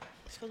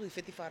It's supposed to be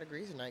 55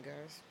 degrees tonight,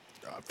 guys.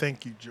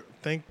 Thank you.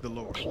 Thank the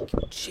Lord. Thank you,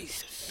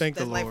 Jesus. Thank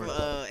That's the like Lord. from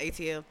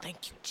ATL.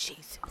 Thank you,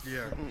 Jesus.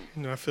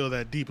 Yeah. I feel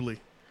that deeply.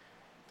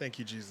 Thank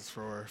you, Jesus,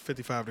 for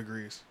 55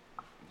 degrees.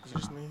 Is it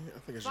just me? I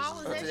think it's just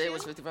Follow me. that Today shit?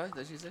 was 55,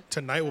 did you say?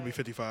 Tonight will be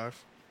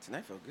 55.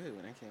 Tonight felt good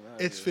when I came out.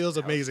 It feels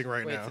amazing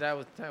right Wait, now. tonight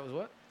was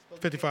what?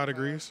 55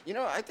 degrees. You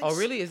know, I think... Oh,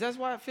 really? Is that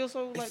why it feels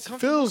so like It comfortable?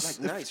 feels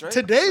Like nice, right?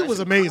 Today Nice was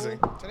and amazing.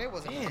 cool. Today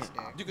was a nice day.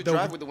 You could The-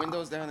 drive with the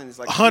windows down and it's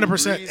like 100%,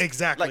 breeze,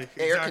 exactly, like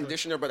air exactly.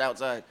 conditioner, but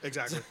outside.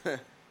 Exactly.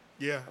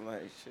 Yeah. I'm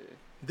like, shit.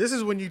 This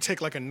is when you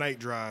take like a night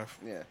drive.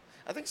 Yeah.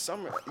 I think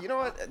summer... You know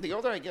what? The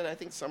older I get, I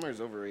think summer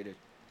is overrated.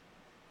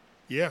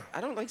 Yeah.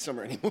 I don't like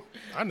summer anymore.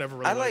 I never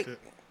really liked it.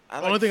 I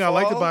The only like thing I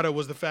liked fall. about it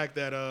was the fact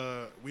that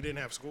we didn't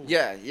have school.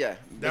 Yeah. That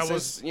This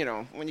was- is, you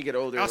know, when you get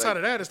older. Outside like,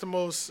 of that, it's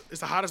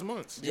the hottest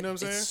months. You know what I'm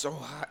saying? It's so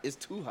hot. It's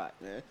too hot,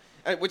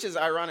 man. Which is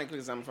ironic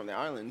because I'm from the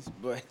islands,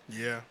 but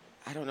Yeah.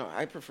 I don't know.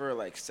 I prefer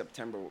like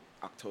September,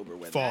 October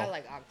weather. Fall. I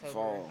like October.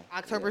 Fall.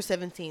 October Yeah.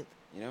 17th.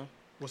 You know?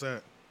 What's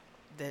that?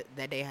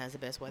 That day has the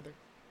best weather.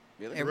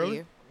 Really? Every Really?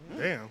 year.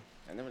 Damn.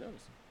 I never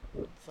noticed.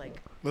 It's like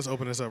Let's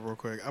open this up real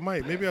quick.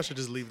 Maybe I should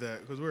just leave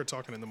that because we were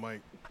talking in the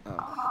mic.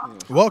 Oh.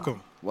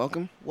 Welcome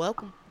Welcome,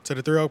 welcome, to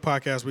the 3 Oak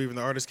Podcast where even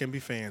the artists can be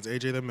fans.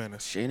 AJ the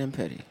Menace. Shane and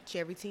Petty.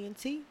 Cherry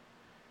TNT.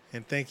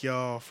 And thank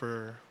y'all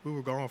we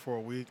were gone for a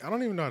week. I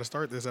don't even know how to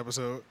start this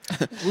episode.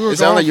 It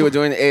sounded like you were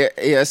doing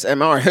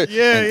ASMR.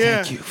 Yeah, And yeah.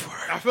 Thank you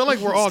for I feel like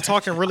we're all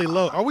talking really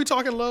low. Are we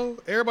talking low?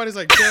 Everybody's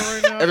like chill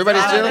right now.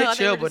 Everybody's Oh, chill? no, They they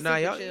chill, were but just now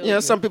super y'all. chill. You know,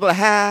 some people are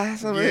high.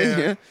 Some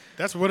Yeah,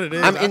 that's what it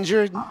is. I'm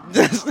injured.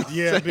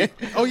 Yeah.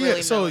 Oh yeah.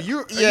 Really So mellow.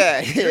 you're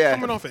Yeah, you're yeah.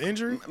 coming off an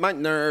injury. My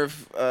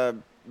nerve,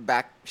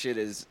 back shit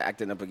is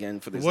acting up again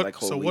for this like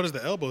whole week. What does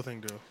the elbow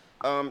thing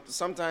do?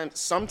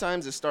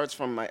 Sometimes it starts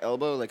from my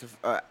elbow, like if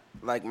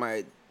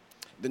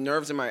the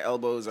nerves in my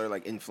elbows are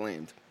like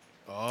inflamed.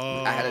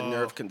 Oh. I had a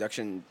nerve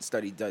conduction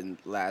study done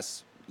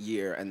last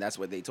year, and that's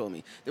what they told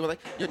me. They were like,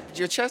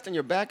 your chest and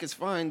your back is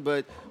fine,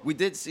 but we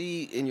did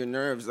see in your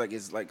nerves like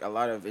it's like a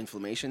lot of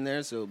inflammation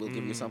there, so we'll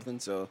give you something.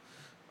 So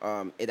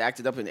it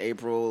acted up in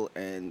April,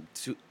 and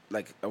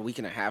like a week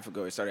and a half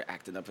ago, it started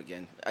acting up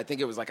again. I think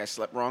it was like I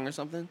slept wrong or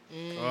something.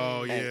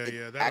 Oh yeah, And yeah.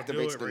 it That'll do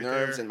activates it the right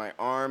nerves there. in my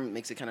arm,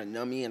 makes it kind of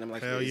nummy, and I'm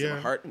like, Hell is it yeah. my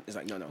heart? It's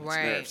like, no,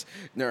 Right. it's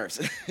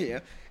nerves, yeah.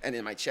 And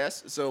in my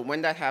chest. So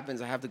when that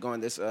happens, I have to go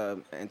on this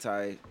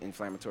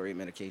anti-inflammatory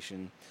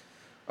medication,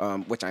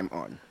 which I'm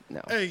on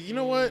now. Hey, you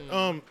know what?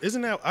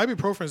 Isn't that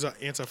ibuprofen is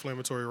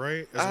anti-inflammatory,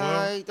 right? As well.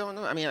 I don't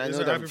know. I mean, I Is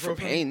know it that for ibuprofen?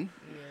 pain.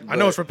 I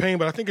know it's for pain,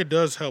 but I think it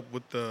does help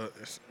with the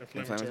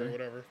inflammatory, Inflammatory?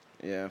 whatever.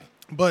 Yeah,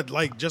 But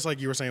like, just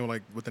like you were saying,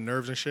 like with the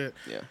nerves and shit.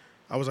 yeah.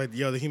 I was like,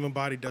 yo, the human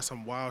body does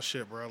some wild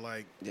shit, bro.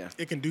 Like, Yeah.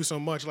 it can do so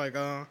much. Like,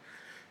 I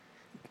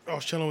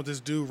was chilling with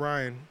this dude,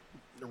 Ryan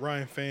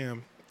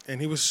Pham,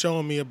 and he was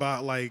showing me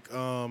about like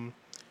the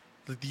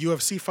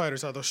UFC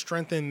fighters, how they'll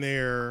strengthen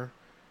their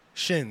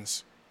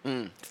shins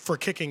for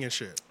kicking and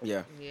shit.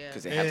 Yeah, Yeah.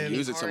 because they have to And-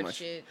 use it so Hard much.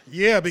 shit.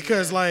 Yeah,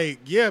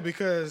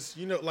 because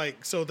you know,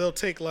 like, so they'll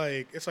take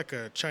like it's like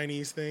a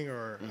Chinese thing,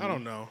 or I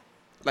don't know.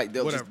 Like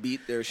they'll Whatever. just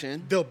beat their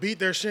shin. They'll beat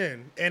their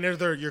shin, and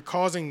you're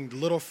causing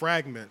little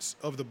fragments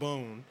of the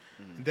bone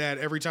that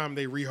every time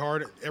they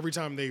every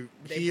time they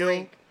heal,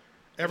 break.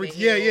 every They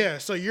yeah, heal. yeah.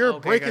 So you're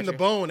Okay, breaking the gotcha.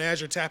 bone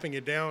as you're tapping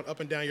it down, up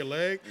and down your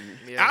leg.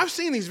 Yeah. I've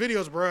seen these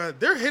videos, bro.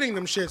 They're hitting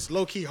them shits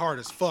low key hard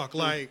as fuck.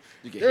 Like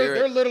You can hear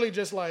they're it. literally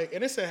just like,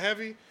 and it's a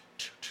heavy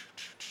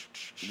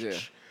Yeah.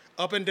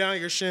 up and down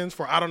your shins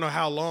for I don't know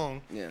how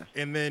long. Yeah.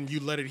 And then you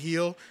let it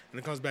heal, and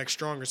it comes back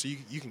stronger, so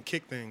you can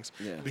kick things.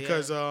 Yeah.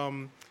 Because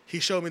he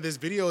showed me this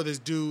video of this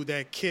dude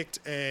that kicked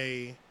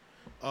a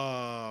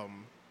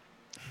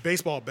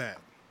baseball bat,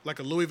 like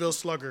a Louisville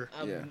Slugger,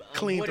 Yeah.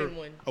 clean wooden through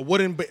one. a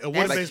wooden baseball.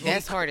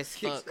 That's hard as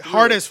fuck.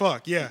 Hard as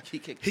fuck, yeah. He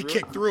kicked He through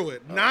kicked it? through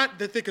it. Not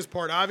the thickest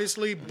part,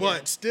 obviously,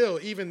 but still,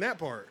 even that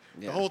part,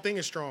 Yeah. the whole thing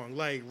is strong.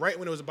 Like right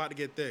when it was about to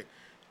get thick,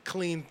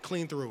 clean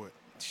through it.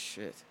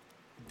 Shit.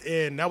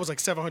 And that was like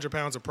 700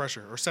 pounds of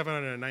pressure, or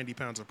 790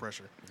 pounds of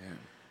pressure. Yeah.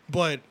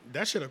 But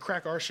that shit'll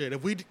crack our shit.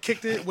 If we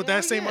kicked it with Hell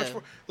that same yeah.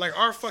 much, like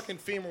our fucking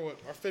femur,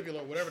 our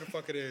fibula, whatever the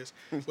fuck it is,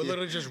 would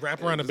literally just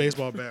wrap around a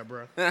baseball bat,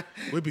 bro.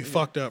 We'd be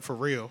fucked up for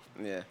real.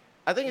 Yeah.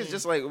 I think it's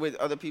just like with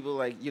other people,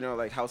 like, you know,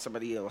 like how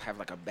somebody will have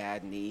like a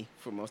bad knee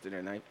for most of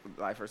their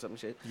life or some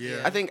shit.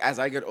 Yeah. I think as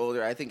I get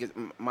older, I think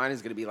mine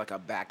is going to be like a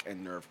back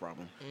and nerve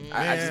problem.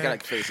 I just got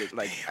to face it.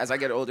 Like, as I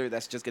get older,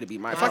 that's just going to be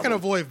my If I problem. can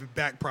avoid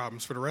back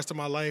problems for the rest of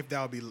my life,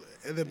 that would be.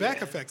 The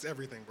back affects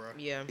everything, bro.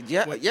 Yeah.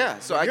 Yeah.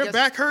 So If I your guess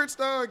back hurts,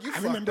 dog. You I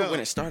fucked remember up. when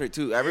it started,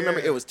 too. I remember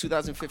Yeah. it was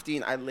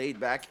 2015. I laid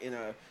back in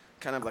a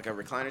kind of like a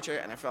recliner chair,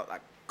 and I felt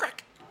like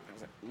crack. I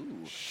was like,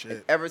 ooh. Shit.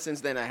 And ever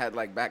since then, I had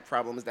like back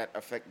problems that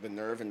affect the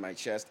nerve in my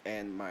chest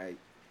and my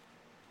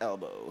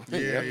elbow. you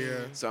Yeah, know? yeah.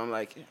 So I'm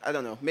like, I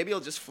don't know. Maybe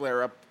it'll just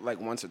flare up like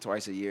once or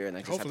twice a year, and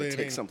I just Hopefully have it to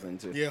take ain't- something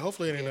to.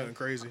 Hopefully it ain't nothing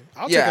crazy.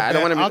 Yeah, I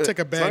don't want to. I'll take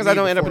a bad as long as I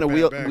don't knee end up in a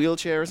before bad back.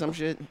 wheelchair or some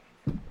shit.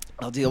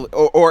 I'll deal with,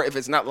 or if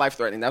it's not life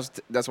threatening.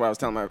 That's what I was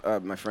telling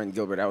my friend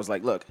Gilbert. I was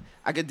like, look,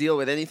 I could deal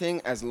with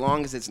anything as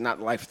long as it's not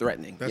life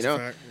threatening. That's you know, a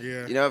fact.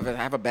 Yeah. You know, if I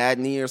have a bad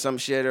knee or some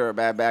shit or a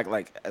bad back,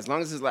 like as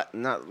long as it's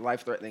not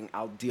life threatening,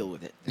 I'll deal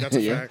with it. That's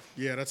a Yeah? fact.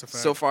 Yeah, that's a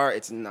fact. So far,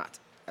 it's not.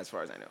 As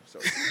far as I know. So,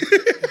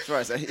 as far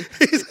as I,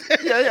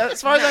 yeah.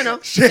 As far as I know.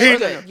 Shane,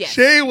 Good, yes.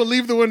 Shane will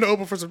leave the window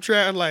open for some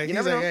chat. Like You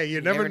he's never like, know. hey, you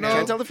You never never know. know.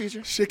 Can't tell the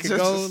future. Shit could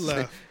go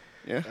left.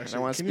 Yeah. Actually, I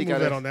want to can you speak move out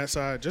that of on that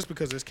side? Just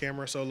because this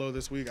camera's so low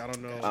this week, I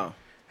don't know Oh.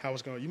 how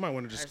it's going. You might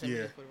want to just Alright, so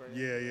we just put it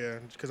right yeah.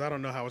 Because I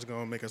don't know how it's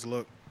going to make us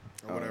look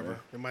or Oh, whatever.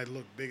 yeah. It might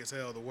look big as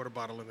hell, the water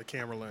bottle in the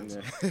camera lens.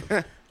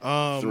 Yeah.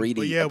 3D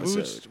But yeah,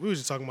 episode. we was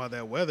just talking about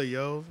that weather,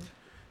 yo.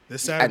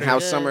 This Saturday. And how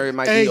summer it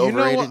might hey, be you know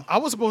overrated. what? I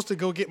was supposed to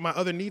go get my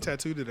other knee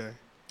tattoo today.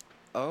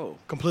 Oh.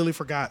 Completely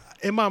forgot.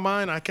 In my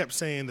mind, I kept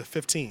saying the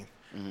 15th.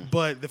 Mm-hmm.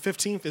 But the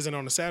 15th isn't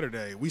on a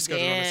Saturday. We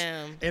scheduled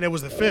Damn. and it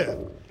was the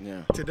 5th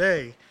Yeah.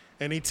 today.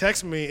 And he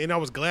texted me, and I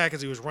was glad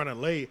because he was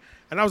running late.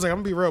 And I was like, I'm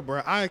going to be real,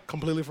 bro. I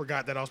completely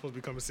forgot that I was supposed to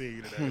be coming to see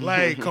you today.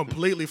 Like,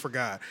 completely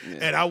forgot. Yeah.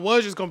 And I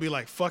was just going to be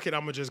like, fuck it,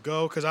 I'm going to just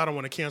go because I don't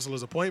want to cancel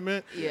his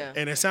appointment. Yeah.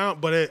 And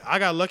I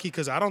got lucky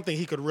because I don't think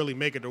he could really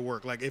make it to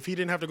work. Like, if he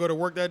didn't have to go to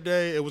work that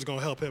day, it was going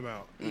to help him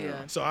out. Yeah.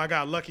 So I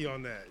got lucky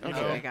on that. You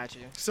Okay, know? I got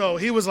you. So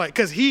he was like,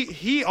 because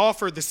he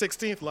offered the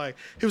 16th, like,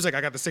 he was like,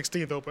 I got the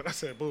 16th open. I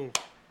said, boom.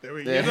 There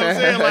we go. You know what I'm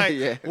saying? Like,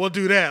 Yeah. we'll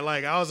do that.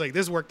 Like, I was like,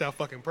 this worked out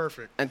fucking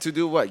perfect. And to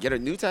do what? Get a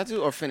new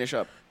tattoo or finish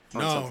up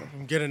on No,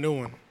 something? get a new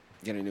one.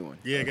 Get a new one.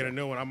 Yeah, get a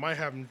new one. I might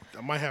have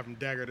him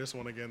dagger this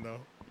one again though,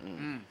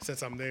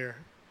 since I'm there.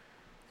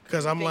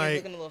 Because I'm Think it's like,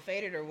 looking a little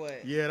faded or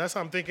what? yeah, that's how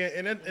I'm thinking,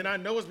 and I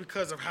know it's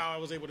because of how I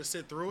was able to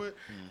sit through it.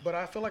 But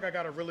I feel like I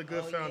got a really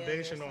good Oh, yeah,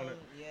 foundation there's on it.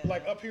 some- yeah.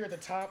 Like up here at the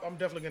top, I'm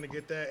definitely gonna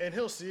get that, and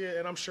he'll see it,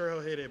 and I'm sure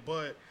he'll hit it.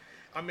 But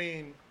I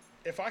mean,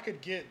 if I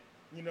could get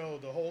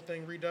the whole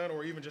thing redone,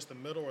 or even just the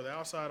middle or the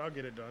outside, I'll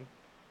get it done.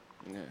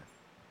 Yeah.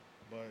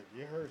 But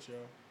it hurts,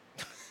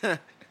 yo.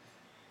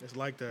 It's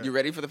like that. You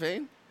ready for the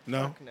pain?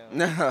 No, No.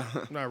 No.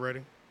 I'm not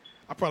ready.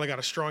 I probably got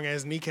a strong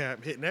ass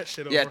kneecap hitting that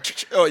shit over. Yeah.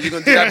 Oh, you're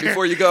gonna do that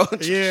before you go?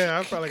 Yeah,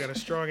 I probably got a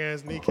strong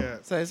ass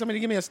kneecap. Say, somebody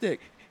give me a stick.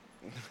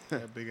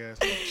 That big ass.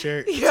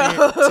 Sherry, Yo.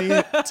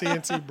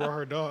 TNT brought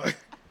her dog.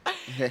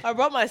 I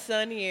brought my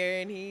son here,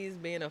 and he's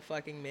being a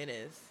fucking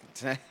menace.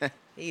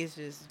 He's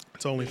just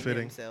It's only being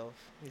fitting. himself.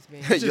 He's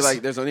being You're just-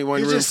 like, there's only one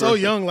He's room just for so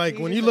young. Like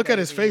He's when just you a look at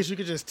his baby. face, you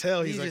could just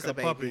tell he's He's like just a a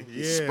baby. puppy.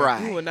 He's Yeah. spry.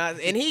 He will not,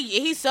 and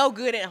he's so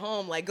good at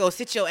home. Like, go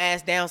sit your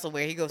ass down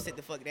somewhere. He go sit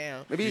the fuck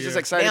down. Maybe he's just Yeah.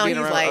 excited Now being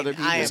he's around like, other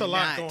people. I am There's a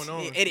lot not. going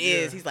on. It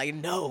is. Yeah. He's like,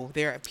 no,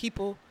 there are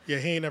people. Yeah,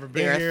 he ain't never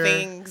been There are here.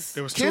 things.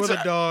 There was Kids two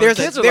other are- dogs.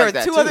 Kids are There like are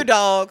that, two too. other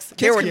dogs.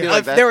 Kids can be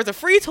like that. There was a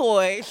free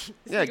toy.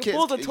 Yeah, you kids-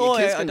 pulled a kids toy,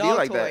 can a be dog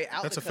like toy that.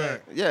 out That's the a cut.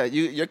 fact. Yeah,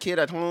 your kid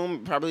at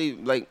home probably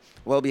like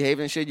well behaved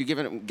and shit. You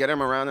get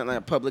him around in like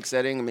a public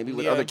setting and maybe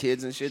with Yeah. other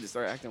kids and shit to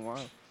start acting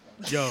wild.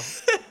 Yo.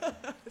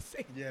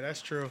 Yeah,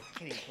 that's true.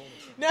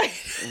 No, I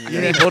can't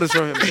even pull this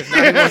from him because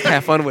now he wants to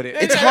have fun with it.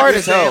 It's hard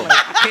as hell. Like,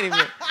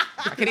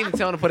 I can't even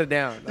tell him to put it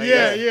down. Like,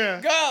 Yeah.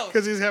 Go.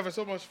 Because he's having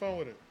so much fun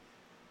with it.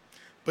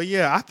 But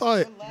yeah, I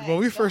thought when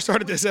we first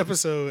started this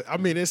episode, I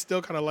mean, it's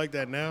still kind of like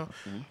that now.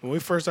 When we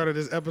first started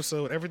this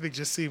episode, everything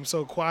just seemed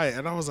so quiet.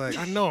 And I was like,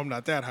 I know I'm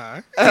not that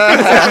high.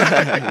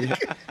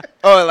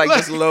 Oh, like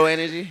just low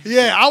energy.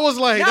 Yeah, I was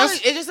like, No, that's,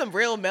 it's just some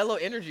real mellow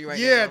energy right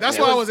now. yeah, that's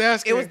It why I was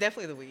asking. It was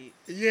definitely the weed.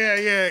 Yeah,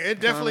 it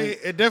definitely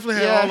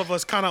had Yeah. all of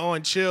us kind of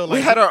on chill. We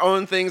Like, had our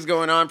own things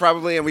going on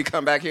probably, and we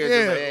come back here. yeah,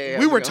 just like, hey,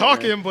 we how's were it going, man?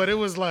 talking, but it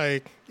was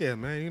like, yeah,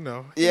 man, you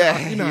know Yeah,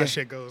 how yeah.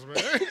 shit goes, man.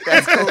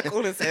 That's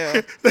cool as hell.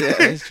 Yeah,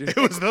 it's true. It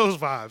was those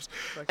vibes.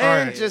 All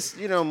And right, just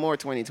more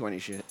 2020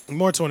 shit.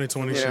 more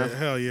 2020 Yeah. shit.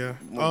 Hell yeah.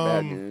 More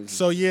bad news.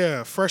 So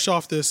yeah, fresh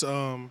off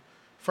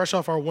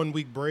our 1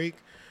 week break.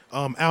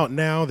 Out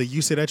now, the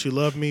You Say That You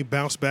Love Me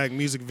bounce back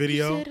music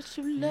video.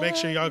 Make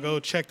sure y'all go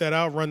check that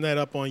out. Run that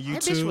up on That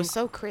bitch was YouTube.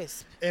 so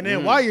crisp. And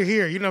then while you're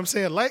here, you know what I'm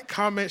saying? Like,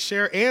 comment,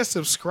 share, and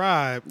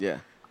subscribe Yeah.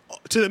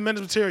 to the Men's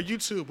Material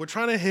YouTube. We're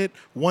trying to hit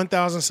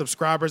 1,000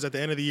 subscribers at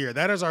the end of the year.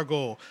 That is our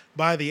goal.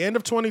 By the end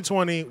of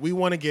 2020, we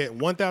want to get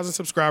 1,000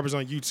 subscribers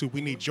on YouTube.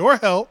 We need your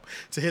help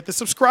to hit the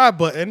subscribe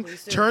button,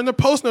 Please do. turn the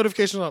post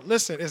notifications on.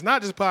 Listen, it's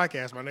not just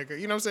podcast, my nigga.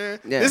 You know what I'm saying?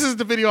 Yeah. This is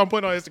the video I'm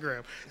putting on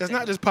Instagram. It's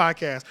not just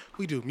podcast.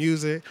 We do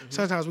music.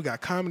 Sometimes we got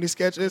comedy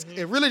sketches.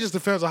 It really just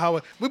depends on how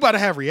we about to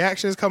have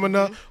reactions coming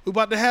up. We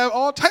about to have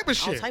all type of All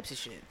shit. types of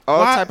shit. All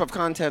Why- type of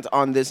content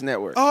on this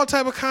network. All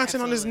type of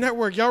content on this Absolutely.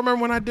 network. Y'all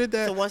remember when I did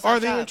that? So one-stop Are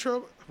they shop. in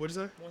trouble? What is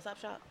that? One stop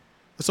shop.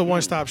 It's a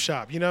one-stop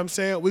shop. You know what I'm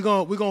saying? We're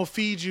gonna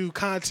feed you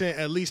content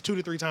at least 2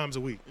 to 3 times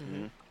a week.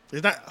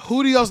 It's not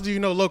who else do you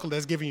know local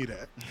that's giving you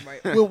that?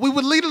 Right. we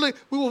would literally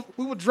we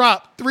will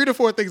drop 3 to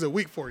 4 things a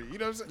week for you. You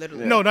know what I'm saying?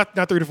 Literally. No, not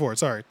 3 to 4.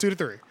 Sorry, 2 to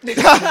 3. 2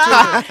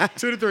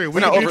 to 3. We're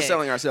not can do-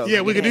 overselling ourselves.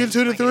 Yeah, we can do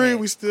 2 to Like 3. it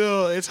We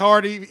still it's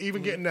hard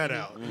even getting that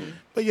out.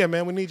 But yeah,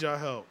 man, we need y'all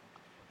help.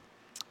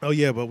 Oh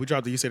yeah, but we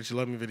dropped the You Say That You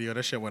Love Me video.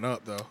 That shit went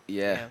up though.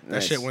 Yeah. That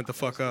nice. shit went the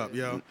fuck up,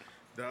 yo.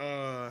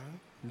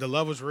 The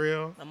love was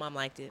real. My mom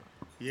liked it.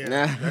 Yeah,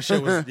 Nah. that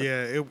shit was.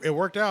 Yeah, it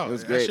worked out. It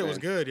was that great, shit was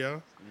man. good,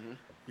 yo.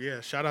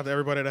 Yeah, shout out to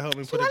everybody that helped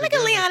me put Well, it look at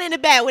together. Leon in the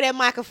back with that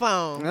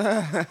microphone.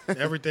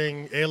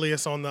 Everything,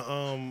 alias on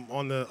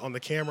the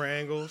camera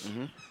angles.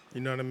 You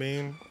know what I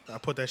mean? I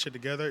put that shit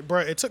together, bro.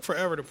 It took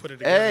forever to put it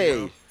together. Hey,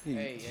 yo. he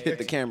Hey, hit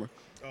the camera.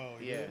 Oh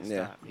Yeah,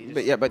 Yeah, stop. He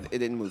but just- but it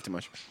didn't move too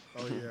much.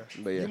 Oh yeah.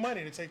 But yeah. You might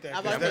need to take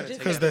I'm that about to because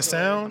take the it. I'm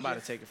sound. about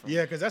to take it from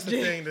Yeah, because that's the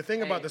thing. The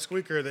thing about Hey. the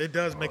squeaker, it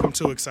does make them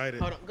too excited.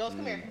 Hold on, Ghost,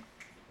 come here.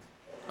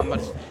 I'm about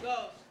to, Ghost.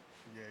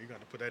 Yeah, you got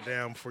to put that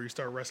down before you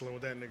start wrestling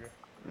with that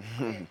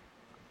nigga.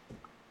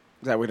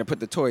 That we're gonna put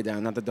the toy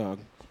down, not the dog.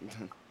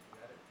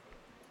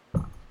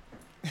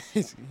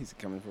 he's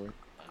coming for it.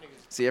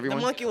 See The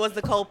everyone? monkey was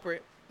the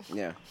culprit.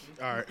 Yeah.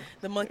 All right.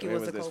 The monkey It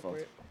was was the this fault.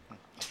 culprit.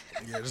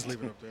 Yeah, just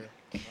leave it up there.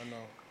 I know.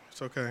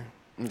 It's okay.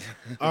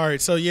 All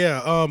right, so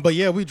yeah, but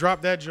yeah, we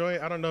dropped that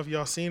joint. I don't know if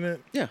y'all seen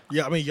it. Yeah.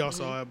 Yeah, I mean y'all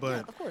saw it, but Yeah,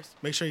 of course.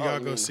 make sure Oh, y'all you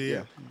go mean, see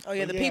it. Oh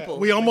yeah, the Yeah, people.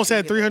 we almost Make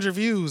had sure you get 300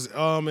 views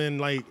in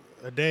like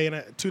a day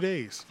and 2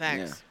 days. that.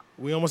 Yeah. Facts.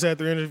 We almost had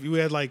 300. We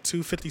had like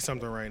 250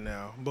 something right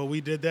now, but we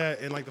did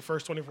that in like the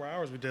first 24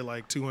 hours. We did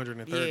like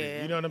 230.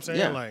 Yeah. You know what I'm saying?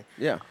 Yeah. Like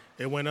Yeah.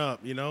 it went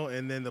up,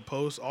 and then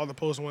all the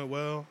posts went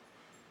well.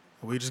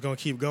 We just gonna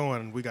keep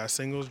going. We got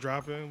singles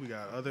dropping. We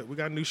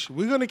got new.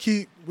 We're gonna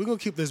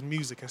keep this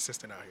music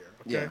consistent out here.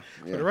 Okay.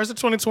 Yeah, For the rest of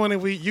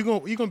 2020, you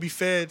gonna be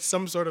fed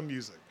some sort of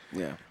music,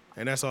 Yeah.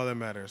 and that's all that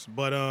matters.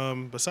 But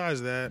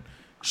besides that,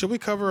 should we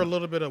cover a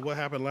little bit of what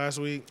happened last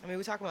week? I mean,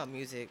 we're talking about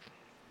music.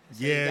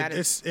 So you Yeah, gotta-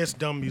 it's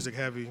dumb music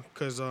heavy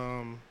because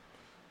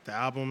the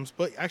albums.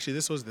 But actually,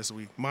 this was this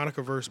week.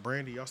 Monica versus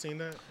Brandy. Y'all seen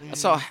that? I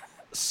saw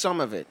some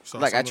of it. Saw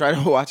Like some I of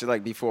tried to watch it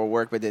like before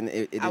work, but then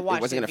it I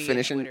watched wasn't it gonna via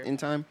finish Twitter. in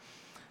time.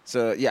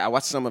 So yeah, I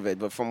watched some of it,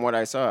 but from what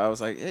I saw, I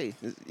was like, hey,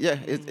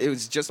 it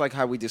was just like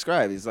how we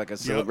described. It's like a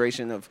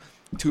celebration of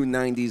two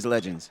 '90s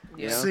legends.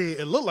 You know? See,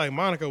 it looked like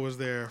Monica was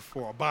there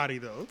for a body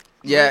though.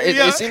 Yeah,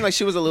 Yeah. it seemed like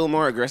she was a little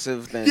more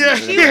aggressive than. Yeah. than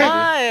She Brandy.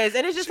 was,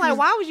 and it's just like,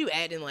 why was you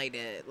acting like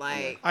that?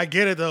 Like, I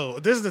get it though.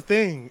 This is the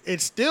thing.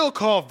 It's still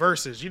called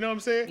verses. You know what I'm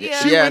saying? Yeah.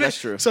 She Yeah, went that's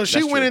true. So she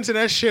That's went true. into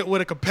that shit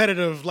with a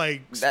competitive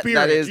like That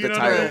spirit. is you the know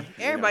what I title. mean?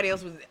 everybody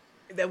else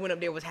that went up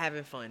there was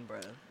having fun, bro.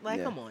 Like,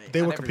 Yeah. come on.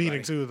 They were Not competing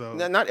everybody. too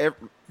though. Not every.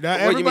 Not What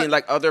do you everybody- mean,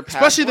 like other past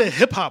Especially the ones?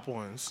 hip hop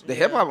ones. The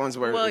hip hop ones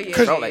were Well, yeah,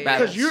 felt yeah, like yeah.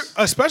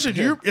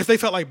 battles. If they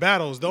felt like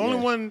battles. The only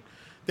Yeah. one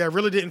that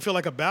really didn't feel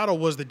like a battle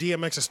was the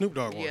DMX and Snoop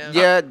Dogg one. Yeah.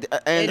 Yeah,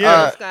 and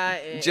Jill Scott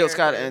and Jill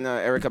Scott Erykah. and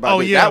Erica Badu. Oh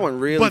yeah, that one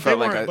really but felt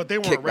they like weren't, a but they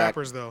weren't kickback.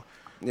 rappers though.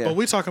 Yeah. But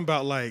we talking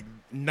about like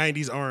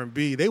 '90s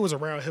R&B. They was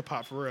around hip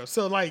hop for real.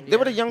 So like They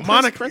were the young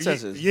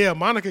princesses. Yeah,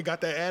 Monica got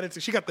that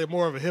attitude. She got that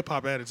more of a hip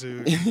hop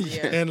attitude.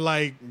 Yeah. And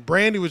like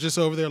Brandy was just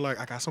over there like,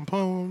 I got some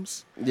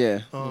poems.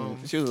 Yeah,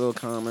 Mm. she was a little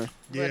calmer.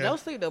 Bro, Yeah. don't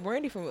sleep though.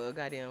 Brandy from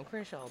goddamn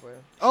Crenshaw, bro.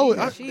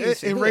 Oh,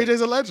 she's and good. Ray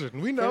J's a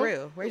legend. We know. For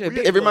real. Ray J, We-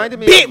 big It reminded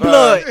me Big of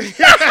blood.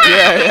 yeah,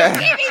 yeah.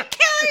 He be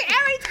killing me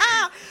every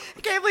time.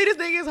 I can't believe this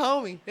nigga is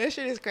homie. That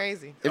shit is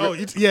crazy. Oh,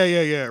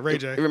 yeah. Ray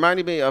J. It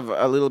reminded me of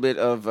a little bit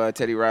of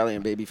Teddy Riley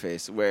and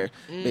Babyface, where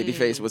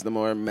Babyface was the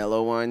more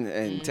mellow one,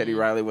 and Teddy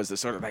Riley was the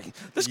sort of like,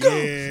 let's go,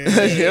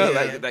 Yeah. you know,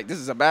 Yeah. like this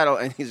is a battle,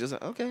 and he's just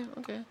like, okay.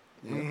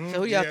 Mhm. So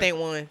who y'all Yeah. think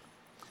won?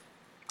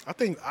 I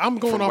think I'm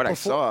going From off what I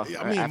perform- saw, I mean, I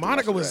have to watch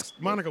Monica the was rest,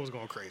 but- Monica was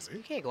going crazy. You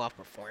can't go off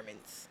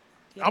performance.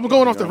 You I'm have to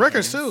going go off the No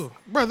records performance. too,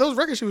 bro. Those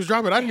records she was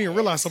dropping, I didn't even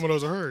realize some of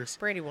those are hers.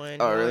 Brandy won.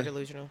 Oh, Y'all are really?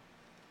 delusional.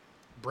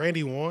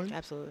 Brandy won.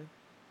 Absolutely.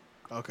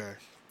 Okay.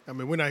 I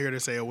mean, we're not here to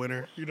say a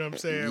winner. You know what I'm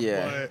saying?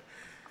 Yeah.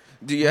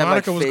 Do you have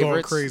Monica like was going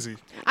favorites? crazy.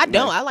 I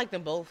don't. I like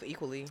them both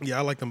equally. Yeah,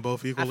 I like them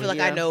both I equally. feel like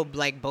Yeah. I know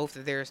like both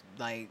of their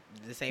like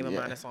the same Yeah.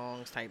 amount of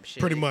songs type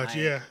shit. Pretty much, like,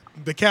 yeah.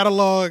 The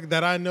catalog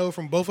that I know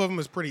from both of them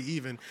is pretty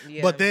even.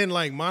 Yeah. But then,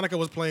 like, Monica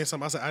was playing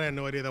something. I said, I had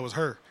no idea that was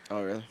her.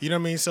 Oh really? You know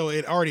what I mean? So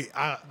it already,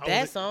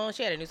 That song,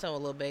 she had a new song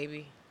with Lil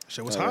Baby.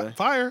 shit was Oh, hot. really?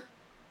 Fire.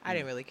 I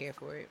didn't really care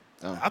for it.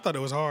 I thought it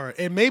was hard.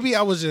 And maybe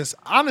I was just,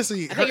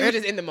 honestly, I think you her were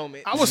just in the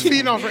moment. I was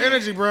feeding off her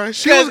energy, bro.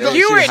 She was Because going.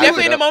 you were she was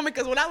definitely hyped in the up. moment.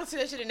 Because when I listened to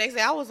that shit the next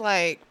day, I was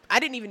like, I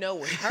didn't even know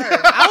it was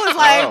her. I was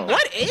like, Oh.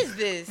 what is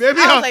this?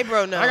 Maybe I was like,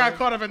 bro, no. I got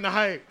caught up in the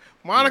hype.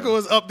 Monica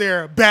was up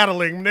there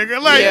battling,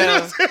 nigga. Like, you know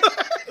what I'm saying?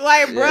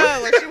 Like, bro,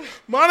 like, she,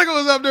 Monica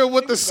was up there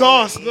with the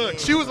sauce. Look,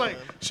 she was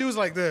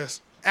like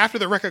this. After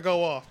the record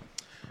go off,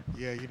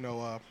 yeah, you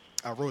know,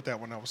 I wrote that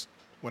when I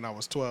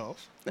was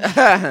 12.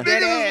 Nigga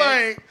was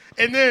like,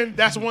 and then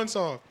that's one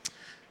song.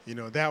 You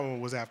know, that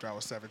one was after I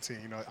was 17.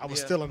 You know, I was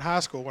Yeah. still in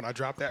high school when I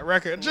dropped that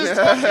record.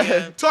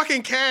 Just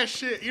talking cash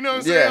shit. You know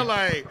what I'm Yeah. saying?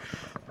 Like,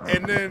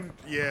 and then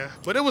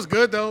but it was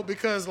good though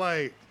because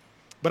like,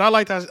 but I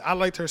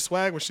liked her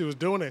swag when she was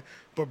doing it.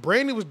 But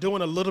Brandy was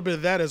doing a little bit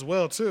of that as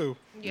well too.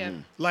 yeah.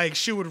 Like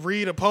she would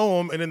read a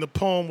poem and then the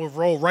poem would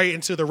roll right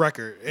into the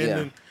record. And Yeah.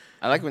 then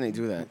I like when they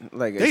do that.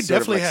 Like They it's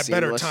sort of definitely like had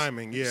better seamless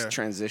timing, yeah.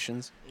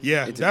 transitions.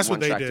 yeah, Into that's one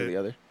what they track to did. the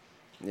other.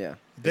 Yeah,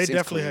 They It seems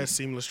definitely clean. had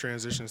seamless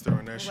transitions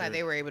during that I'm shit. glad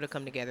they were able to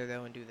come together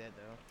though and do that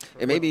though.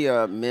 It made me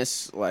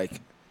miss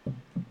like,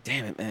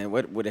 damn it, man.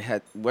 What would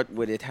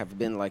it have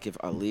been like if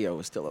Aaliyah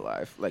was still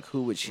alive? Like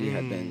who would she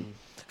have been?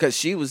 Because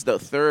she was the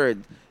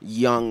third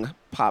young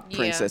pop Yeah.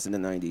 princess in the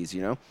 '90s.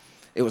 You know,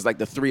 it was like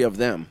the three of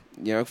them.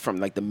 You know, from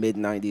like the mid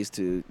 '90s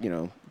to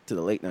to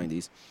the late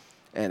 90s.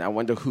 And I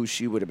wonder who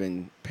she would have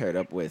been paired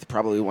up with.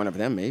 Probably one of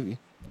them, maybe.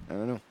 I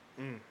don't know.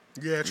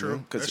 Yeah,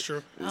 true. That's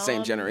true. The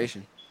same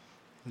generation.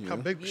 How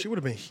big? She would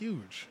have been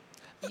huge.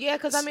 Yeah,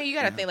 because I mean, you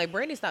gotta think like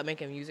Brandy stopped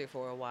making music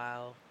for a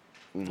while.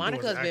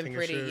 Monica's been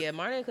pretty. Yeah,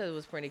 Monica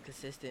was pretty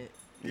consistent.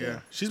 Yeah,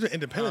 she's been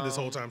independent this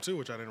whole time too,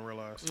 which I didn't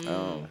realize.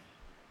 Oh,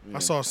 I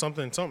saw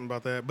something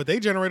about that, but they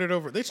generated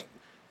it's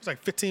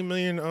like 15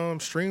 million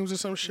streams or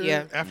some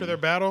shit after their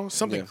battle,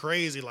 something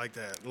crazy like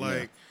that.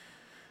 Like,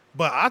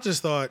 but I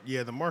just thought,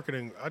 the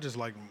marketing. I just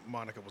like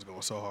Monica was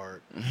going so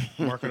hard.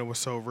 Marketing was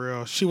so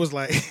real. She was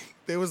like,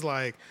 they was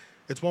like,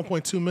 it's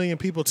 1.2 million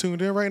people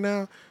tuned in right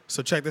now.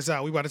 So check this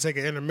out. We about to take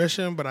an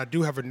intermission, but I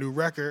do have a new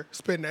record.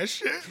 Spin that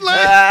shit.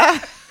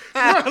 Like,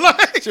 bro,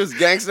 like, she was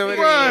gangster with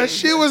it. It.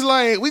 She was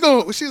like,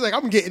 she's like,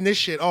 I'm getting this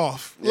shit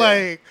off. Yeah.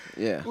 Like,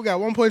 we got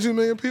 1.2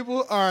 million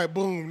people. All right,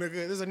 boom, nigga.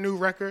 This is a new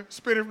record.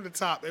 Spin it from the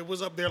top. It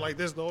was up there like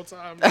this the whole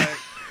time. Like,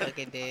 Look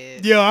at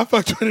this. Yeah, I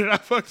fucked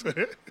with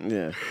it.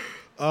 Yeah.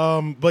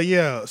 But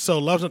yeah, so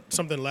Love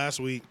Something last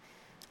week.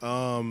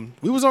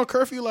 We was on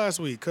curfew last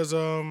week because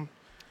I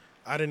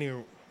didn't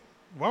even.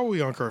 Why were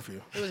we on curfew?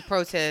 It was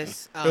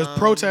protests. It was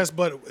protests,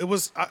 but it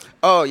was.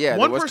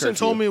 One person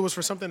told me it was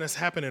for something that's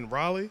happened in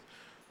Raleigh,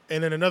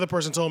 and then another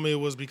person told me it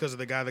was because of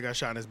the guy that got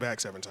shot in his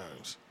back 7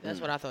 times. That's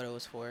what I thought it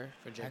was for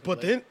Jacob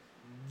But Blake.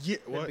 then,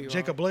 what?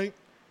 Jacob Blake?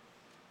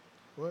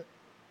 What?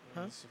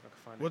 Huh?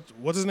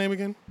 What's his name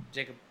again?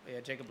 Jacob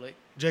Blake.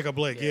 Jacob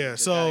Blake, yeah.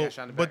 So,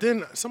 but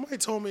then somebody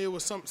told me it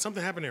was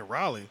something happened in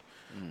Raleigh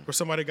where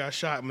somebody got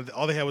shot and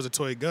all they had was a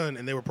toy gun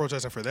and they were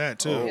protesting for that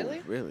too. Oh,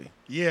 really?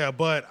 Yeah,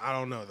 but I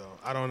don't know though.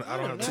 I don't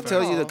have to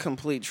tell you the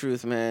complete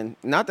truth, man.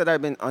 Not that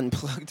I've been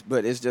unplugged,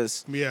 but it's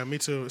just me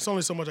too. It's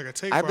only so much I can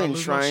take. I've been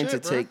trying to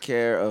take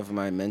care of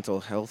my mental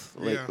health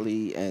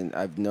lately, and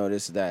I've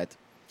noticed that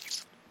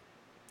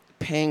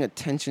paying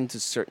attention to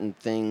certain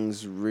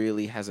things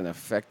really has an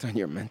effect on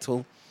your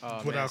mental.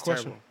 Without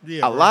question. Terrible.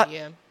 Yeah, a lot.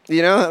 Yeah.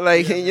 You know,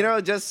 like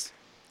just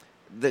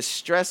the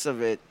stress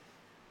of it.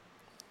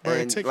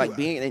 And like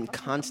being in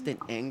constant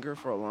anger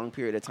for a long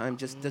period of time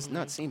just does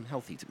not seem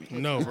healthy to me.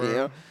 No, bro. You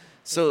know?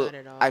 So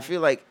I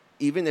feel like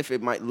even if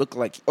it might look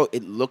like,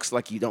 it looks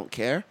like you don't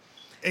care.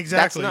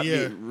 Exactly. That's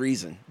not the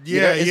reason.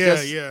 Yeah, you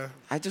know, yeah.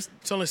 I just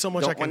it's only so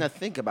much don't I can want to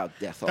think about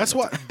death. That's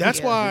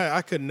why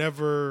I could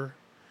never.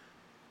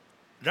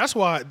 That's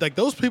why like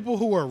those people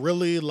who are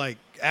really like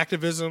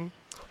activism,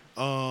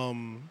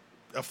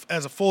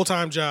 as a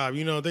full-time job,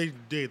 you know, they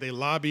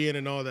lobbying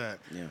and all that.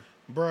 Yeah.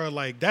 Bro,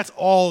 like that's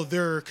all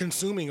they're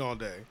consuming all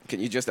day. Can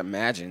you just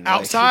imagine?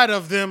 Outside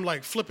of them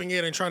like flipping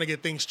it and trying to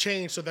get things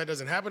changed so that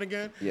doesn't happen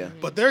again. Yeah.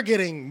 But they're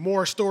getting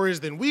more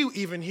stories than we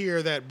even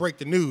hear that break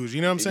the news.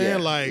 You know what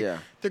I'm saying?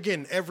 They're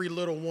getting every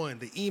little one.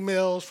 The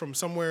emails from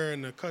somewhere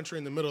in the country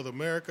in the middle of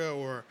America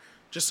or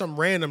just some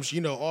randoms,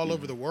 you know, all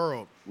over the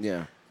world.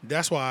 Yeah.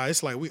 That's why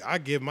it's like I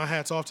give my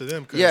hats off to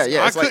them.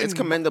 It's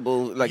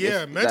commendable. Like,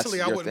 mentally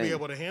I wouldn't be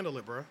able to handle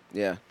it, bro.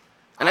 Yeah.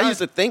 And I used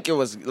to think it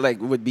was like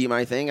would be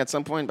my thing at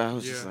some point, but I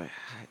was just like,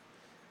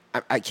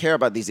 I care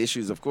about these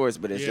issues, of course,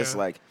 but it's just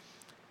like,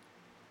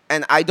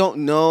 and I don't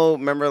know.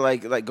 Remember,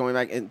 like going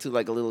back into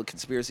like a little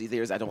conspiracy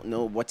theories. I don't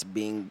know what's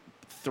being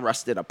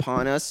thrusted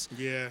upon us.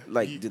 Yeah.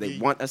 Like, do they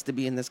want us to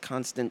be in this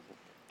constant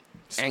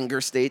anger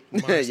state?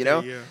 You know.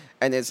 Yeah.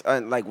 And it's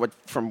like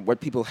what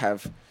people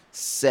have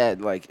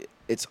said, like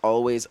it's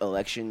always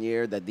election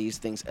year that these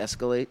things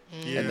escalate,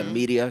 and the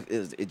media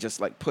it just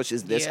like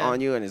pushes this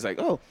on you, and it's like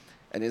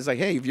and it's like,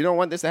 hey, if you don't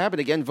want this to happen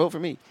again, vote for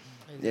me.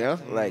 Exactly. You know,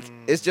 like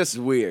it's just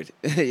weird.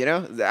 You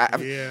know,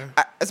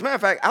 as a matter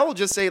of fact, I will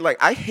just say like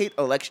I hate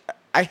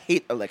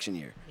election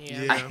year.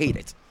 Yeah. I hate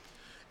it.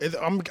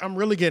 I'm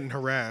really getting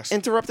harassed.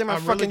 Interrupting my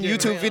fucking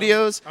YouTube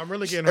videos. I'm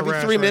really getting every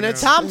harassed 3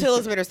 minutes. Tom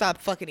Tillis better stop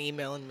fucking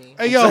emailing me.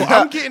 Hey, yo,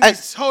 I'm getting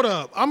these, hold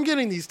up. I'm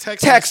getting these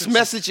text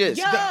messages.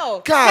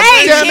 Yo, God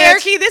hey, damn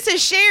Cherokee, this is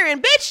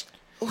Sharon, bitch.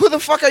 Who the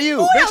fuck are you?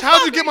 Bitch,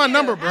 how'd you get my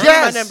number, bro?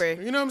 Yes. My number.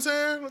 You know what I'm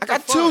saying? I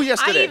got 2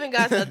 yesterday. I even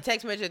got a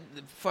text message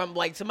from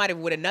like somebody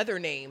with another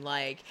name,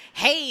 like,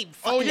 "Hey,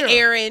 fucking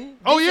Aaron."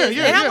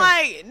 And I'm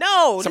like,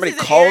 no. Somebody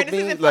this called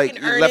Aaron. me, like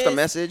you left a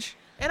message.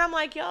 And I'm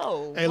like,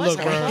 yo. Hey, look,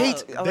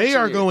 bro. They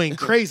are going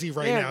crazy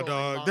right now,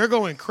 dog. They're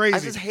going crazy. I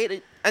just hate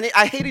it. And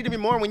I hate it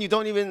even more when you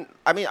don't even.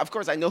 I mean, of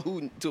course, I know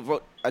who to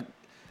vote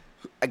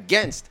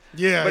against.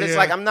 Yeah, but it's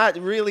like I'm not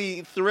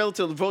really thrilled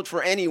to vote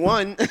for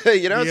anyone.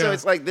 You know, so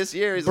it's like this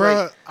year is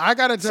bruh, like. I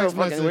got a text so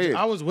message. weird.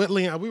 I was with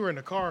Leon. We were in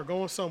the car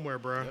going somewhere,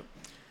 bro. Yep.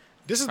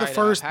 This is the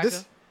first.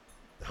 This,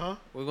 huh?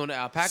 We're going to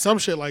Alpaca. Some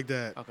shit like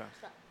that. Okay.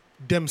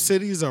 Them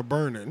cities are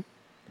burning.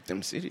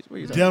 Them cities? What are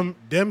you talking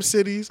about? Them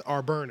cities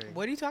are burning.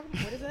 What are you talking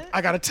about? What is that?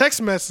 I got a text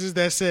message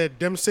that said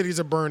them cities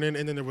are burning,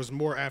 and then there was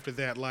more after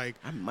that. Like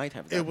I might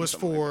have. It was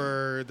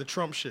for the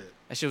Trump shit.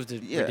 That shit was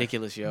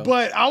ridiculous, yo.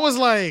 But I was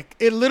like,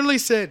 it literally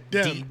said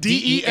them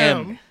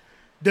DEM.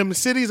 Them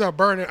cities are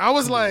burning. I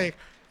was like,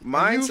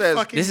 mine says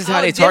this is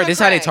how they target. This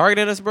is how they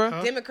targeted us, bro.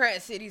 Huh?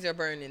 Democrat cities are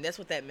burning. That's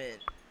what that meant.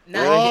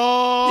 Not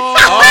Y'all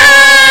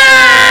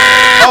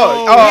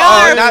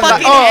are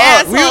fucking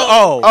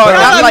assholes.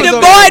 Not like the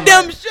boy,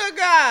 them sugar. my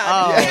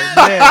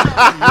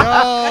God.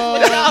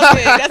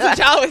 That's what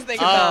y'all was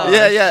thinking about.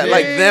 Yeah,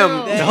 like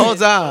them. The whole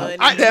time.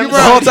 Them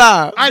the whole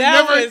time.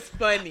 That was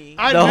funny.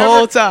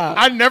 Whole time.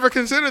 I never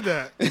considered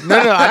that.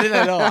 No, I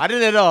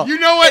didn't at all. You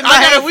know what? In my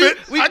head,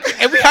 we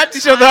hyped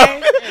each other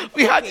up.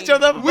 We hyped each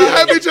other up. We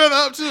hyped each other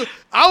up too.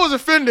 I was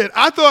offended.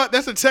 I thought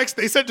that's a text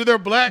they sent to their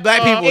black people.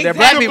 Exactly. They're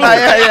black people.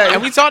 Yeah.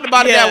 And we talked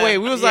about it that way.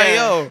 We was like,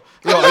 yo,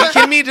 are you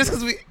kidding me? Just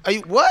because are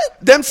you what?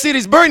 Them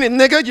cities burning,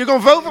 nigga. You gonna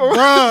vote for them?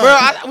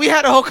 Bro, we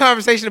had a whole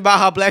conversation about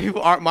how black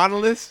people aren't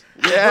monoliths.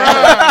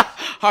 Yeah.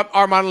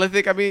 Are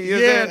monolithic. I mean,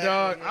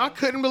 dog. I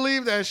couldn't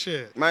believe that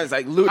shit. Mine's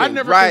like looting,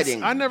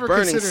 rioting, I never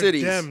burning considered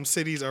cities. them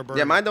cities are burning.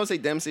 Yeah, mine don't say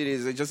them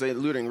cities. It just say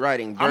looting,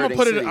 rioting, I'm burning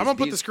gonna cities.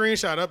 put the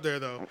screenshot up there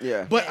though.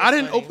 Yeah. But I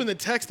didn't open the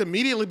text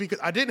immediately because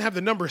I didn't have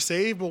the number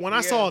saved. But when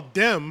I saw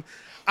them,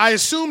 I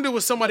assumed it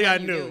was somebody I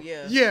knew.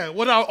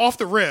 Off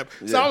the rip.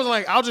 So I was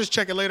like, I'll just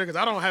check it later because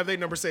I don't have their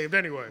number saved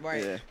anyway.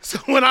 Right. Yeah. So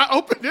when I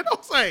opened it, I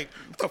was like,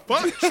 what the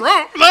fuck?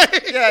 Trump?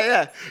 Like,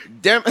 Yeah.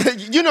 Dem.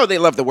 You know they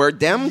love the word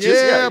dem.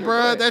 Bro.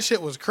 Right. That shit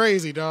was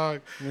crazy,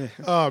 dog. Yeah.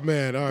 Oh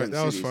man. All right, Them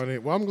that was cities. funny.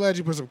 Well, I'm glad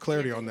you put some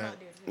clarity on that.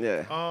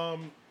 Yeah.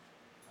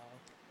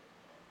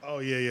 Oh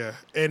yeah.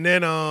 And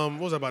then what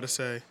was I about to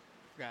say?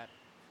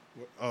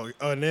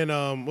 And then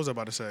what was I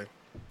about to say?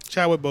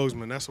 Chadwick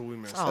Boseman, that's what we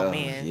missed. Oh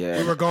man. Yeah.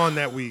 We were gone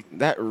that week.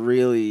 That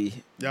really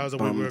That was the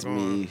week we were bummed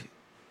gone. me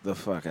the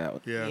fuck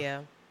out.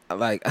 Yeah.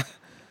 Like,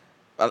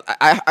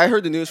 I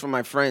heard the news from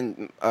my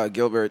friend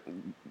Gilbert.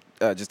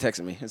 Just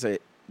texted me and said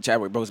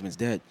Chadwick Boseman's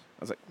dead.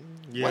 I was like,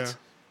 what?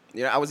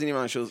 You know, I wasn't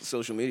even on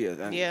social media.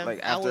 And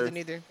like I after, wasn't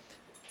either.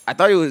 I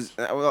thought it was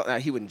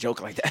he wouldn't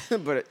joke like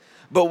that,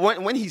 but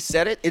when he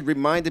said it, it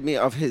reminded me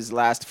of his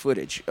last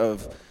footage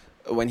of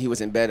when he was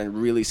in bed and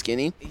really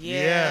skinny.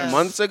 Yes.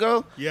 Months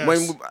ago, Yes.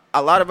 when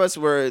a lot of us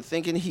were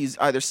thinking he's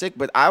either sick,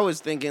 but I was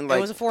thinking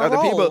like was for a other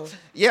role. people,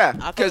 I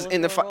thought because it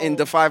was for a in role.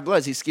 the Five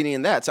Bloods he's skinny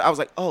in that. So I was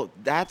like, oh,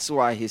 that's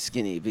why he's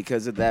skinny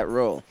because of that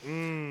role.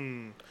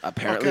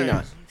 Apparently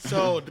not.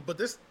 So, but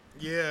this,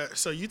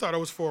 so you thought it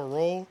was for a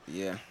role?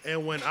 Yeah.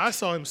 And when I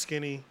saw him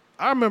skinny,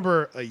 I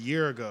remember a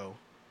year ago.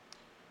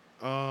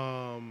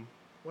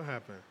 What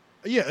happened?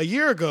 Yeah, a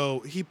year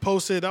ago he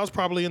posted. That was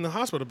probably in the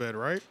hospital bed,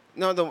 right?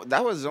 No,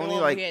 that was only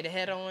like he had the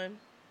head on.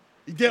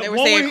 They were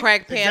saying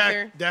Crack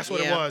Panther. That's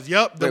what it Yeah. was.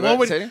 Yep, Wait,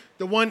 what? Say it?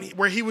 the one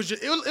where he was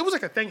just. It was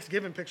like a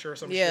Thanksgiving picture or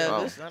something.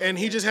 Yeah. And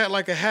he just had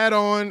like a hat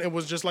on and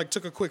was just like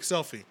took a quick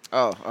selfie.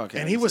 Oh, okay.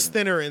 And he was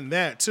thinner in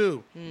that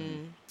too.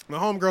 My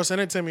homegirl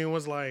sent it to me and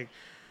was like,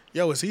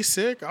 "Yo, is he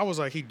sick?" I was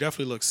like, "He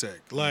definitely looks sick."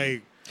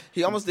 Like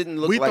he almost didn't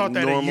look we like thought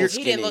that a normal year-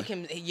 skinny. He didn't look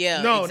him.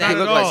 Yeah. no, exactly. not at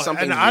looked like all.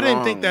 something's And I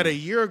didn't think wrong. that a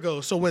year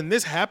ago. So when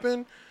this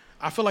happened,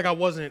 I feel like I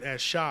wasn't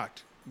as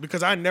shocked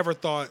because I never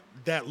thought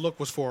that look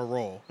was for a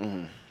role.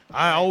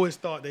 I always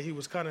thought that he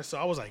was kind of. So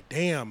I was like,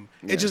 "Damn!"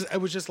 Yeah.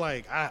 It was just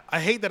like I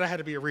hate that I had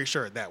to be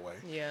reassured that way.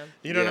 Yeah.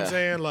 You know what I'm Yeah.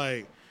 saying?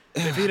 Like,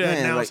 if he'd have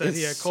Man, announced like, that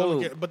he had it's colon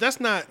so- cancer, but that's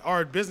not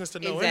our business to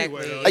know Exactly.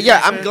 anyway. Though. You know Yeah,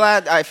 what I'm saying?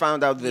 glad I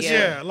found out this.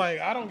 Yeah, like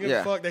I don't give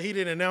Yeah. a fuck that he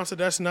didn't announce it.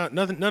 That's not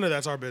nothing. None of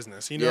that's our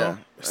business, you know. Yeah.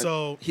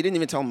 So He didn't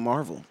even tell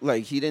Marvel.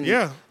 Like he didn't.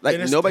 yeah, Like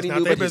and it's nobody not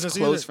knew their but his business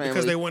close either, family.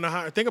 because they wouldn't have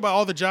hired. Think about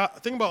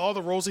all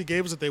the roles he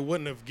gave us that they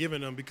wouldn't have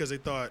given him because they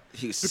thought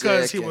He was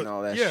because sick he and was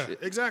all that yeah, shit.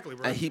 exactly,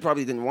 bro. And he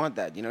probably didn't want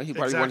that. You know, he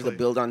probably wanted to Exactly.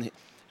 build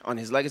on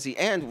his legacy.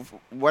 And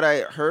what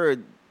I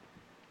heard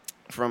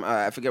from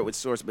I forget which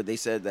source, but they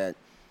said that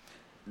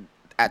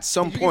at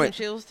some Did you get some point.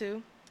 chills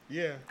too?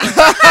 yeah,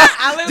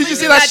 Did you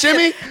see that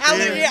shimmy?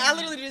 I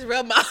literally just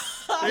rubbed my.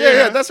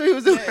 Yeah, that's what he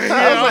was doing.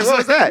 I was like, what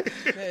was that?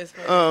 That's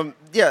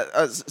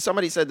funny.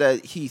 Somebody said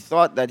that he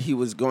thought that he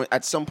was going.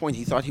 At some point,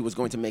 he thought he was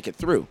going to make it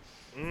through.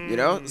 You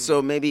know,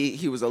 so maybe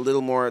he was a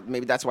little more.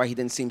 Maybe that's why he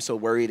didn't seem so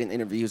worried in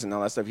interviews and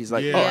all that stuff. He's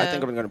like, Yeah. oh, I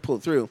think I'm going to pull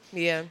through.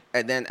 Yeah.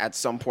 And then at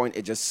some point,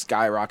 it just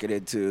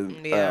skyrocketed to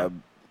Yeah.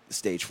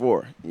 stage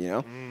 4. You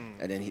know,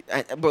 and then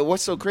but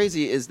what's so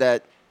crazy is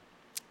that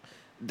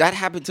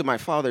happened to my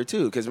father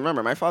too. Because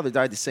remember, my father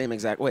died the same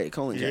exact way,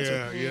 colon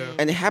cancer. yeah.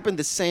 And it happened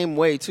the same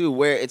way too,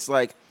 where it's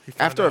like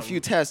found after a out. few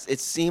tests, it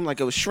seemed like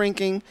it was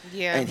shrinking,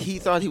 Yeah. and he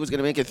thought he was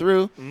gonna make it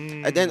through.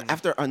 And then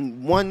after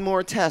one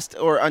more test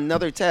or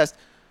another test,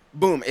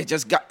 boom! It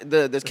just got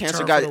the cancer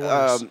turned got for the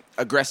worse.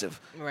 aggressive,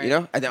 Right. you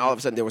know. And then all of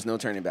a sudden, there was no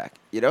turning back,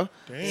 you know.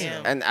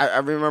 Damn. And I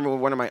remember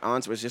one of my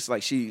aunts was just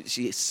like she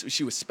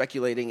was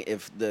speculating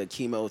if the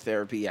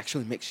chemotherapy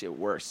actually makes shit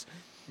worse.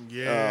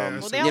 Yeah.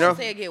 Well, so- they You always know?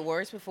 say it get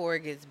worse before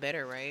it gets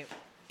better, right?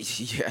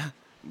 Yeah,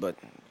 but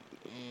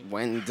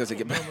when does it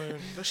get better? man,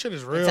 that shit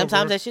is real.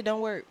 Sometimes bro. that shit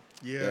don't work.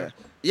 Yeah.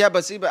 Yeah,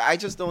 but I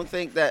just don't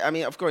think that. I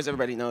mean, of course,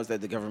 everybody knows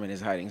that the government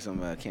is hiding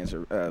some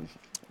cancer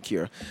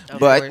cure, Of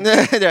but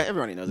course.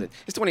 everybody knows it.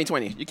 It's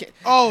 2020. You can't.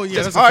 Oh yeah,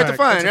 It's that's a hard fact. to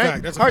find, That's a right?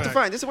 fact. That's a hard to fact.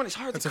 find. This one is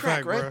hard That's to a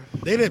crack, fact, right?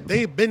 bro.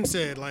 They've been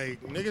said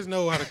like niggas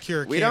know how to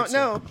cure We don't cancer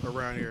know.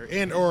 around here,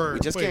 and or We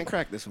just wait, can't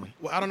crack this one.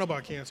 Well, I don't know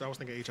about cancer. I was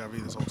thinking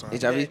HIV this whole time.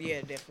 HIV.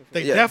 Yeah, definitely.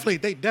 They Yeah.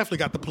 definitely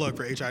got the plug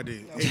for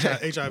HIV.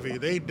 HIV.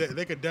 They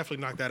could definitely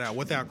knock that out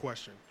without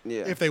question.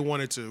 Yeah. If they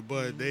wanted to,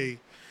 but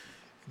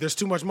there's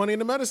too much money in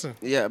the medicine.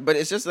 Yeah, but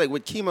it's just like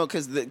with chemo,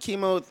 because the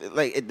chemo,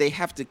 like they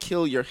have to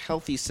kill your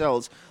healthy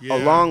cells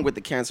along with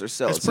the cancer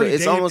cells.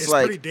 It's almost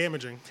like pretty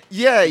damaging.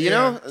 Yeah, you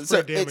know. It's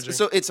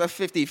So it's a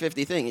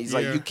 50-50 thing. It's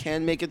like you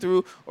can make it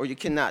through or you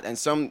cannot, and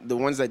the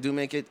ones that do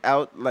make it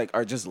out like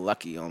are just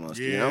lucky almost.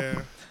 You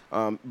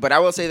know. But I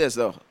will say this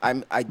though,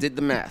 I did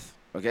the math.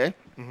 Okay.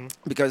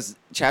 Because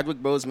Chadwick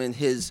Boseman,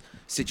 his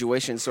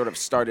situation sort of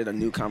started a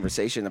new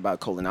conversation about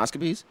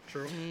colonoscopies.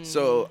 True.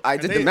 So I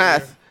did the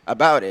math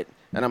about it,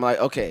 and I'm like,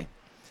 okay,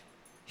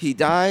 he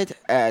died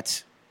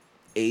at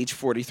age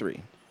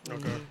 43.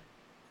 Okay.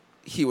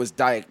 He was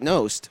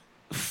diagnosed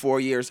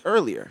 4 years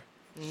earlier,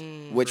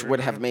 which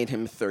would have made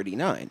him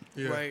 39.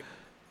 Yeah. Right.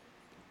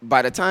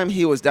 By the time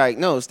he was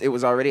diagnosed, it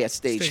was already at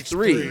stage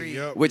 3,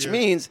 which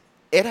means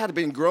it had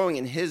been growing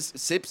in his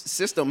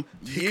system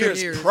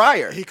years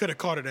prior. He could have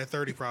caught it at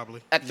 30 probably.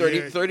 At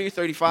 30,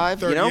 35,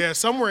 30, you know? Yeah,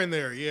 somewhere in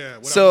there, yeah.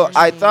 So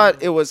I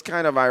thought it was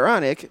kind of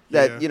ironic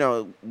that, you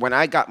know, when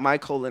I got my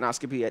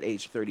colonoscopy at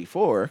age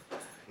 34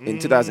 in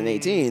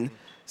 2018,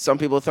 some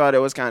people thought it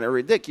was kind of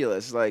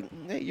ridiculous. Like,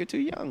 hey, you're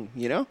too young,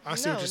 you know? I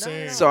see what you're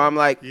saying. So I'm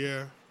like,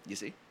 yeah. You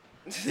see?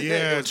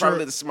 Yeah, it was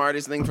probably the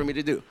smartest thing for me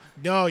to do.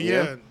 No,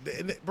 yeah.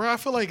 Bro, I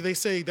feel like they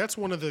say that's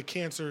one of the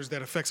cancers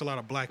that affects a lot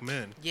of black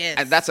men. Yes.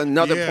 And that's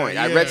another point.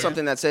 I read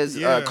something that says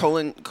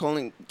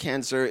colon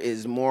cancer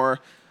is more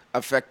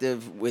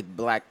effective with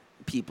black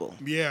people.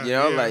 Yeah. You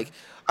know, like,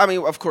 I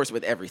mean, of course,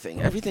 with everything.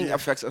 Everything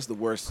affects us the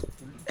worst.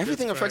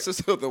 Everything affects us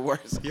the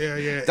worst. Yeah,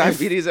 yeah.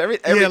 Diabetes, every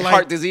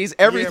heart disease,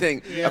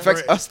 everything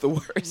affects us the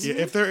worst. Yeah,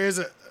 if there is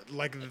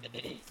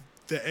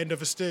the end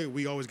of a stick,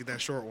 we always get that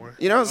short one.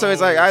 You know, so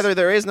it's like either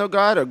there is no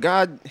God or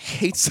God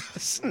hates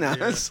us. No,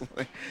 that's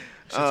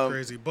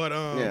crazy. But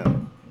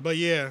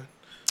yeah.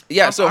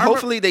 Yeah, so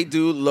hopefully they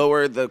do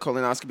lower the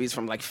colonoscopies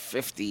from like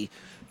 50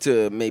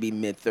 to maybe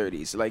mid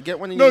 30s. Like get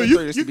one in your mid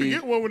 30s. You can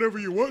get one whenever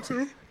you want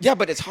to. Yeah,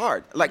 but it's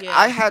hard. Like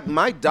I had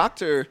my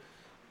doctor.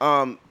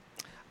 My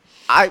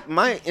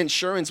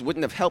insurance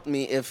wouldn't have helped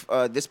me if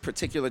this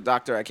particular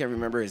doctor, I can't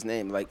remember his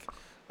name, like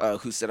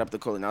who set up the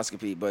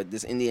colonoscopy, but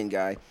this Indian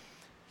guy.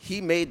 He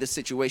made the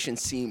situation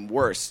seem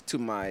worse to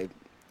my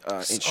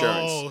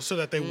insurance. Oh, so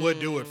that they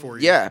would do it for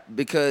you. Yeah,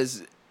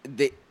 because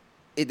it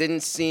didn't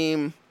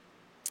seem...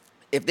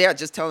 If they had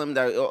just tell him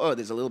that,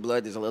 there's a little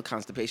blood, there's a little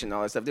constipation and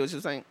all that stuff, they was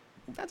just like,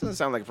 that doesn't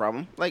sound like a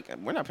problem. Like,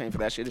 we're not paying for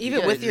that shit.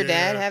 Even with your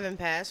dad having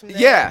passed from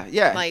that?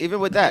 Yeah, like, even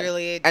with that.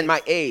 Really and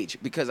my age,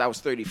 because I was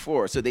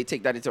 34, so they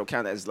take that into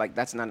account as like,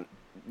 that's not...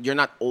 You're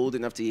not old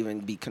enough to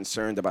even be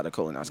concerned about a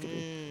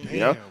colonoscopy. You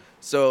know?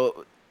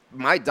 So...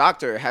 My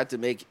doctor had to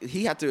make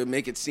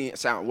it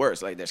sound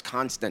worse. Like there's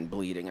constant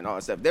bleeding and all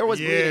that stuff. There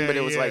was bleeding, but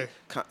it was like,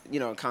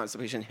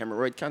 constipation,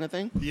 hemorrhoid kind of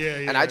thing.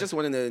 Yeah. And I just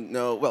wanted to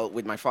know, well,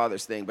 with my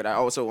father's thing, but I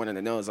also wanted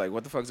to know, is like,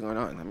 what the fuck's going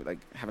on? I'm like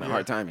having a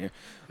hard time here.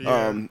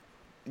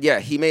 Yeah.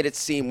 He made it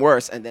seem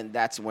worse, and then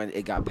that's when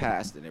it got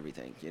passed and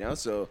everything, you know?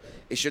 So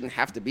it shouldn't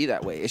have to be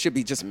that way. It should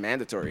be just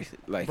mandatory.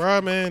 Like,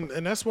 bruh, man,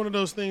 and that's one of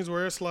those things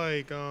where it's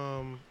like,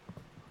 yeah,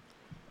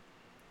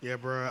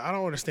 bruh, I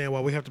don't understand why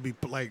we have to be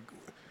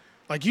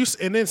like you,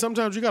 and then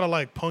sometimes you gotta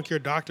like punk your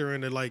doctor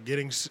into like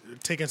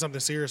taking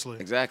something seriously.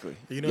 Exactly.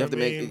 You know you have what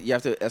I mean? You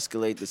have to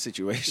escalate the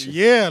situation.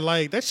 Yeah,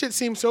 like that shit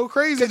seems so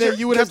crazy that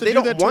you would have to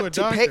do that to a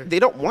doctor. They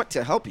don't want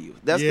to help you.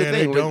 That's the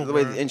thing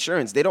with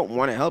insurance. They don't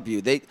want to help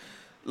you.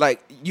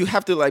 You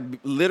have to like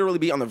literally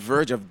be on the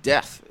verge of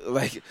death.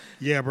 Like,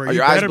 yeah, bro. Are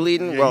your eyes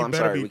bleeding? Well, I'm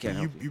sorry, we can't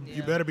help you.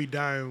 You better be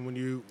dying when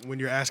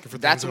you're asking for.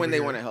 That's when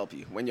they want to help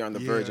you, when you're on the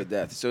verge of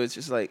death. So it's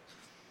just like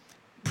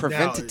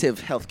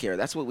preventative healthcare.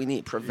 That's what we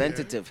need.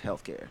 Preventative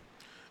healthcare.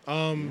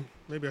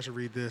 Maybe I should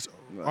read this.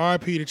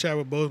 R.I.P. to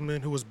Chadwick Boseman,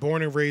 who was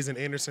born and raised in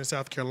Anderson,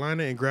 South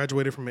Carolina, and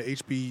graduated from an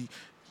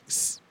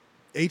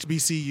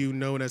HBCU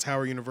known as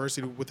Howard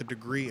University with a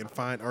degree in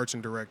fine arts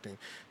and directing.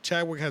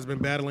 Chadwick has been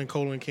battling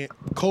colon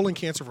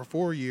cancer for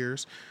 4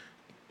 years.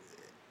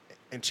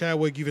 And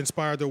Chadwick, you've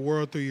inspired the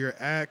world through your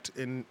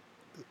acting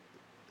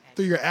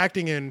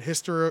and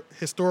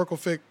historical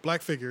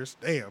black figures.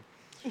 Damn.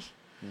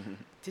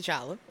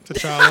 T'Challa.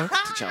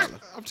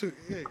 I'm too.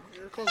 Yeah,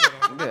 you're close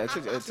enough. Yeah,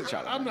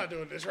 T'Challa. I'm not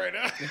doing this right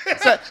now.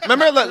 So,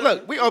 remember,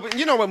 look, we open.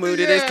 You know what mood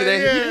it is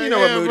today. You know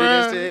what mood it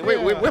is today.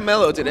 We're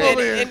mellow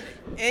today.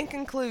 In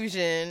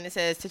conclusion, it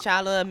says,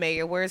 T'Challa, may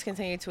your words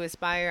continue to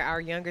inspire our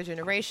younger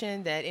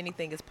generation that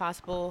anything is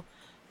possible.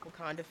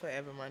 Wakanda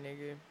forever, my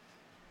nigga.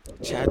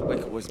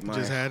 Chadwick was my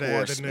just had to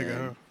add the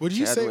nigga. Huh? Would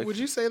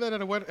you say that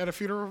at a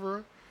funeral,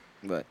 bro?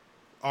 What?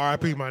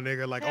 R.I.P. my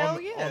nigga. Like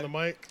on the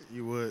mic,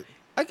 you would.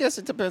 I guess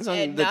it depends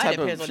on the type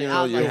of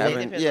funeral you're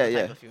having.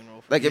 Yeah.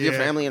 Like if your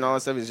family and all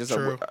that stuff is just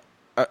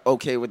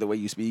okay with the way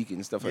you speak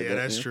and stuff like that.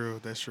 Yeah, that's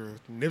true. That's true.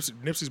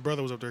 Nipsey's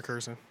brother was up there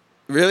cursing.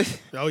 Really?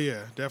 Oh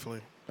yeah,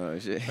 definitely. Oh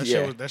shit.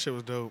 That shit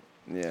was dope.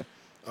 Yeah.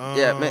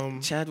 Yeah, man.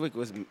 Chadwick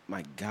was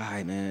my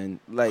guy, man.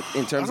 Like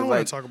in terms of like,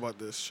 want to talk about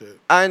this shit.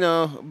 I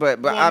know,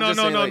 but I'm just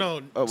saying.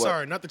 No.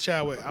 Sorry, not the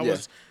Chadwick.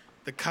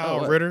 the Kyle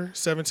what? Ritter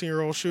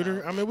 17-year-old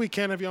shooter. I mean, we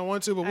can if y'all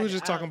want to, but we were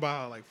just talking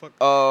about how, like, fuck.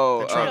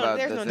 Oh, Trump- about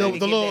there's the no thing.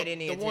 need The to little, give that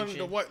any the one,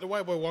 attention. the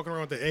white boy walking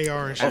around with the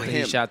AR and Oh, shit. He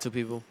him. shot 2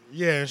 people.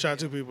 Yeah, and shot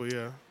 2 people.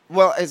 Yeah.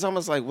 Well, it's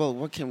almost like, well,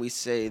 what can we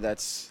say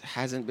that's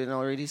hasn't been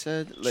already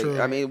said? Like, True.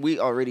 I mean, we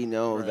already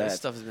know Bro, that. this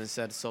stuff has been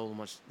said so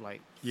much,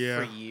 like, Yeah.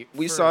 for years.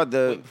 We saw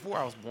the- before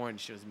I was born.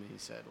 Shit was being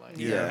said, like,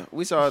 Yeah,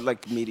 we saw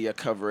like media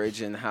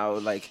coverage and how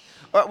like,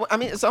 I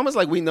mean, it's almost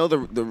like we know the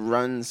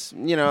runs.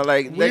 You know,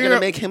 like they're We're-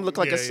 gonna make him look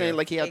like yeah, a saint, yeah.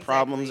 like he had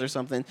problems or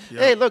something. Yeah.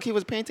 Hey, look, he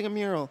was painting a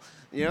mural.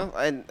 You know,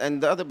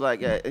 and the other black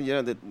guy,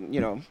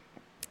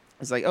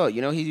 it's like, oh,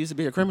 you know, he used to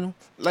be a criminal.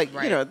 Like,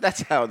 Right.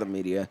 that's how the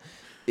media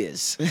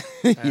is.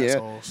 yeah,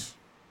 Assholes.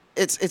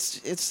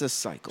 it's a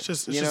cycle. It's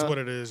just you know? what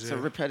it is. It's Yeah.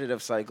 a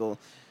repetitive cycle.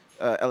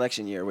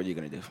 Election year, what are you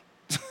gonna do?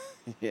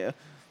 yeah,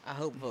 I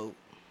hope vote.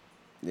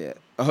 yeah.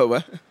 Oh,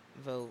 what?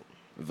 Vote.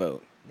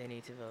 Vote. They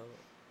need to vote.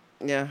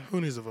 Yeah, Who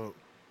needs to vote?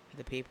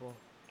 The people.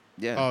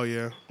 yeah. Oh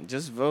yeah.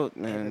 Just vote,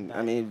 man. I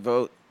Everybody. mean,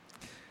 vote.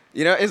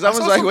 You know, it's I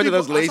almost saw like some one of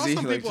those people- I saw lazy,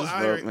 some like, people just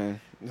out vote, here-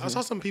 man. I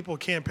saw some people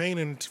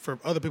campaigning for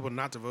other people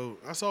not to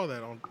vote. I saw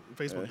that on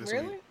Facebook this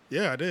week. Really?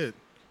 Yeah, I did.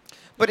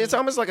 But it's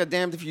almost like a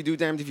damned if you do,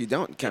 damned if you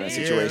don't kind of It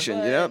is, situation,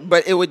 you but- know?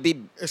 But it would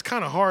be, It's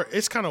kind of hard.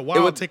 It's kind of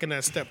wild would- taking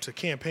that step to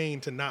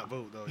campaign to not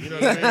vote, though. You know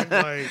what I mean?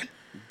 Like,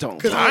 don't.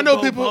 because vote. I know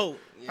Vote, people. vote.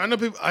 I know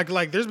people.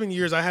 Like, there's been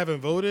years I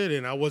haven't voted,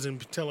 and I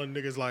wasn't telling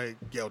niggas like,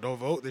 "Yo, don't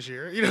vote this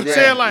year." You know what Yeah, I'm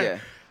saying? Like, yeah.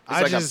 It's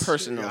I like a just,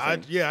 personal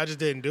thing. I just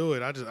didn't do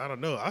it. I don't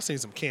know. I seen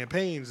some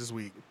campaigns this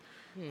week,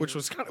 which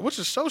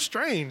is so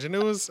strange, and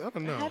it was I don't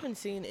I know. haven't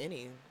seen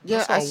any.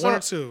 Yeah, I saw one or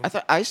two. I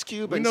thought Ice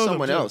Cube We and know them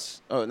someone too.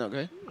 else. Oh, no,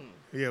 okay.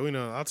 Yeah, we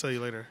know. I'll tell you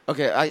later.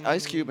 Okay,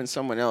 Ice Cube and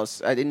someone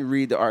else. I didn't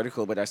read the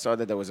article, but I saw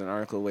that there was an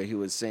article where he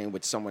was saying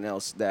with someone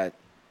else that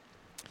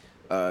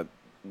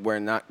we're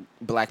not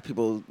black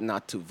people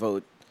not to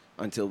vote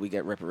until we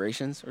get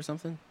reparations or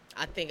something.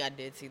 I think I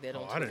did see that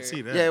on Oh, Twitter. I didn't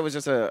see that. Yeah, it was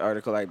just an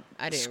article I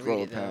I didn't read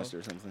scrolled it, though. past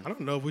or something. I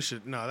don't know if we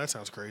should. No, that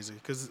sounds crazy.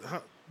 Because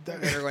We're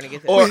never going to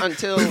get that. Or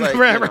until like,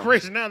 we're at you know.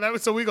 reparation now. That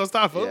was so we gonna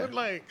stop voting. Yeah.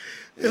 Like,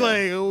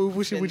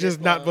 Yeah. should we Then just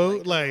just not vote,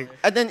 vote? like, Like, come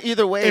And then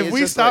either way, if it's we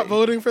just stop like,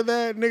 voting for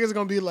that, niggas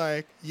gonna be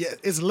like, yeah,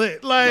 it's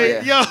lit. Like,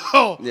 Yeah.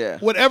 yo, Yeah.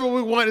 whatever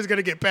we want is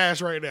gonna get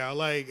passed right now.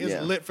 Like, it's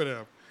Yeah. lit for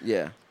them.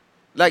 Yeah.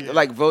 Like Yeah.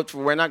 like vote for.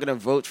 We're not gonna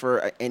vote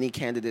for any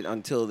candidate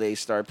until they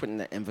start putting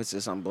the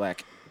emphasis on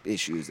black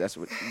issues. That's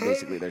what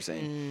basically they're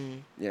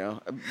saying. You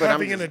know, but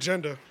Having I'm an just,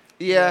 agenda.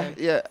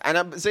 yeah. And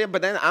I'm saying,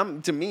 but then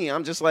I'm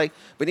just like,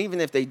 but even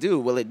if they do,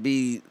 will it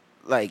be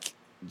like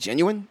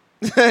genuine?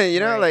 you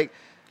know, Right. like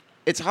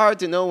it's hard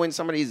to know when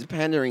somebody's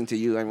pandering to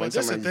you and when But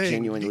that's the someone's thing.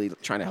 genuinely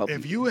trying to help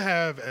If you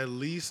have at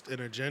least an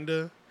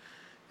agenda,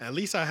 at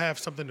least I have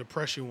something to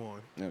press you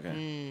on.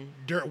 Okay.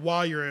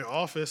 While you're in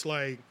office,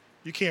 like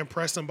you can't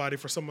press somebody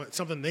for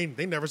something they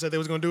never said they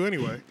was gonna do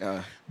anyway.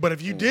 But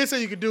if you did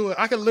say you could do it,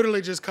 I could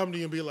literally just come to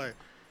you and be like,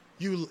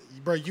 you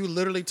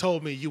literally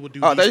told me you would do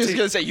Oh, they're these just 10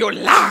 gonna say you're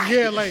lying.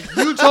 Yeah, like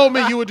you told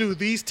me you would do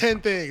these 10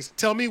 things.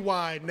 Tell me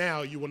why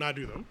now you will not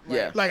do them.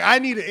 Yeah. Like I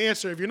need an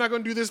answer. If you're not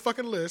gonna do this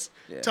fucking list,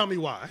 Yeah. tell me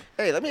why.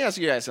 Hey, let me ask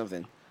you guys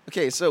something.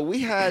 Okay, so we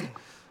had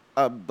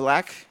a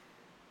black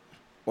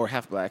or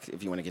half black,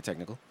 if you want to get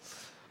technical,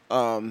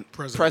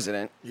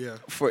 president Yeah.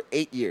 for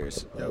 8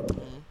 years. Yep.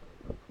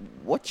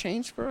 What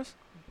changed for us?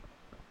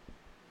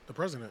 The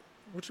president.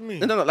 What you mean?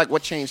 No, like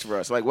what changed for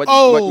us? Like what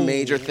Oh.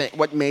 major thing?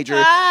 What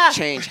major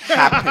change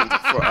happened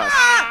for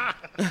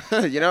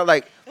us? you know,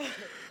 like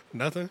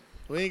Nothing.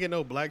 We ain't get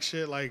no black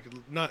shit. Like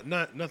not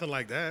nothing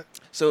like that.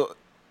 so.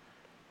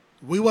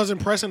 We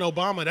wasn't pressing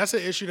Obama. That's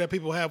an issue that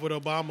people have with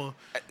Obama.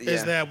 Yeah.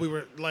 Is that we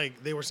were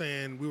like they were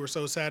saying we were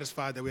so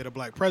satisfied that we had a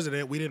black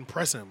president, we didn't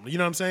press him. You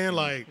know what I'm saying?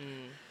 Like,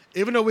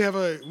 even though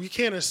we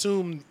can't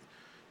assume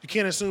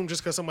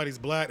just because somebody's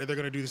black that they're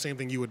gonna do the same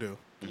thing you would do.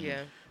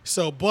 Yeah.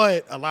 So,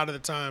 but a lot of the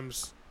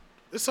times,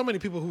 there's so many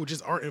people who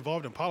just aren't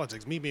involved in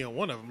politics. Me being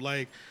one of them.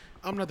 Like,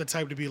 I'm not the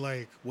type to be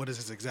like, what is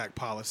his exact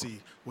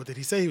policy? What did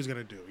he say he was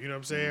gonna do? You know what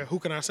I'm saying? Who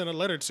can I send a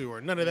letter to? Or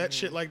none of that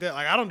shit like that.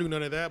 Like, I don't do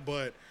none of that,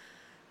 but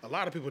a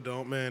lot of people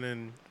don't, man.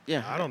 And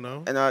Yeah, I don't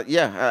know. And it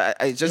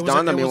just It was-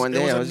 dawned on it me was- one it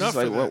day. was I was enough just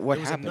like, for that. what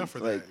It was happened? enough for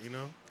Like, that, you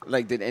know?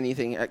 like did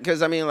anything?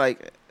 Because I mean,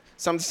 like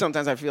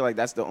sometimes I feel like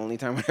that's the only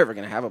time we're ever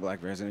gonna have a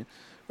black president.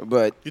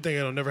 But You think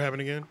it'll never happen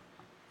again?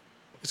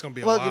 It's gonna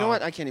be a well, while. you know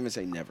what? I can't even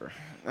say never.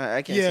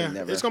 I can't Yeah, say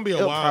never. it's gonna be a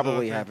It'll while, though, I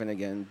probably think. happen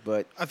again,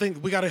 but I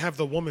think we got to have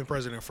the woman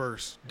president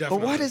first. Definitely.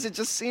 but why does it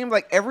just seem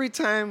like every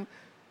time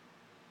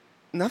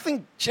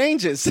nothing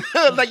changes?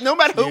 Like no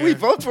matter who we Yeah.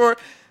 vote for,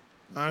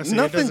 Honestly, it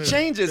nothing doesn't-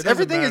 changes. it doesn't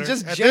Everything is matter.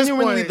 just At this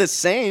genuinely point- the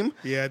same.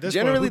 Yeah, at this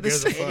generally point, who the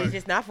gives a same. It is fuck?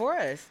 just not for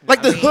us. Like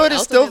I the mean, hood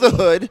is still the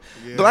ultimately- hood.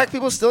 Yeah. Black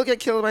people still get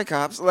killed by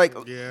cops. Like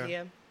Yeah.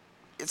 Yeah.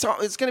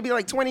 it's gonna be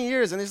like 20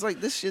 years, and it's like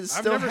this shit is I've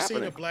still never happening.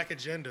 seen a black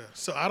agenda,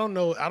 so I don't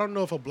know. I don't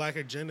know if a black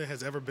agenda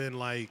has ever been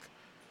like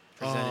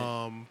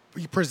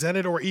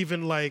presented or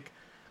even like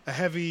a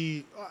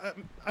heavy.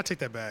 I take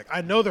that back.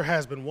 I know there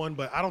has been one,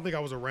 but I don't think I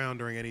was around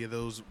during any of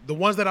those. The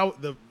ones that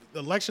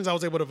elections I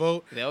was able to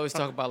vote. They always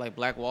talk about like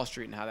Black Wall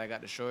Street and how that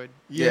got destroyed.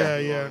 Yeah,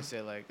 They yeah. always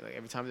say like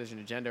every time there's an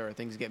agenda or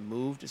things get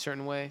moved a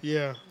certain way,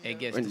 Yeah. it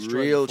gets When destroyed.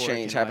 real before it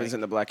change can, happens like,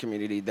 in the black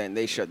community, then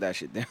they shut that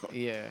shit down.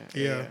 Yeah.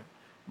 Yeah.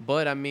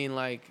 But I mean,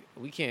 like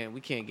we can't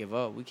give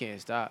up. We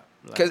can't stop.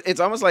 Because it's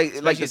almost like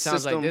especially the it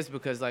sounds system. like this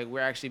because like we're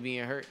actually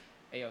being hurt.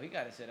 Hey yo, he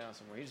got to sit down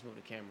somewhere. He just moved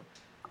the camera.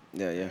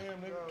 Yeah, yeah. Damn,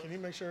 nigga, can you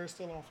make sure it's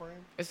still on frame?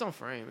 It's on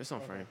frame. It's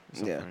on frame.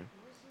 It's on Yeah. frame.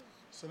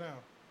 Sit down.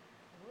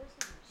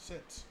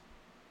 Sit.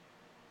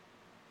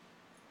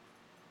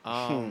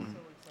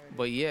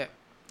 But yeah.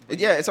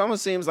 Yeah, it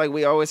almost seems like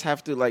we always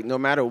have to, like, no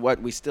matter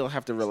what, we still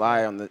have to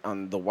rely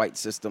on the white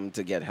system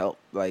to get help.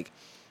 Like,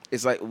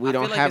 it's like we I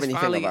don't feel like have it's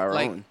anything finally, of our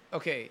like, own.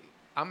 Okay,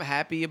 I'm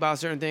happy about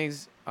certain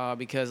things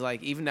because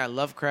like even that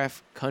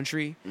Lovecraft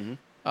Country show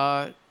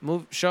I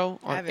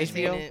on haven't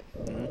seen HBO, it.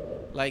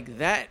 like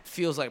that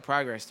feels like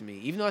progress to me.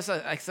 Even though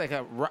it's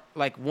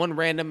like one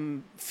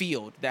random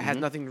field that has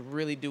nothing to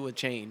really do with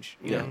change,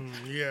 you know,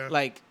 Yeah.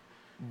 like.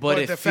 But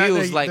it the fact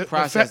feels that, like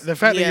process. The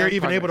fact that Yeah. you're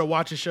even Progress. able to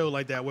watch a show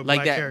like that with Like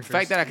black that. characters. The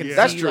fact that I can Yeah. see,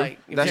 That's true. like,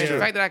 That's the true.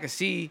 fact that I can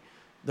see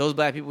those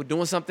black people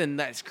doing something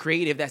that's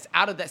creative, that's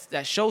out of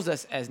that shows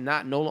us as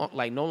no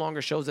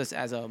longer shows us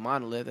as a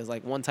monolith, as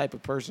like one type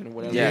of person or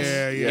whatever. Yes.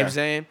 Yeah, You know what I'm yeah.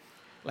 saying?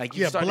 Like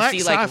you Yeah, start to black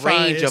see like sci-fi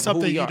range is of who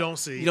something we you are. don't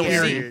see, You don't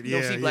period. see. You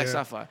don't Yeah, see black yeah.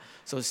 sci-fi.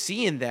 So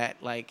seeing that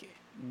like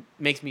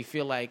makes me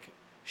feel like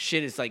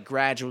shit is like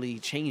gradually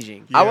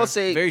changing. I Yeah. will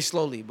say, Very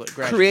slowly, but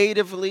gradually.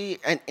 creatively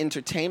and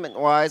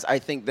entertainment-wise, I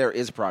think there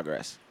is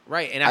progress.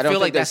 Right, and I I don't feel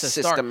think like that's a there's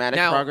start. systematic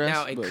Now, progress,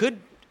 now but-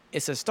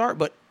 it's a start,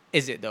 but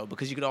is it though?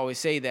 Because you could always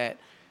say that,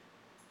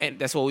 and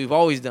that's what we've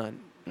always done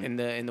in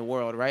the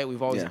world, right?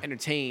 We've always Yeah.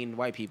 entertained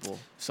white people,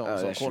 so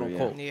that's quote true,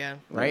 yeah. unquote, Yeah.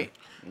 right?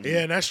 Yeah,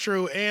 and that's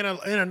true. And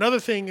another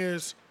thing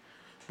is,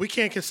 we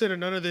can't consider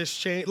none of this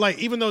change. Like,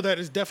 even though that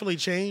is definitely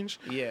change,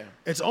 Yeah,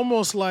 it's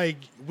almost like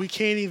we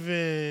can't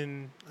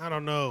even. I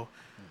don't know.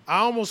 I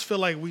almost feel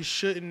like we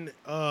shouldn't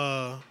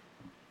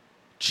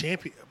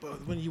champion.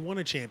 But when you want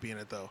to champion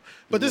it, though.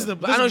 But this is the.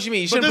 but I know what you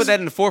mean. You but shouldn't this- put that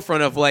in the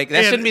forefront of like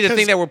that. Yeah, Shouldn't be the 'cause-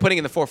 thing that we're putting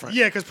in the forefront.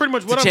 Yeah, because pretty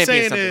much what I'm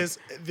champion saying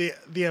something. is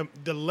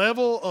the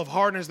level of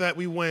hardness that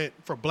we went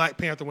for Black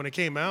Panther when it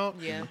came out.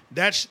 Yeah.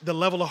 That's the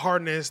level of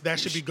hardness that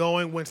should be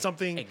going when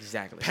something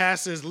Exactly.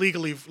 passes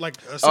legally, like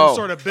some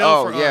sort of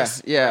bill for yeah,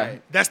 us. yeah.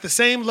 Right. That's the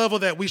same level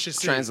that we should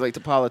see. Translate to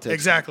politics.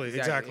 Exactly.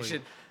 It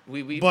should-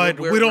 But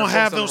we're we don't focused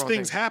have on the those wrong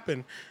things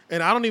happen,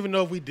 and I don't even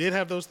know if we did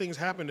have those things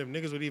happen if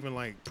niggas would even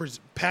like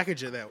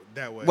package it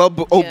that way. Well,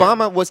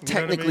 Obama was You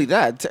know what I technically mean?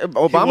 that.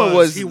 Obama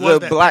was. He was was the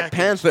that Black package.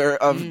 Panther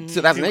of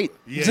 2008.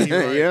 Yeah, you're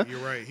right. Yeah? You're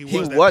right. He He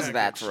was was that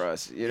that package. for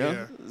us, you know.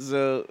 Yeah.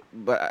 So,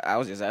 but I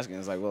was just asking.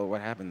 It's like, well,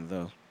 what happened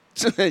though?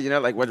 You know,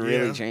 like what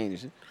really Yeah.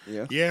 changed?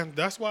 Yeah. Yeah,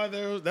 that's why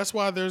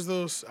there's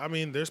those. I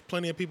mean, there's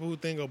plenty of people who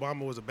think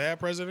Obama was a bad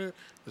president.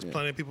 There's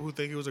plenty of people who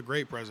think he was a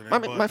great president.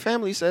 but My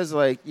family says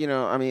like, you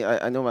know, I mean,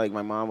 I know like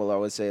my mom will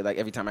always say like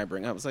every time I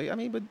bring up, it's like, I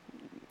mean, but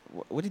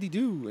what did he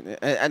do?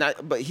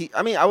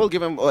 I will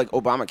give him like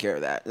Obamacare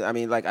that. I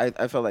mean, like I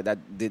felt like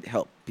that did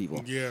help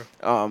people. yeah,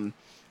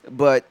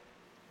 But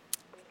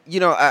you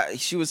know,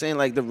 she was saying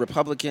like the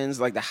Republicans,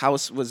 like the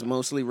House was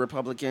mostly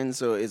Republican,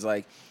 so it's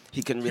like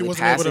he couldn't he really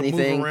wasn't pass able to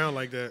anything. move around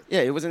like that.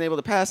 Yeah, he wasn't able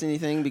to pass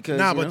anything because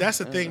Nah, you but know, that's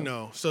the I don't thing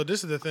know. though. So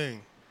this is the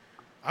thing.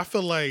 I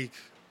feel like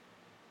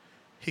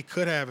he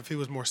could have if he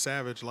was more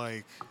savage.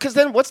 Like Because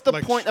then, what's the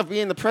Like, point of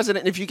being the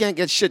president if you can't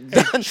get shit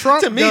done?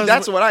 Trump to me, does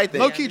that's what I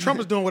think. Low key, Trump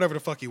is doing whatever the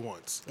fuck he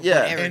wants.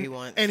 Yeah, Whatever. And, he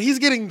wants. and he's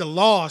getting the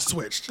law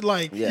switched.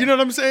 Like, Yeah. you know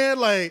what I'm saying?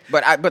 Like,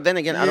 but then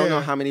again, I don't know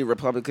Yeah. how many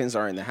Republicans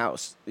are in the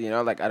House. You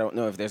know, like I don't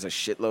know if there's a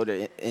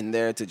shitload in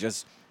there to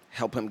just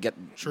help him get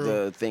True.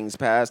 the things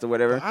passed or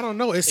whatever. I don't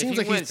know. It If seems he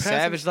like went he's passing.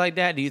 savage like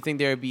that, do you think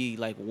there would be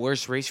like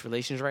worse race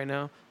relations right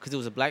now? Because it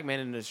was a black man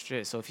in the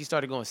street. So if he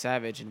started going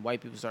savage and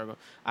white people started going,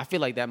 I feel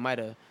like that might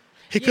have.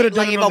 He could have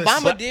like done if it on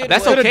Obama the, did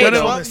That's what okay, done it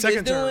though. on Trump the is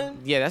second term.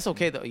 doing. Yeah, that's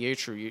okay though. Yeah, you're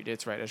true.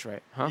 That's right. That's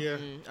right. Huh? Yeah.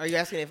 Are you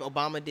asking if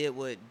Obama did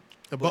what?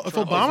 If what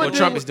Obama What did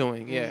Trump what- is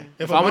doing, yeah.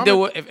 If If Obama did Obama-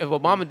 what if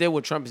Obama did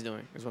what Trump is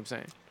doing, is what I'm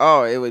saying.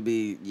 Oh, it would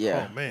be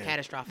yeah. Oh man,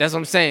 Catastrophic. That's what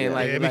I'm saying. Yeah.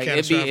 Like, Yeah, it'd be like it'd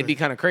catastrophic. be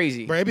kind of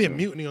crazy. bro, it'd be a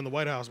mutiny on the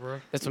White House,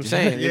 bro. That's what I'm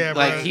saying. Yeah,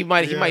 like bro. he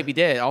Yeah. might be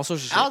dead. All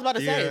social shit. I was about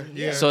to Yeah, say.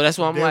 yeah. So that's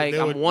why I'm They- like they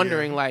I'm would-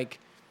 wondering yeah. like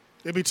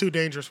It'd be too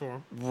dangerous for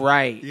him.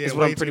 right Yeah, is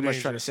what way I'm pretty too much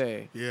trying to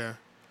dangerous. say. Yeah.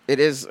 It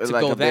is like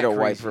go a bit that of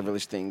white crazy.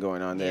 privilege thing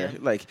going on there. Yeah.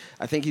 Like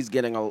I think he's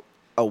getting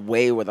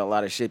away with a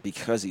lot of shit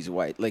because he's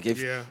white. Like if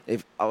Yeah.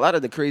 if a lot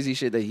of the crazy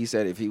shit that he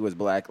said, if he was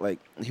black, like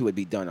he would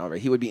be done already.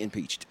 He would be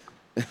impeached.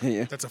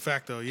 Yeah. That's a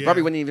fact, though. Yeah.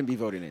 Probably wouldn't even be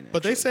voted in.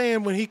 But they actually.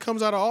 saying when he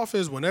comes out of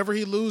office, whenever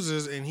he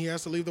loses and he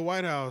has to leave the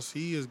White House,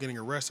 he is getting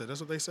arrested. That's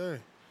what they say.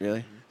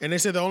 Really? And they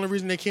said the only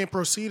reason they can't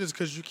proceed is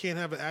because you can't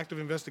have an active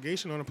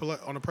investigation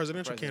on a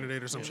presidential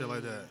candidate or some shit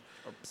like that.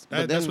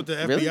 But That's then- what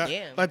the really? FBI,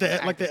 Yeah. like the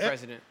Active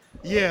president.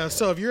 yeah.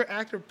 So if you're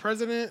active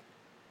president,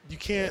 you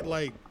can't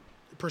like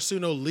pursue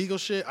no legal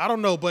shit. I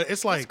don't know, but it's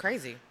That's like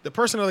crazy. the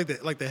person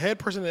like the head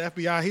person of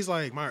the FBI.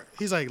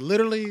 He's like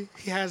literally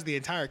he has the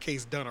entire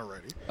case done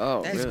already.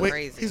 Oh, That's really?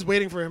 crazy. He's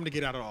waiting for him to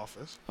get out of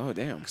office Oh,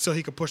 damn. so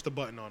he could push the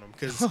button on him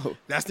because Oh.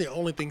 that's the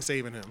only thing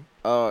saving him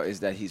Oh, is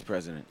that he's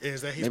president?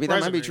 is that he's Maybe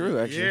president. that might be true,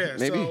 actually. Yeah,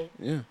 Maybe. So,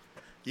 Yeah.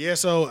 yeah,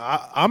 so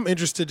I'm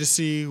interested to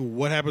see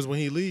what happens when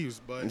he leaves,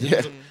 but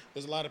Yeah.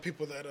 there's a lot of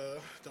people that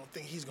don't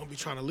think he's gonna be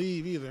trying to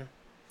leave either.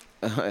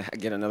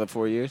 Get another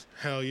 4 years.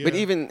 Hell yeah. But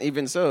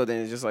even so,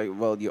 then it's just like,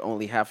 well, you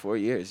only have 4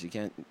 years. You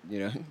can't,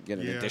 get an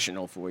Yeah.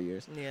 additional 4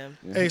 years. Yeah.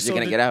 Hey, You're so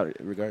gonna did- get out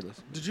regardless.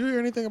 Did you hear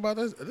anything about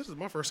this? This is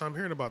my first time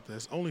hearing about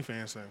this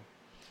OnlyFans thing.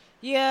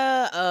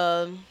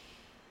 Yeah.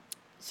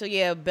 So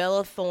yeah,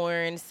 Bella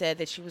Thorne said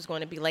that she was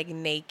going to be like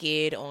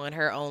naked on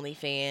her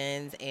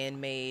OnlyFans and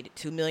made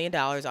 $2 million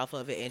off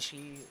of it, and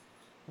she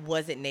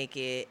wasn't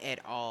naked at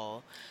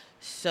all.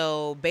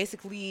 So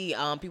basically,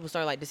 people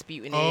started like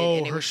disputing it. Oh,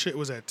 and it her was, shit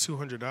was at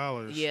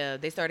 $200. yeah,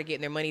 they started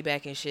getting their money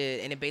back and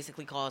shit, and it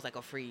basically caused like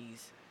a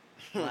freeze,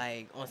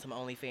 like on some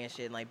OnlyFans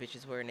shit. And, like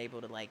bitches weren't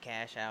able to like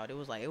cash out. It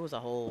was a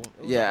whole.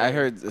 It was a Yeah, I whole-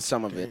 heard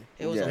some of it.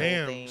 It was yeah. a whole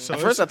Damn, thing. so-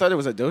 At first, I thought it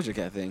was a Doja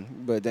Cat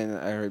thing, but then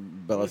I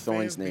heard Bella OnlyFans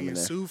Thorne's name in being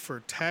there. sued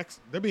for tax.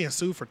 They're being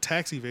sued for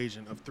tax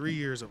evasion of 3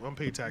 years of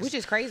unpaid taxes. Which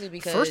is crazy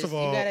because First of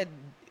all-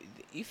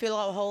 you fill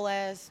out a whole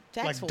ass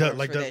tax like forms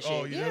like for that shit.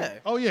 oh, you know? Yeah.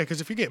 Oh yeah, because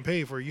if you're getting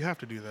paid for it, you have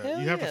to do that. Hell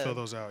you have to yeah. fill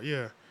those out.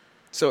 Yeah.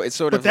 So it's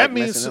sort But of that like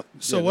means messing up.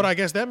 so. Yeah, What I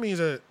guess that means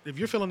that if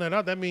you're filling that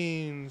out, that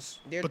means.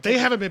 They're But they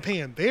taking- haven't been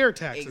paying their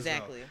taxes. though.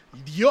 Exactly.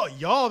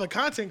 Y'all, the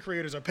content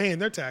creators, are paying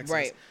their taxes.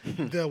 Right.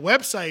 The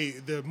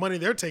website, the money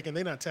they're taking,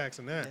 they're not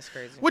taxing that. That's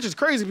crazy. Which is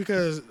crazy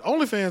because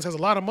OnlyFans has a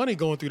lot of money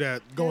going through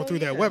that Hell that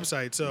yeah.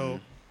 website.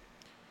 So,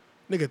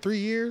 nigga, 3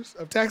 years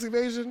of tax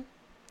evasion.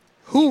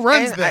 Who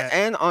runs that?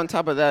 And on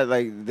top of that,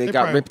 like they got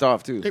probably- ripped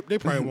off too. They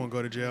probably won't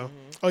go to jail.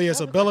 Oh yeah,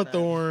 so Bella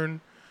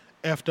Thorne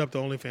effed up the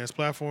OnlyFans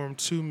platform.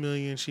 $2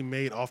 million she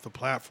made off the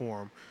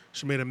platform.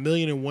 She made $1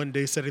 million in 1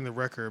 day, setting the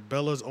record.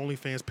 Bella's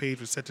OnlyFans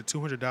page was set to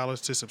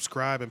 $200 to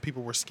subscribe, and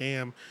people were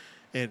scammed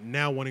and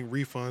now wanting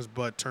refunds,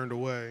 but turned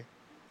away.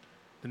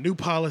 The new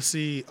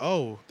policy.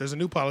 Oh, there's a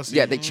new policy.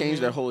 Yeah, they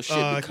changed their whole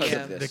shit because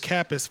yeah. of this. The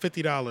cap is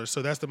 $50,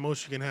 so that's the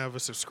most you can have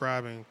of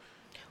subscribing.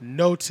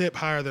 No tip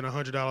higher than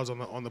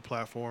 $100 on the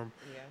platform.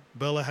 Yeah.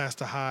 Bella has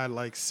to hide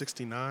like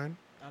 69.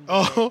 I'm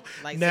Oh,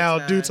 dead. Like now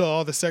 6'9". due to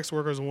all the sex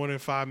workers wanting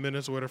 5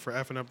 minutes with her for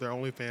effing up their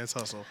OnlyFans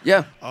hustle.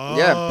 Yeah, Oh.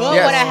 yeah. But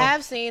yes. what I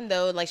have seen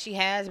though, like she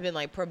has been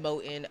like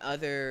promoting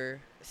other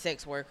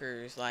sex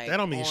workers like That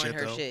don't mean on shit,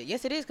 her though. shit.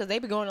 Yes, it is because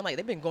they've been going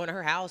to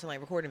her house and like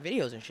recording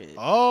videos and shit.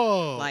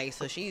 Oh, Like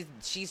so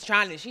she's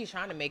trying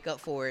to make up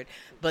for it.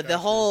 But the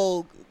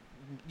whole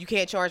you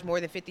can't charge more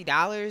than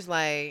 $50.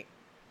 Like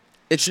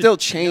It still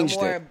changed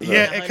more it. than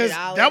yeah, because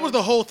 $100. that was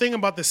the whole thing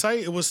about the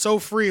site. It was so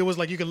free. It was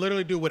like you could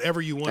literally do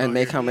whatever you want. And on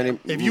make here. how many?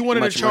 If you wanted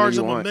to much money charge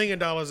you them $1 want.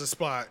 million a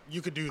spot,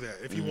 you could do that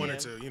if you wanted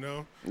to. You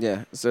know.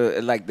 Yeah, so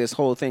like this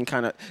whole thing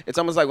kind of, it's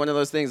almost like one of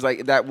those things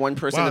like that one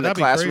person Wow, in the that'd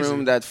be classroom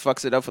crazy. that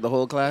fucks it up for the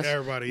whole class.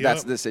 Everybody.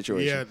 That's yep. the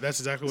situation. Yeah, that's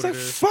exactly It's what like,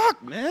 it is.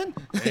 fuck, man.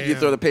 you Damn.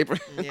 throw the paper.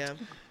 yeah.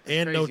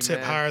 And no crazy, tip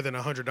man. higher than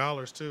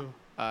 $100 too.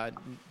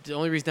 The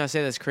only reason I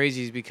say that's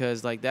crazy is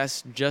because like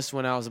that's just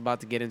when I was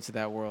about to get into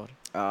that world.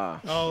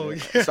 Oh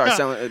yeah. Start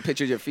selling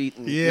pictures of your feet.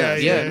 And, Yeah,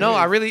 Yeah, yeah. no,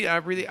 I really,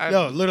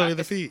 No, literally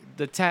the feet.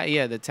 The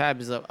tab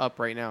is up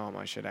right now on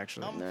my shit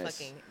actually. I'm Nice.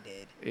 fucking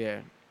dead. Yeah,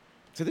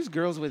 So there's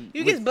girls with.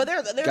 You with can, but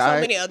there's so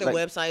guy- many other like,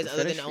 websites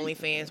other than fetish feet.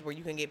 OnlyFans where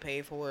you can get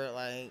paid for it.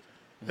 Like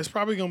It's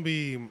probably gonna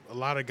be a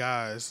lot of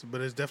guys,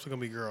 but it's definitely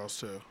gonna be girls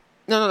too.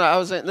 No. I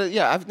was saying,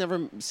 yeah, I've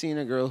never seen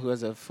a girl who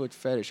has a foot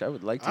fetish. I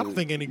would like to. I don't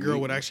think any girl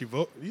would actually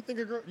vote. You think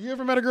a girl? You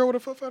ever met a girl with a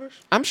foot fetish?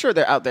 I'm sure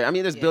they're out there. I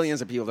mean, there's Yes.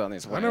 billions of people on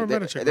this. I never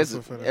met a chick with There's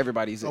a foot fetish.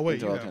 everybody's Oh, wait,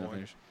 into you all have kind of one.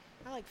 fetish.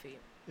 I like feet.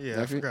 Yeah, I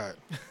Have you? forgot.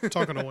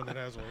 Talking to one that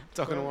has one.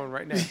 talking to one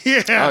right now.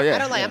 Yeah. Oh yeah. I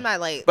don't like. yeah. I'm not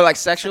like. But like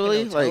sucking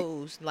sexually, no like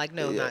toes. Like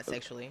no, Yeah. not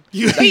sexually.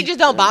 You, Feet just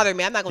don't bother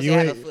me. I'm not gonna you say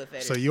I have a ain't, foot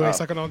fetish. so you ain't Oh.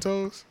 sucking on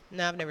toes?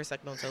 No, I've never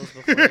sucked on toes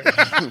before.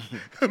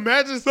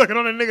 Imagine sucking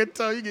on a nigga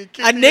toe. You get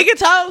kicked. A nigga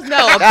toes? No,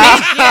 a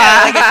bitch.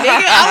 Yeah, like a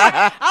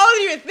nigga. I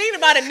wasn't even thinking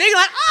about a nigga.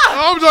 Like,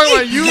 I'm talking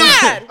about you.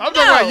 God, I'm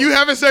talking about no. you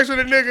having sex with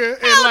a nigga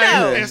and Hell like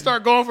no. and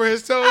start going for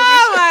his toes.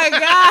 Oh my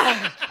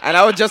god! and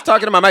I was just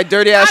talking about my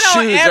dirty ass I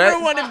don't shoes, ever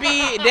right? want to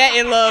be that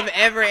in love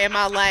ever in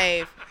my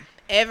life.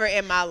 Ever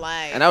in my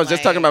life. And I was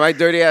just talking about my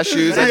dirty ass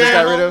shoes I I just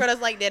got rid of. That's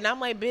like that, and I'm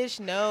like, bitch,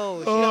 no.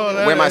 She Oh, don't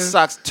that Wear my is-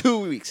 socks 2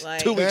 weeks,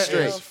 like, 2 weeks that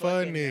straight. is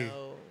funny.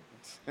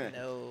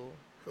 No.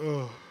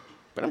 Ugh.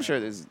 But I'm sure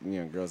there's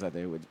girls out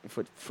there with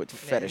foot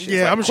fetishes.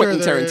 Yeah, like I'm sure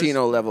Quentin there is.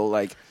 Tarantino level,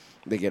 like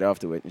they get off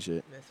to it and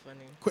shit. That's funny.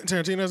 Quentin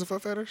Tarantino has a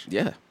foot fetish?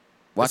 Yeah,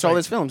 watch It's all like-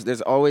 his films.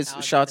 There's always I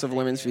was shots gonna of say,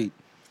 women's yeah. feet,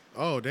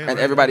 Oh damn. and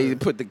I everybody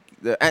didn't know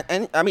put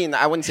and I mean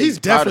I wouldn't that. say he's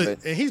proud of it.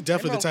 And he's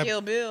definitely the Remember on type.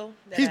 Kill Bill.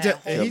 That He's had de- a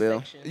whole and he- Bill.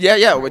 section.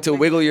 Yeah, Her to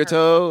wiggle your her-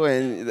 toe,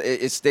 and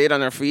it stayed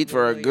on her feet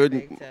for a Wiggle your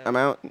good big toe.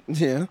 amount.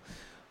 Yeah,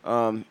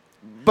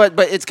 but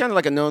it's kind of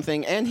like a known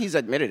thing, and he's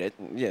admitted it.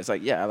 Yeah, it's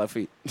like I love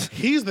feet.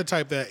 He's the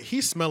type that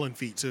he's smelling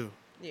feet too.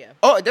 Yeah.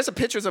 Oh, there's some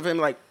pictures of him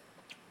like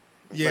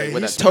Yeah, like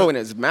with a he's toe in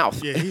his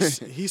mouth. Yeah,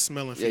 he's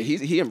smelling yeah,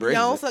 feet. he embraces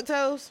Y'all it. suck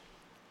toes?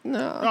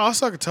 No, No, I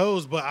suck at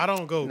toes, but I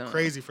don't go No.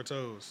 crazy for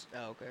toes.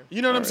 Oh, okay.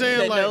 You know what I'm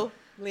saying? Like, no,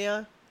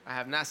 Leon? I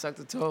have not sucked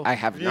a toe. I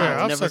have Yeah, not.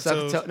 I've never sucked sucked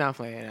a toes. toe. Not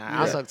playing.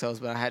 I'll Yeah. suck toes,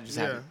 but I just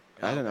yeah. haven't.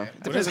 I don't know. Okay. It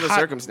When depends it's on the hot-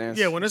 circumstance.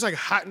 Yeah, when it's like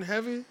hot and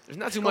heavy. There's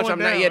not too it's much going I'm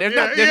not. down. Yeah, there's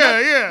not. There's yeah,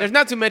 not, yeah. There's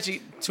not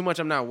too much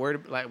I'm not worried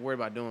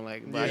about doing.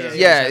 Like, but I Yeah. just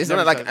Yeah, never it's sucked- not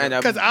never like sucked a toe.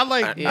 Because I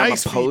like I'm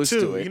nice feet opposed too.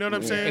 to it. You know what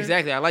I'm Yeah. saying?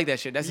 Exactly, I like that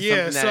shit. That's Yeah,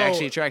 something that so-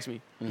 actually attracts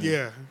me.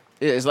 Yeah.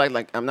 Yeah, it's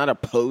like I'm not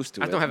opposed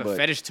to it. I don't have a but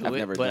fetish to I've it,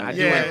 never but done I it.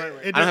 do. Yeah,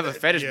 I don't have a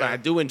fetish, but yeah. I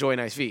do enjoy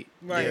nice feet.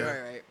 Right, Yeah.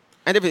 right.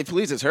 And if it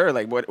pleases her,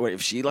 like what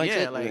if she likes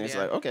Yeah, it, like, then it's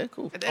yeah. like okay,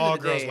 cool. At the end All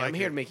of the girls day, like I'm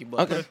here it. to make you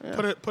buck. Okay.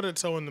 Yeah. Put a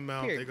toe in the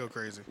mouth, Period. they go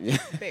crazy. Yeah.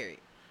 Very.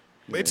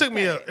 But it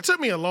took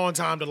me a long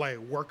time to like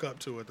work up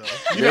to it though.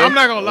 You Yeah? know, I'm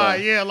not gonna lie.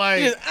 Why? Yeah,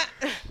 like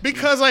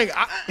because like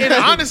and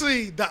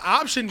honestly, the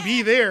option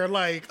be there.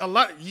 Like a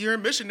lot, you're a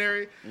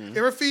missionary.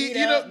 Your feet, Feet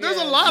you know, up, there's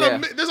yeah.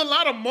 a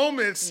lot of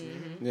moments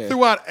Yeah.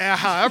 throughout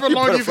however You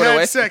long put a you've foot had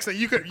away. sex that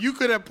you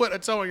could have put a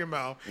toe in your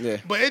mouth. Yeah.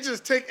 But it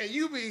just and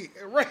you be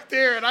right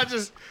there, and I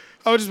just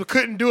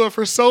couldn't do it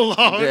for so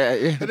long. Yeah,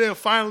 yeah. And then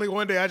finally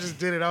one day I just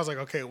did it. I was like,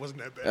 okay, it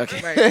wasn't that bad.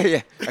 Okay. Right.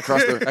 yeah.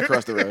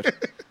 Across the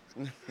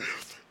road.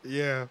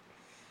 Yeah.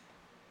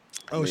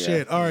 Oh Yeah.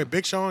 shit! All right,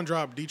 Big Sean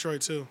dropped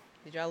Detroit too.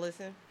 Did y'all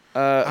listen? Who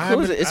is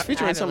haven't- it? It's I featuring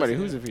haven't somebody.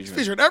 listened Who's to it featuring?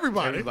 Featuring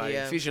everybody. Everybody,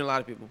 Yeah. featuring a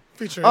lot of people.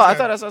 Featuring Oh, I this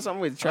thought guy. I saw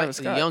something with Travis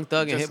The Scott. Young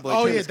Thug and Just- Hit Boy.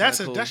 Oh Kid yeah, is kinda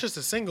that's cool. that's just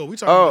a single. We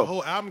talking Oh. about the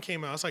whole album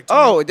came out. It's like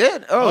 20, Oh, it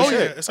did. Oh, oh shit.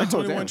 yeah, it's like Oh,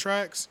 21 damn.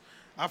 tracks.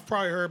 I've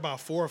probably heard about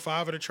 4 or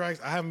 5 of the tracks.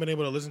 I haven't been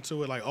able to listen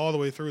to it like all the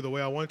way through the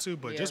way I want to,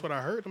 but Yeah. just what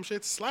I heard, them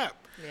shits slap.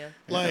 Yeah.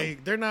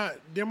 Like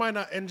they might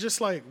not, and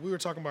just like we were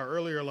talking about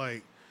earlier,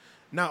 like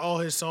not all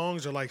his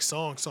songs are like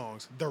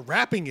songs. The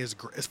rapping is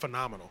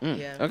phenomenal.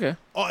 Yeah. Okay.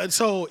 And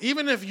so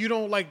even if you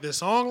don't like the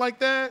song like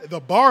that, the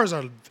bars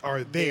are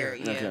there. There,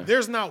 yeah. Okay.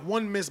 There's not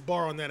one missed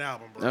bar on that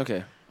album, bro.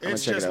 Okay. I'm gonna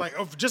It's check just it out.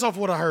 like just off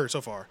what I heard so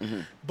far,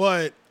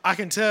 but I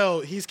can tell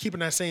he's keeping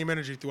that same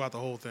energy throughout the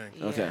whole thing,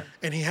 Okay.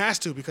 and he has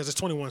to because it's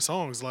 21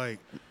 songs. Like,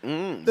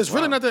 there's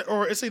really not that,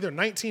 or it's either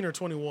 19 or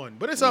 21,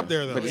 but it's up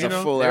there though. But it's you a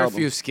know, full There are a album.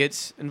 few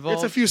skits involved.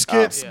 it's a few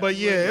skits, yeah. but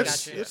yeah,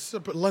 Gotcha. it's a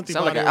lengthy.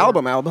 Sounds like body an of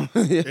work. album.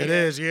 It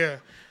is, yeah,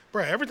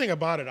 bro. Everything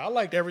about it,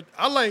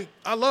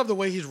 I love the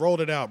way he's rolled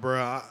it out,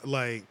 bro.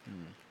 Like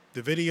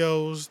the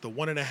videos, the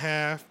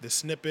 1.5, the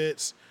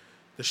snippets,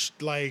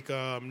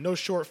 no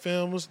short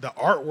films. The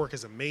artwork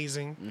is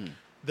amazing.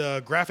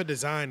 The graphic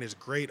design is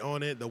great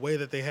on it. The way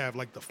that they have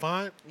like the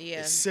font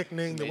Yeah. is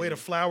sickening. The way the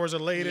flowers are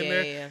laid in Yeah,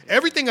 there, yeah.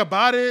 everything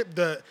about it.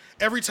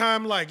 Every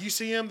time like you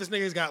see him, this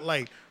nigga's got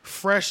like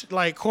fresh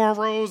like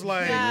cornrows.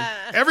 Like Yeah.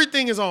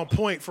 everything is on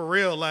point for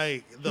real.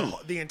 Like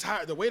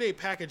the way they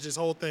package this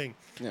whole thing.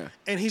 Yeah.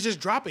 And he's just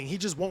dropping. He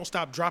just won't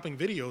stop dropping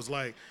videos.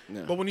 Like,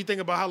 Yeah. but when you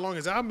think about how long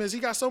his album is, he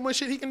got so much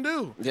shit he can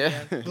do.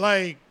 Yeah.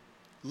 Like,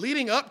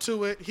 leading up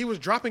to it, he was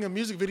dropping a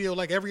music video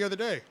like every other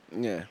day.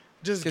 Yeah.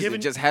 Just 'Cause giving,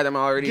 they just had him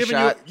already giving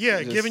shot. you,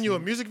 Just- giving you a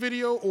music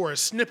video or a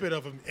snippet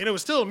of him, and it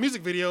was still a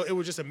music video. It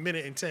was just a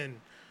minute and 10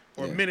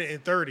 or Yeah. a minute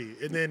and 30,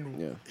 and then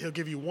Yeah. he'll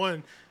give you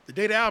one. The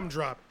day the album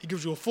dropped, he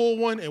gives you a full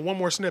one and one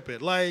more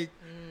snippet. Like,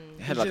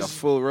 had like just- a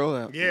full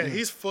rollout. yeah,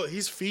 he's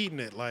feeding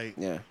it. Like,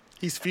 Yeah.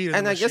 he's feeding.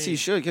 And the I guess he machine.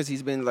 should because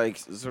he's been like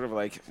sort of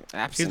like He's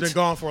absent. been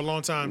gone for a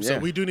long time, so Yeah.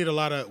 we do need a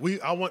lot of we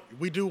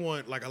do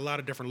want like a lot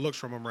of different looks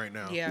from him right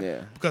now. Yeah.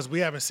 Yeah. Because we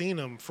haven't seen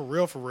him for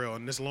real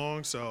in this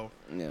long. So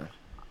Yeah.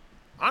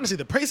 honestly,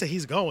 the pace that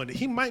he's going,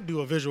 he might do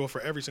a visual for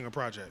every single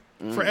project,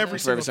 for every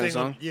For single every thing. single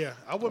song? Yeah,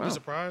 I wouldn't be Wow.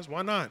 surprised.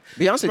 Why not? Beyonce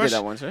did Especially-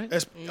 that once,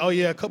 right? Oh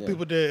yeah, a couple Yeah.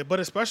 people did, but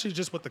especially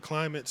just with the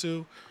climate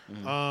too.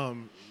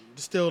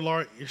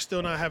 You're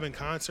still not having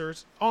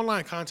concerts.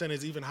 Online content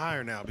is even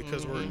higher now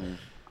because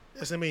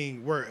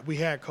we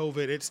had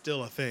COVID. It's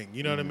still a thing.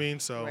 You know what I mean?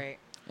 So Right.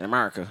 In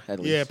America, at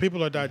least. yeah,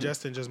 people are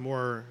digesting just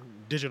more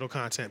digital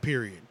content.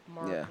 Period.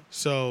 Yeah.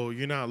 So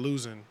you're not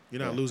losing.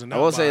 You're not losing. I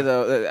will say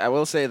though, I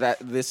will say that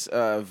this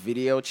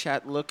video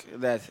chat look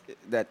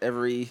that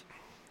every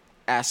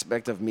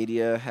aspect of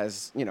media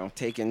has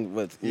taken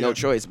with no Yeah.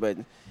 choice, but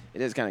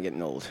it is kind of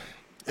getting old.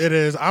 it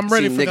is. I'm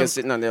ready See for niggas them.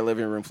 sitting on their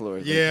living room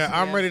floors. Yeah,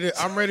 I'm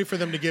Yeah. ready for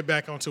them to get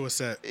back onto a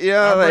set.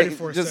 Yeah, I'm ready like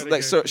for a just set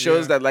like again.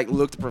 shows Yeah. that like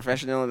looked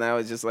professional, and now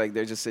it's just like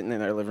they're just sitting in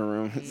their living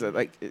room. So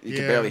like you Yeah.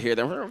 can barely hear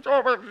them. I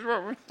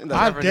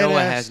Trevor dead Noah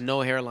ass- has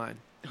no hairline.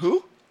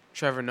 Who?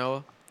 Trevor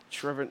Noah.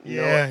 Trevor.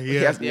 Yeah, Noah? He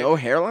yeah. has no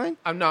hairline.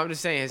 I'm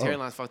just saying his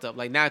hairline's fucked up.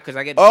 Like now, because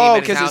I get. Oh, to see him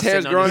at because his house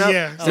hair's sitting on growing his- up.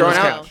 Yeah, growing his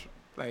out. couch.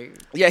 Like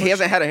Yeah, he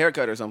hasn't had a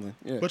haircut or something.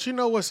 Yeah. But you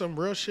know what's some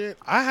real shit?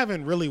 I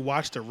haven't really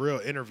watched a real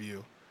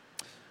interview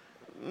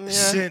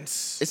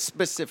since It's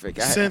specific.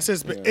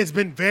 it's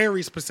been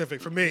very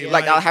specific for me.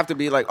 Like I'll have to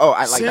be like, oh,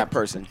 I like Sim- that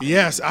person.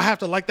 Yes, I have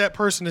to like that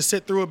person to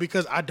sit through it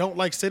because I don't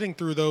like sitting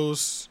through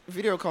those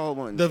Video call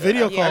one. the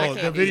video Yeah, I call, can't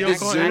the do video that.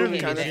 call I can't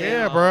interviews. do that.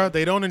 Yeah, bro,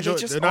 they don't They enjoy.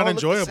 just They're not all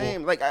look the enjoyable,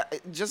 same. Like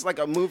just like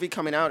a movie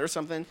coming out or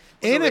something.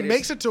 and So it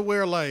makes it to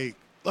where like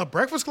a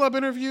Breakfast Club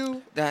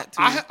interview. That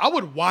too. I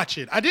would watch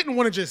it. I didn't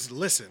want to just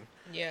listen.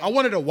 Yeah. I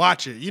wanted to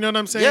watch it. You know what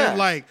I'm saying? Yeah.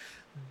 Like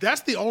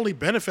that's the only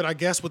benefit, I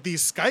guess, with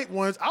these Skype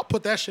ones. I'll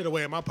put that shit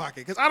away in my pocket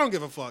because I don't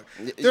give a fuck.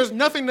 There's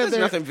nothing that There's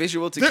nothing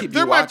visual to keep you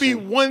there might be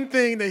watching. one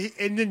thing that,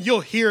 and then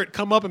you'll hear it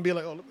come up and be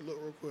like, "Oh, let me look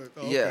real quick."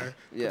 Oh, Yeah, okay.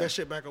 yeah. Put that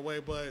shit back away,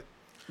 but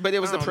But it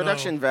was I the don't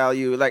production know.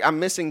 value. Like I'm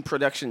missing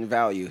production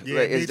value. Yeah,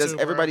 Like, me it's just too,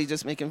 bro. everybody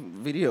just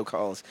making video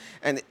calls,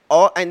 and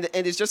and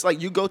it's just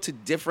like you go to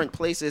different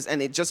places,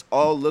 and it just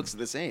all looks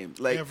the same.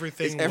 Like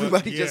everything. it's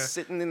everybody yeah. just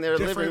sitting in their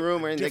living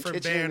room or in their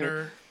different kitchen.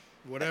 banner,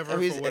 whatever,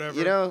 Every- for whatever.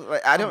 You know,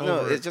 like I don't I'm know.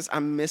 over it. It's just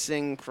I'm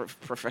missing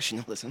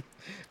professionalism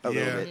a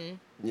little Yeah. bit.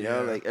 You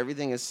know, Yeah. like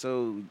everything is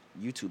so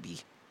YouTube-y.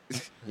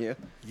 yeah. I don't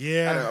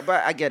Yeah, know,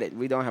 but I get it.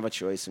 We don't have a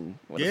choice, and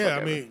what the fuck yeah. I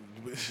ever. mean,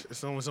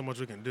 it's only so much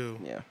we can do.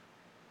 yeah.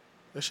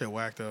 That shit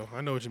whack though. I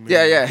know what you mean.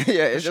 Yeah, yeah,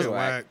 yeah. That It's just shit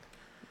whack.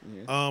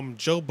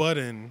 Joe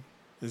Budden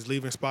is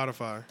leaving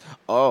Spotify.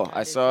 Oh,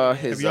 I saw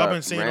his Have y'all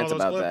been seeing all rant those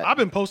about clips? that. I've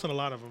been posting a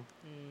lot of them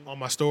on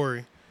my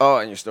story. Oh,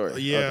 in your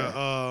story. Yeah.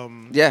 Okay.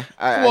 Yeah.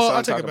 I Well, saw him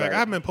I'll take talk it back. about I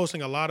haven't been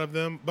posting a lot of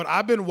them, but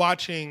I've been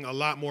watching a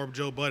lot more of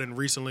Joe Budden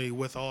recently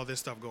with all this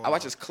stuff going on. I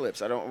watch his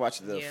clips. I don't watch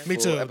the Yeah. full Me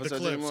too, the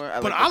episodes clips. anymore.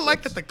 But I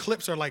like clips. that the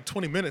clips are like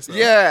 20 minutes. Though.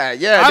 Yeah,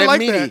 yeah. I They're like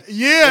meaty. that.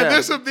 Yeah,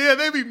 there's some. Yeah,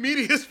 they be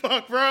meaty as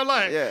fuck, bro.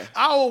 Like, Yeah.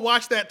 I will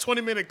watch that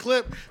 20-minute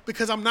clip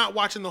because I'm not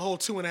watching the whole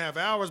 2.5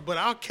 hours, but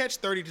I'll catch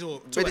 30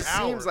 to But an it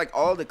hour. seems like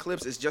all the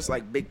clips is just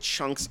like big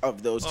chunks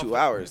of those 2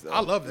 hours, though.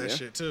 I love that Yeah?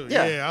 shit too.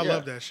 Yeah, Yeah, I yeah.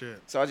 love that shit.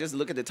 So I just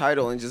look at the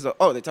title and just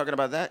oh, they're talking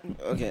about that.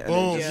 Okay. and then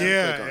Boom. just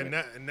Yeah, click on and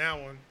it.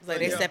 that one. It's like But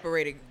they yeah.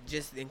 separated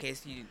just in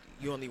case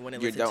you only want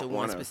to You listen don't to one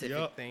wanna. specific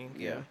Yup. thing.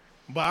 Yeah.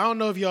 But I don't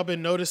know if y'all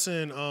been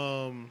noticing.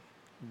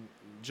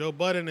 Joe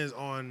Budden is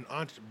on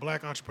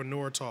Black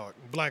Entrepreneur Talk,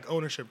 Black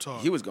Ownership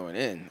Talk. He was going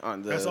in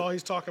on the. That's all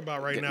he's talking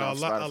about right getting now. off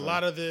A Spotify.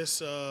 lot of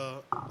this,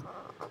 a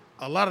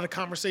lot of the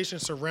conversation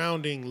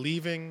surrounding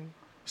leaving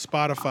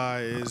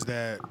Spotify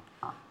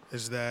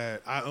is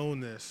that I own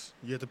this.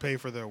 You have to pay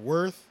for their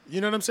worth.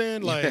 You know what I'm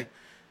saying? Like,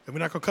 if you're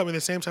not gonna cut me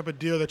the same type of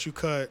deal that you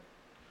cut,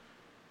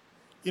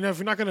 you know, if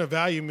you're not gonna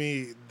value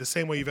me the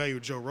same way you value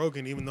Joe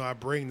Rogan, even though I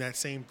bring that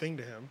same thing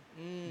to him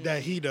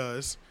that he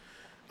does.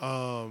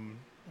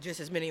 Just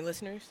as many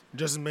listeners,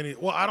 Just as many.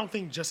 Well, I don't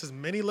think just as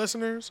many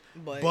listeners,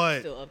 but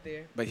still up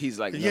there. But he's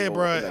like, Yeah, number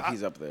bruh, one, like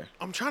he's up there.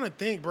 I'm trying to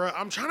think, bro.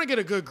 I'm trying to get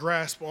a good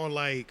grasp on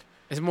like.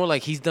 It's more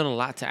like he's done a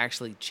lot to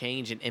actually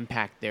change and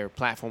impact their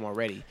platform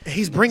already.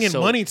 He's bringing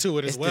So money to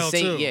it as it's well the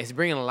same, too. Yeah, he's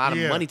bringing a lot of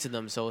Yeah. money to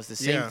them. So it's the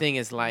same Yeah. thing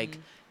as like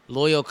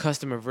loyal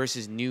customer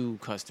versus new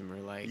customer.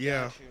 Like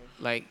Yeah.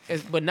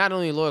 but not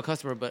only a loyal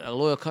customer, but a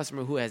loyal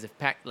customer who has a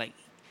pack. Like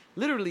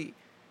literally,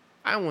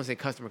 I don't want to say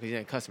customer because he's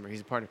not a customer,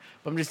 he's a partner.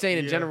 But I'm just saying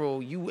in Yeah.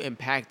 general, you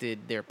impacted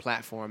their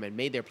platform and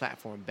made their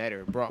platform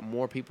better, brought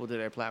more people to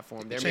their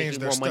platform. They're Changed making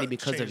their more money stock-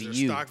 because of changed their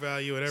you. stock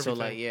value and everything. So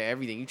like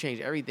everything. You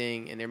change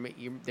everything, and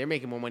they're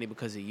making more money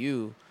because of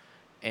you.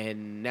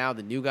 And now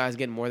the new guy's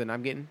getting more than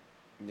I'm getting.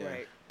 Yeah.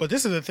 Right. But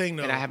this is the thing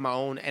though. And I have my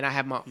own. And I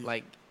have my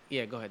like.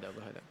 Yeah, go ahead though. Go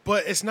ahead. Though.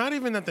 But it's not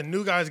even that the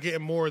new guy's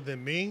getting more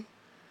than me.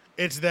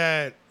 It's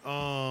that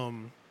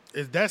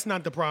that's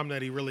not the problem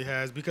that he really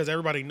has because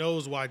everybody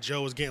knows why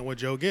Joe is getting what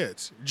Joe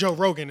gets. Joe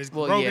Rogan is.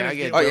 Well, Rogan yeah, I is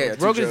get. getting- Oh, yeah,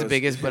 two Rogan's the Joes.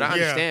 biggest, but I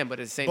Yeah. understand. But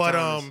at the same But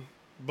time,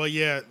 but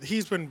yeah,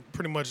 he's been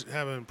pretty much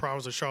having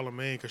problems with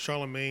Charlemagne because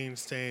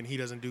Charlemagne's saying he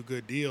doesn't do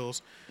good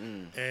deals,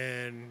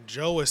 and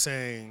Joe is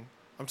saying,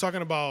 "I'm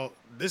talking about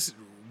this.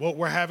 What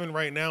we're having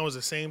right now is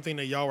the same thing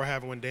that y'all were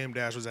having when Dame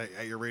Dash was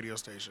at your radio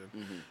station.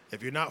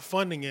 If you're not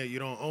funding it, you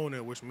don't own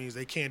it, which means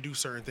they can't do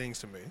certain things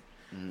to me.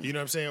 You know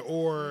what I'm saying?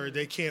 Or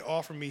they can't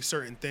offer me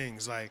certain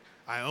things. Like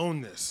I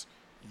own this.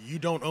 You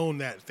don't own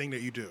that thing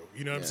that you do.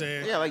 You know what I'm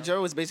saying? Yeah, like Joe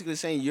was basically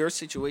saying your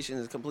situation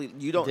is complete.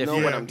 You don't know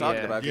Different. what I'm talking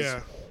Yeah. about because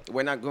Yeah.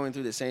 we're not going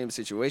through the same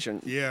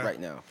situation Yeah. right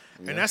now.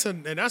 you know?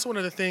 And that's one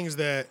of the things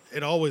that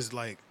it always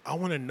like I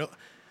want to know.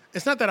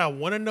 It's not that I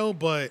want to know,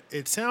 but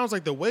it sounds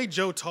like the way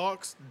Joe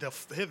talks,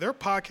 their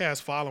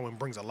podcast following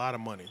brings a lot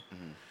of money,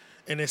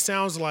 and it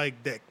sounds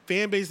like that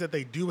fan base that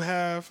they do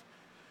have.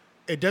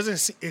 It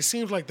doesn't. It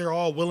seems like they're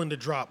all willing to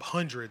drop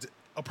hundreds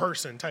a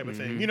person type of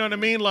thing. You know what I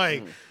mean?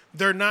 Like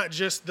they're not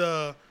just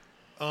the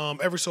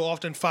every so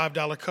often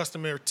 $5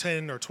 customer,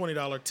 $10 or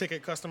 $20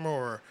 ticket customer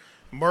or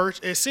merch.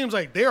 It seems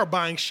like they are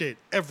buying shit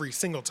every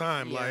single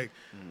time. Yeah. Like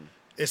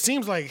it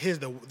seems like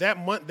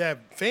that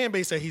fan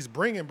base that he's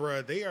bringing,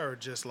 bruh, they are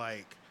just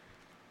like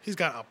he's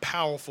got a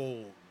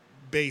powerful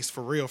base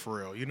for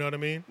real. You know what I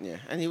mean? Yeah,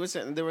 and they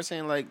were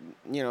saying like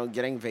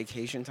getting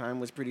vacation time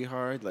was pretty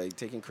hard, like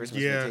taking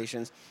Christmas Yeah.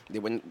 vacations. They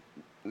wouldn't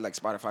like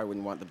Spotify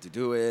wouldn't want them to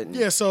do it. and-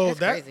 Yeah, so That's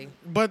that, crazy.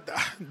 but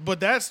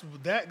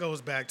that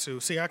goes back to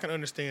I can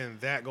understand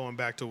that going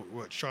back to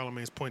what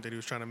Charlemagne's point that he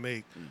was trying to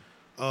make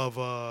of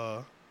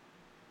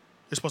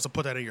you're supposed to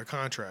put that in your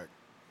contract.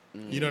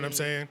 You know what I'm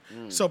saying?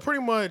 So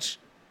pretty much,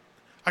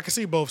 I can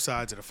see both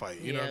sides of the fight.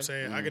 You know what I'm Yeah.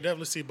 saying? I could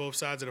definitely see both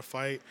sides of the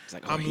fight. It's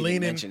like, I'm he didn't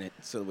leaning. mention it,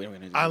 so we're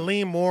gonna do I it.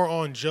 lean more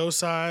on Joe's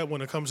side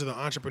when it comes to the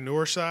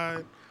entrepreneur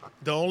side.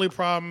 The only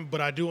problem, but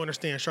I do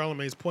understand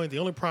Charlamagne's point. The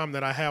only problem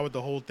that I have with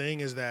the whole thing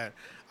is that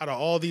out of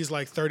all these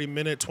like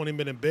 30-minute,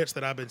 20-minute bits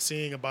that I've been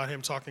seeing about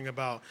him talking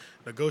about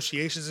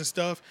negotiations and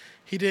stuff,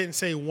 he didn't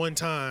say one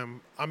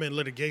time I'm in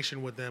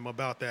litigation with them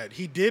about that.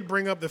 He did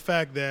bring up the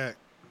fact that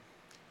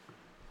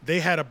they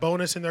had a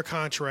bonus in their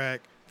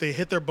contract. They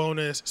hit their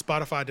bonus.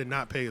 Spotify did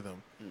not pay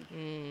them.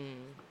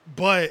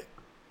 But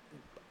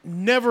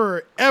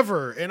never,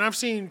 ever, and I've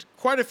seen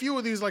quite a few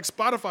of these like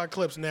Spotify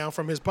clips now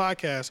from his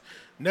podcast,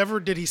 never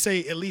did he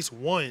say at least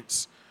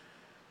once,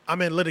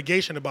 I'm in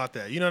litigation about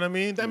that. You know what I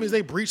mean? That means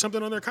they breached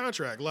something on their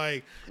contract.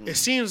 Like, it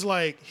seems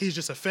like he's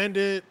just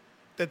offended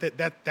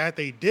that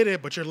they did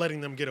it, but you're letting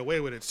them get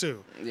away with it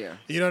too. Yeah.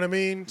 You know what I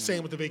mean?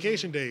 Same with the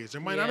vacation days. There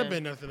might not have Yeah.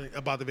 been nothing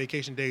about the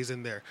vacation days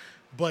in there,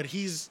 but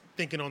he's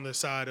thinking on the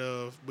side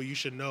of, well, you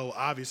should know,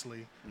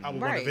 obviously, I would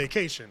want a Right.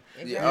 vacation.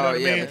 Exactly. Yeah. You know Oh what I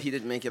yeah, mean? but he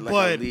didn't make it like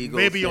But a legal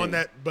maybe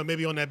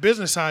thing. on that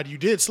business side, you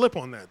did slip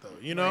on that though.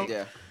 You know.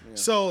 Yeah.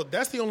 So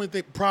that's the only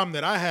problem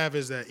that I have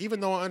is that even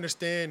though I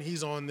understand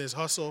he's on this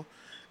hustle,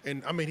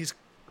 and I mean he's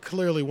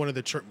clearly one of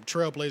the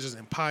trailblazers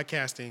in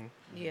podcasting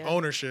Yeah.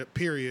 ownership.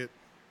 Period.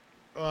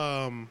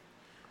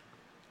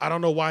 I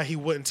don't know why he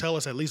wouldn't tell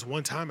us at least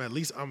one time. At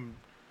least I'm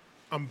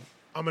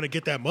gonna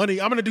get that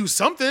money. I'm gonna do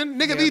something,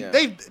 nigga.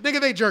 Yeah.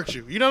 They jerked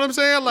you. You know what I'm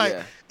saying? Like,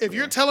 Yeah. if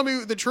you're telling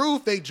me the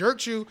truth, they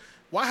jerked you.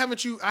 Why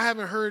haven't you? I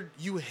haven't heard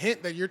you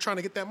hint that you're trying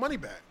to get that money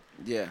back.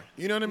 Yeah.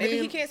 You know what I Maybe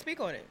mean? he can't speak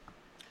on it.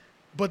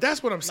 But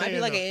that's what I'm Might saying. be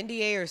like though. an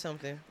NDA or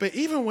something. But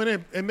even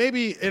when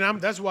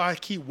that's why I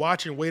keep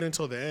watching, wait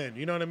until the end.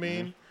 You know what I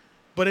mean? Mm-hmm.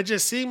 But it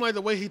just seemed like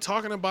the way he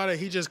talking about it,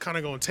 he just kind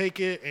of gonna take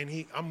it,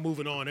 and I'm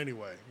moving on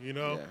anyway. You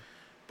know? Yeah.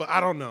 But I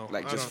don't know.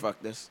 Like I just don't-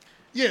 fuck this.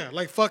 Yeah,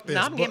 like fuck this.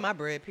 No, I'm But getting my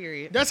bread.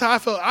 Period. that's how I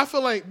felt. I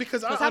feel like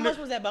because Because how much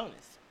was that bonus?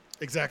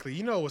 exactly,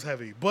 you know, it was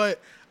heavy.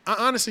 But I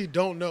honestly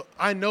don't know.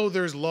 I know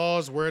there's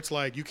laws where it's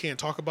like you can't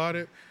talk about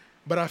it,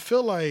 but I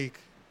feel like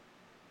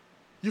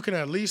you can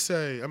at least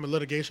say I'm in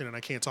litigation and I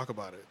can't talk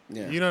about it.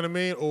 Yeah. You know what I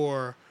mean?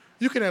 Or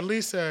you can at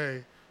least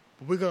say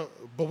we're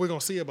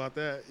gonna see about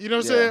that. You know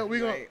what I'm Yeah. saying? We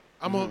gonna Right.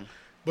 I'm gonna.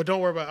 But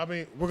don't worry about. I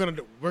mean, we're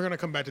gonna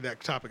come back to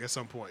that topic at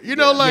some point. You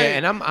know, Yeah. like Yeah,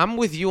 and I'm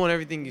with you on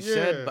everything you Yeah.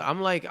 said, but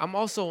I'm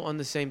also on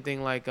the same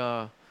thing. Like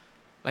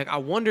I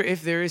wonder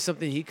if there is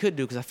something he could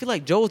do because I feel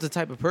like Joe's the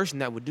type of person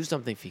that would do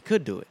something if he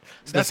could do it.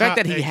 So That's the fact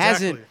how- that he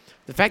hasn't, exactly.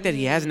 the fact that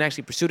he hasn't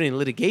actually pursued any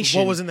litigation.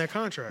 what was in that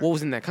contract? What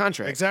was in that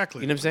contract?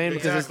 Exactly. You know what I'm saying?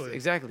 Because Exactly.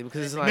 exactly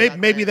because it's like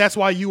Maybe that's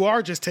why you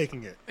are just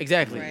taking it.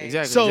 exactly Right.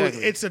 exactly. So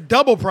exactly. it's a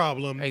double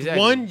problem. Exactly.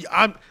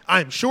 One,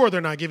 I'm sure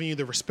they're not giving you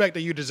the respect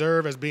that you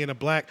deserve as being a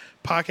black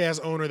podcast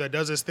owner that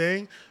does this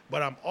thing.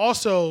 But it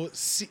also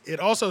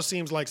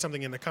seems like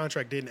something in the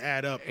contract didn't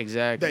add up.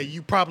 Exactly. That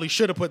you probably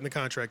should have put in the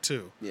contract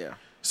too. Yeah.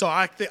 So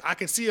I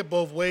can see it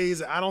both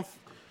ways. I don't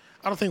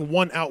think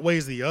one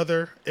outweighs the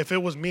other. If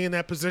it was me in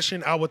that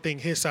position, I would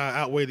think his side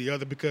outweigh the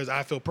other because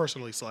I feel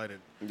personally slighted.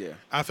 Yeah.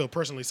 I feel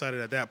personally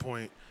slighted at that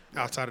point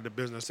outside of the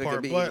business So it could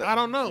part. be But like- I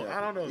don't know. Yeah. I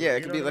don't know. Yeah, You it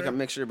could know be what like I a mean?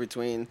 mixture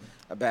between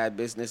a bad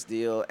business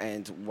deal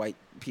and white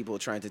people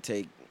trying to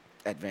take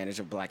advantage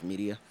of black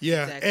media.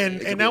 Yeah, Exactly. and It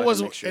could and be that like a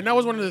was mixture.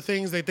 one of the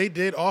things that they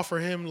did offer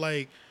him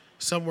like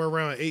somewhere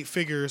around 8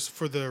 figures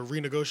for the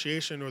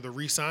renegotiation or the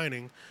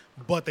re-signing,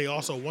 but they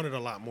also wanted a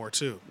lot more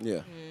too, Yeah.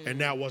 and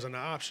that wasn't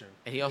an option.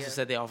 and he also Yeah.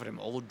 said they offered him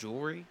old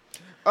jewelry.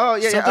 Oh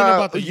yeah, Something yeah.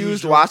 about the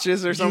used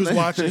watches or used something.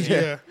 watches,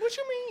 yeah. What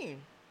you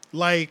mean?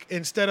 Like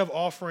instead of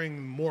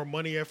offering more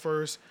money at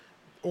first,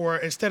 or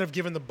instead of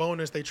giving the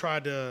bonus, they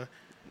tried to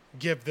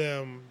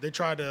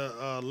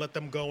let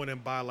them go in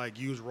and buy like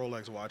used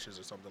Rolex watches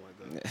or something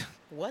like that.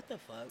 What the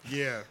fuck?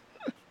 Yeah.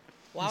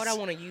 Why would I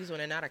want to use one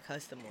and not a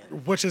custom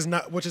one? Which is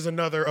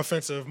another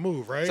offensive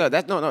move, right? So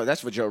that's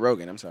for Joe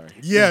Rogan. I'm sorry.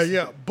 Yeah,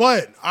 yeah.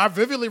 But I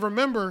vividly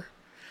remember,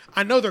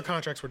 I know their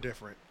contracts were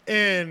different.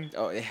 And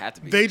Oh, it had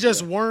to be. they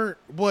just Yeah. weren't,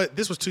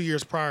 this was 2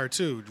 years prior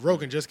too.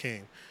 Rogan just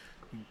came.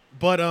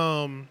 But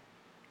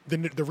the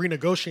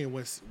renegotiating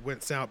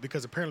went south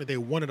because apparently they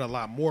wanted a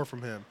lot more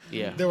from him.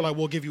 Yeah. They were like,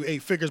 we'll give you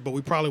 8 figures, but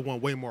we probably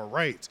want way more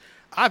rights.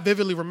 I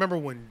vividly remember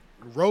when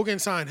Rogan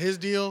signed his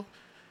deal,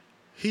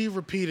 he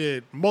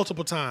repeated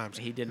multiple times,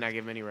 He did not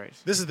give any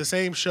rights. this is the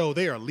same show.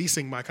 They are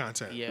leasing my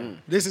content. Yeah.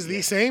 This is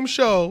the same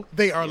show.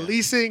 They are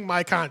leasing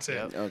my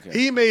content. Yep. Okay.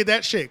 He made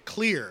that shit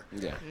clear.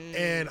 Yeah.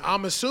 And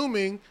I'm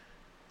assuming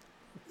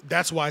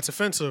that's why it's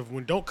offensive.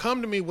 When don't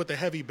come to me with a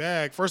heavy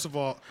bag, first of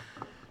all,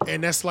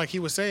 and that's like he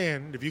was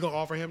saying, if you're gonna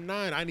offer him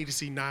 9, I need to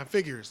see 9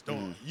 figures.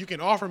 Don't you can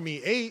offer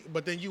me 8,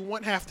 but then you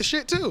want half the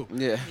shit too.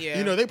 Yeah. Yeah.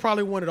 You know, they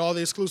probably wanted all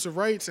the exclusive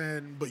rights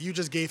but you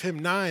just gave him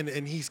 9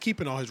 and he's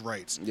keeping all his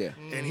rights. Yeah.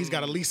 And he's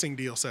got a leasing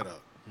deal set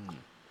up.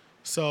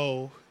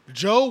 So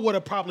Joe would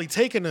have probably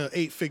taken a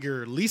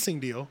 8-figure leasing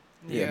deal,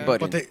 Yeah. Yeah.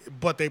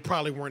 but they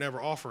probably weren't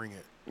ever offering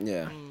it.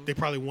 Yeah. They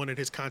probably wanted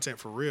his content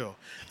for real.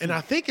 And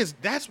I think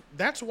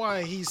that's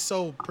why he's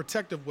so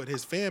protective with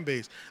his fan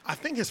base. I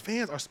think his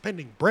fans are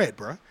spending bread,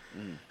 bruh.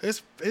 His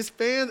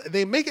fans,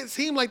 they make it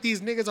seem like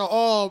these niggas are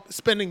all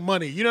spending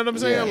money. You know what I'm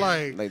saying?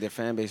 Yeah. Like, their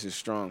fan base is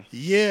strong.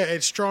 yeah,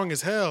 it's strong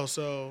as hell.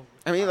 So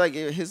I mean, like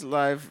his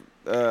live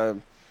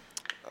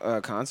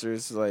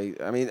concerts.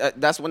 Like, I mean,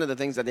 that's one of the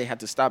things that they had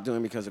to stop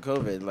doing because of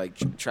COVID,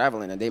 like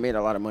traveling, and they made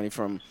a lot of money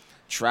from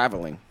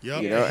traveling.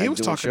 Yep. You know, He and was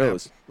doing talking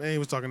shows. that. Man, he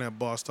was talking that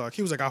boss talk.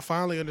 He was like, I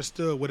finally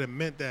understood what it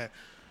meant that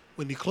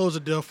when you close a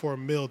deal for a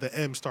mill, the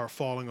M's start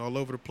falling all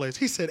over the place.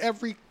 He said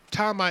every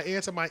time I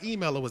answered my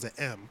email, it was an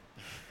M.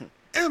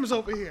 M's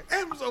over here.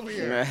 M's over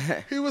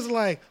here. He was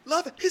like,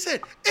 love it. He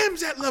said,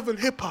 M's at Love and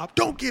Hip Hop.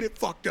 Don't get it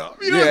fucked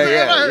up. You know what I'm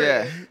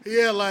saying?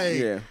 Yeah, like,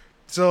 Yeah.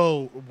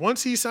 So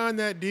once he signed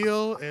that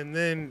deal, and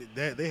then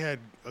they had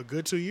a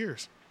good 2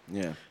 years.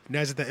 Yeah.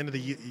 Now it's at the end of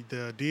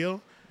the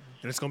deal,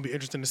 and it's going to be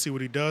interesting to see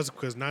what he does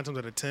because 9 times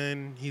out of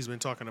 10, he's been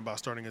talking about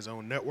starting his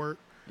own network.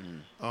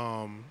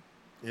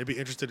 It'd be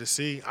interesting to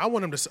see. I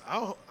want him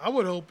to. I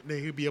would hope that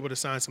he'd be able to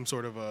sign some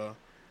sort of a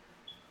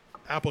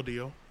Apple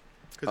deal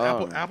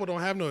because Apple don't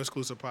have no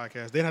exclusive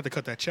podcast. They'd have to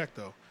cut that check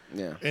though.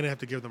 Yeah. And they have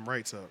to give them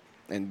rights up.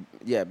 And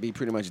be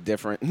pretty much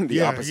different.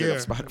 The opposite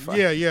of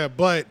Spotify. Yeah.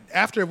 But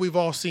after we've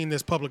all seen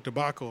this public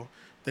debacle,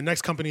 the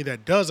next company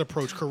that does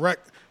approach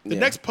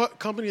next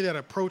company that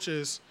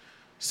approaches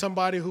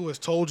somebody who has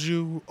told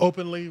you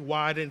openly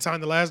why I didn't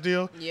sign the last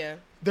deal. Yeah.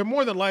 They're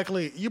more than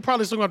likely, you're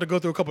probably still going to have to go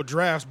through a couple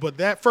drafts, but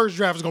that first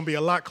draft is going to be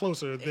a lot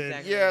closer than,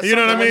 Exactly. Yeah, you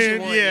know what I sometimes mean?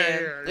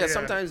 you want- Yeah,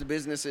 sometimes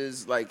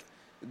businesses, like,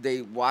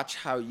 they watch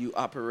how you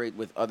operate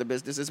with other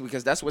businesses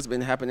because that's what's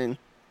been happening.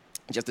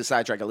 Just to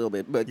sidetrack a little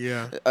bit, but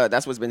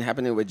that's what's been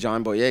happening with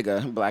John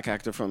Boyega, black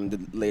actor from the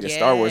latest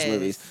Star Wars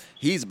movies.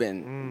 He's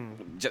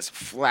been just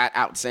flat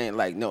out saying,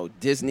 like, no,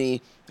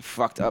 Disney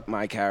fucked up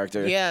my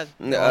character. Yeah.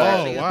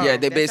 Wow. Yeah,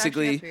 they That's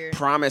basically actually up here.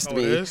 promised it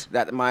me is?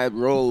 that my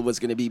role was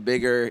going to be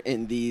bigger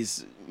in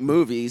these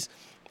movies.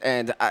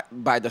 And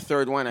by the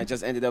third one, I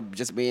just ended up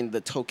just being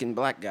the token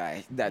black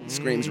guy that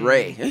screams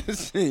Ray.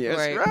 Yes,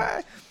 Right.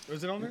 right.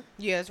 Is it on there?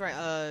 Yeah, that's right.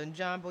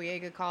 John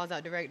Boyega calls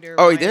out director.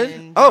 Oh, he did?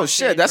 Ryan Oh,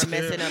 Johnson shit, that's- for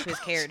messing up his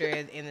character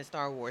in the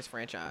Star Wars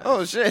franchise.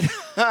 Oh, shit.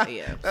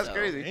 Yeah, That's so-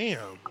 crazy. Damn.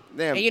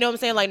 Damn. And you know what I'm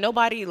saying? Like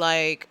nobody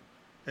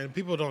And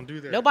people don't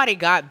do that. nobody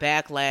got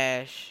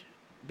backlash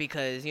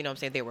because you know what I'm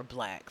saying they were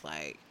black.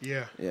 Like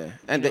Yeah. Yeah,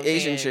 and know the what I'm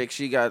Asian saying? chick,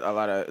 she got a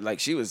lot of, like,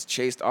 she was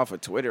chased off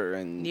of Twitter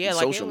and yeah,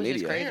 like social it was media.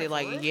 just crazy. Yeah,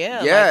 Like for real?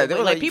 yeah, Yeah, like, they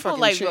were like like, people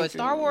fucking like changing-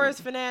 Star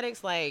Wars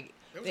fanatics like.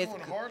 It was it's-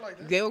 going hard like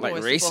that? They were Like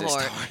going racist super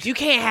hard. hard. You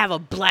can't have a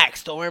black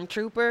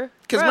stormtrooper.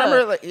 Because Bruh,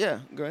 remember, like, yeah,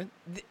 go ahead.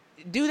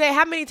 do they?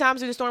 How many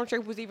times do the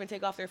stormtroopers even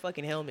take off their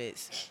fucking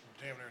helmets?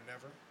 Damn near never.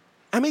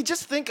 I mean,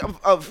 just think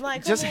of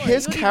Like, just come on,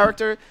 his you don't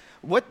character.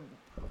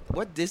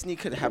 What Disney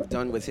could have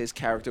done with his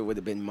character would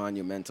have been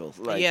monumental.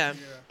 Like, Yeah.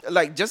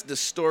 like just the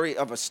story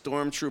of a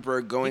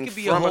stormtrooper going It could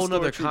be from a whole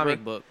nother stormtrooper-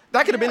 comic book.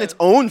 That could have been its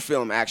own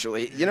film,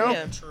 actually. You know,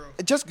 Yeah. True.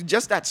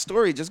 just that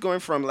story, just going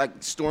from like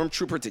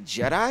stormtrooper to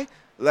Jedi.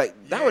 Like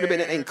that would have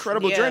been an Yeah,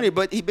 incredible yeah. journey.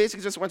 But he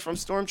basically just went from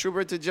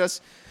stormtrooper to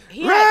just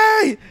He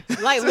had- Ray.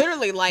 Like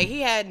literally, like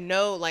he had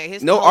no like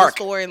his No whole arc.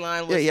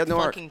 storyline was Yeah, he had no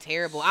arc. fucking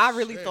terrible. I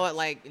really thought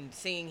like in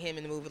seeing him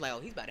in the movie, like oh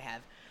he's about to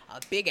have a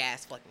big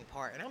ass fucking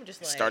part, and I'm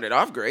just like Started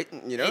off great,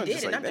 you know. It did,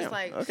 just and like, I'm just damn,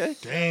 like okay.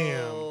 Damn.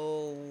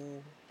 So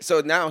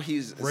So now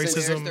he's Racism.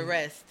 since- where's the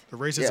rest? The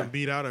racism Yeah.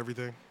 beat out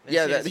everything. That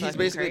yeah, shit that, is he's fucking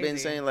basically been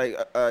crazy. saying like,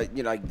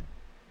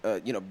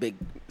 big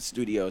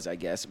studios, I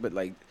guess, but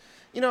like,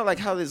 you know, like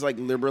how there's like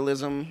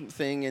liberalism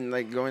thing and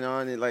like going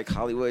on in like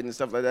Hollywood and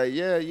stuff like that.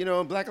 Yeah, you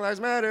know, Black Lives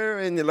Matter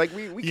and like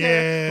we Yeah.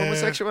 can't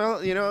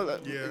homosexual, you know,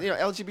 Yeah.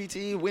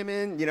 LGBT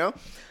women, you know,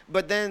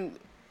 but then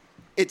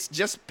it's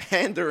just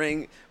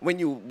pandering when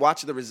you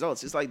watch the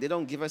results. It's like they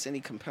don't give us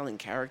any compelling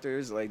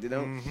characters. Like they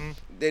don't,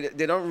 they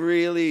don't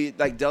really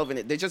like delve in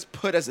it. They just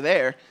put us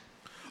there.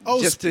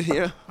 Oh, just to, you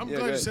know. I'm Yeah, glad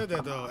go you ahead. said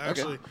that though.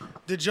 Actually,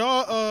 did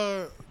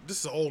y'all? This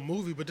is an old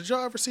movie, but did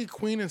y'all ever see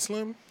Queen and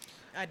Slim?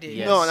 I did.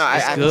 Yes. No, I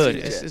it's haven't good.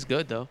 seen it It's, yet. it's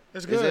good though.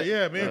 It's Is good. it?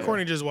 Yeah, me and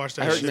Courtney just watched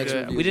I that heard shit. mixed Good.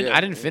 reviews, We didn't. yeah.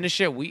 I didn't finish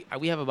it. We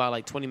have about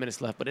like 20 minutes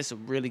left, but it's a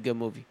really good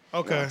movie.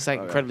 Okay. It's like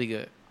Okay. incredibly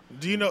good.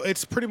 Do you know?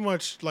 It's pretty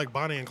much like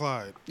Bonnie and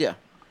Clyde. Yeah.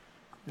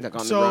 Like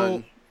on So the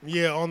run.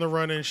 yeah, on the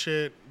run and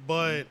shit.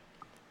 But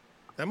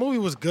that movie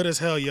was good as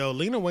hell, yo.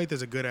 Lena Waithe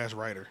is a good ass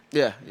writer.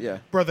 Yeah, yeah.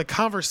 Bro, the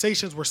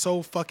conversations were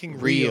so fucking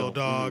real, Real.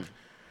 dog.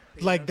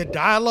 Like the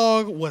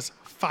dialogue was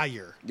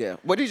fire. Yeah.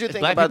 What did you It's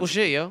think black about people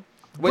shit, yo.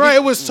 what Bro, did-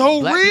 it was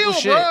so Black real, people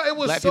shit. bro. It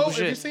was Black so. people Have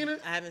you shit. seen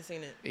it? I haven't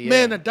seen it. Yeah.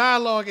 Man, the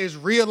dialogue is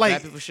real. Like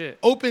Black people shit.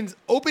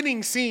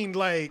 opening scene,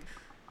 like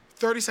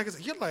 30 seconds.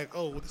 You're like,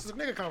 oh, this is a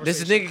nigga conversation.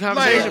 This is nigga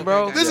conversation, Like,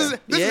 bro. This is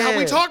how we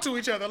Yeah. talk to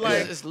each other.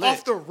 Like it's lit.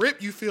 off the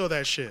rip, you feel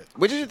that shit.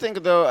 What did you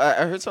think though?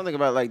 I heard something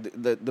about like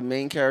the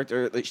main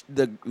character, like,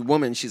 the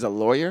woman. She's a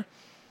lawyer.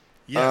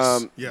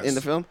 Yes. Yes. In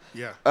the film.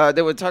 Yeah.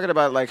 They were talking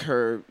about like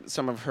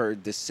some of her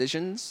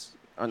decisions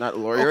are not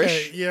lawyerish.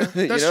 Okay, yeah,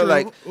 you that's know, true.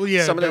 like Well,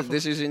 yeah, some of the definitely.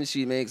 decisions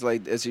she makes,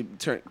 like does she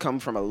come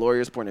from a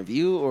lawyer's point of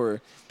view,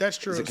 or That's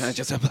true. is it kind of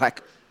just a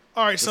black?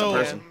 All right, a so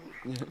person.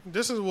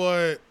 this is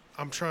what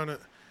I'm trying to.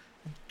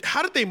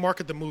 How did they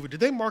market the movie? Did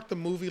they mark the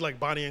movie like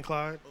Bonnie and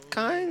Clyde?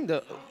 Kind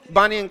of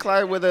Bonnie and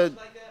Clyde with a.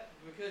 Like that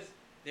because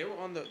they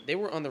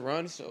were on the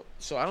run, so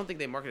I don't think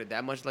they marketed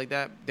that much like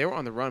that. They were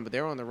on the run, but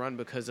they were on the run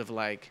because of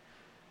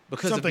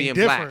Something being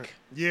different. black,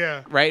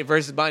 Yeah. right?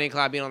 Versus Bonnie and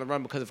Clyde being on the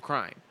run because of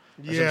crime.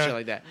 or some Yeah. shit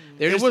like that.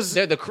 They're It just, was-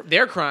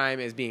 their crime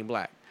is being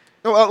black.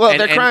 Well, And-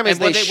 their crime is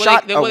and they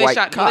shot a white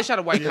They cop. shot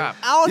a white cop.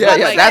 I was Yeah, about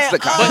yeah, to that's say, the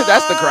crime.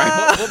 That's the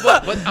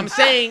crime. But I'm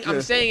saying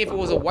if it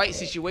was a white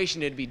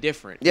situation, it'd be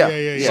different. Yeah,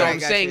 Yeah. So I I'm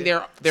got saying you.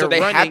 they're So they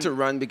running, had to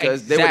run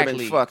because they would've been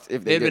Exactly. fucked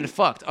if they They'd been didn't.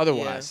 fucked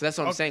otherwise. Yeah. So that's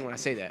what I'm saying when I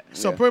say that.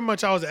 So Yeah. pretty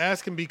much I was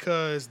asking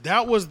because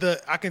that was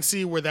I can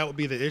see where that would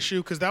be the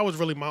issue because that was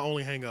really my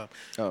only hang up.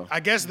 Oh. I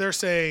guess they're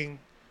saying,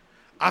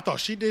 I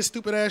thought she did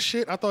stupid ass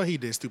shit. I thought he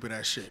did stupid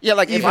ass shit. Yeah,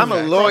 like if Even I'm a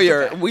that.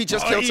 lawyer, we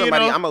just Oh, killed you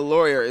somebody. know? I'm a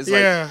lawyer. It's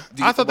Yeah.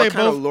 like, I thought what they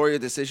kind of both- lawyer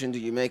decision do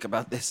you make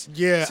about this?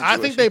 Yeah, I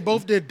think situation? they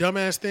both did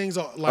dumbass things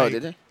like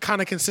did they?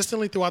 kind of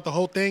consistently throughout the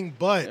whole thing.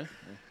 But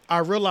I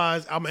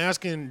realized I'm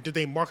asking, did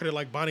they market it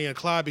like Bonnie and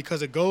Clyde?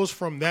 Because it goes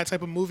from that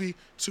type of movie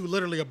to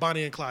literally a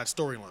Bonnie and Clyde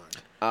storyline.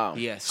 Oh.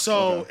 Yes.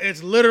 So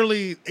it's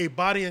literally a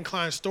Bonnie and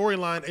Clyde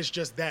storyline. It's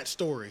just that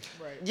story.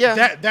 Right.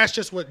 Yeah. That's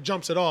just what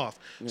jumps it off.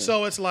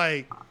 So it's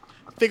like,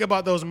 think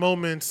about those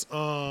moments,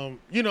 in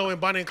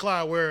Bonnie and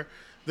Clyde where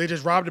they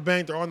just robbed a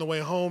bank, they're on the way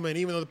home, and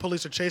even though the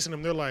police are chasing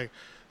them, they're like,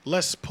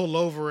 let's pull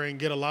over and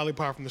get a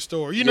lollipop from the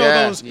store. You know,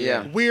 Yeah, those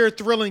yeah. weird,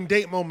 thrilling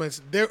date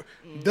moments.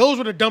 Those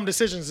were the dumb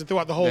decisions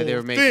throughout the whole That they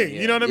were thing.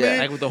 making, You know what I Yeah. mean?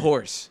 Like with the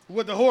horse.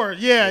 With the horror.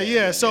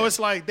 Yeah. So it's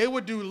like they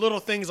would do little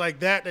things like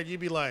that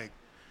you'd be like,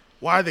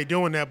 why are they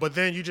doing that? But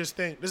then you just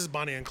think, this is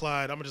Bonnie and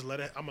Clyde. I'm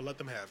gonna let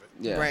them have it.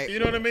 Yeah. Right. You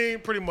know what I mean?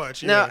 Pretty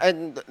much. Now, Yeah.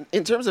 and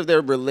in terms of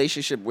their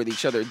relationship with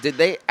each other, did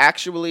they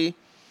actually?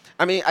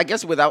 I mean, I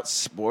guess without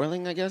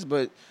spoiling,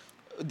 but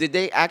did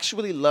they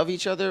actually love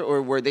each other,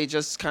 or were they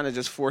just kind of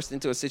just forced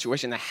into a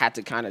situation that had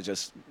to kind of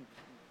just?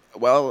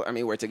 Well, I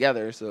mean, we're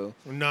together, so.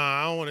 Nah,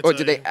 I don't want to. Or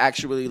did they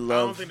actually I don't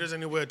love? think there's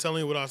any way of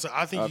telling you what I was.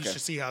 I think you Okay.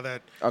 should see how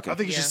that. Okay. I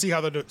think you should Yeah. see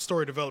how the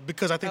story developed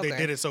because I think they Okay.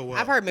 did it so well.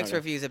 I've heard mixed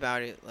reviews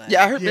about it. Like,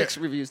 Yeah, I heard Yeah. mixed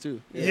reviews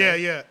too.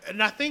 Yeah,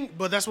 and I think,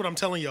 but that's what I'm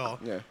telling y'all.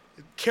 Yeah.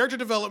 Character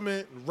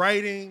development,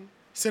 writing,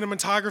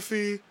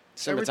 cinematography,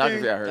 Cinematography,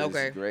 everything, I heard,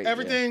 Okay. is great. yeah.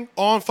 everything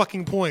on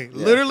fucking point.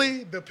 Yeah.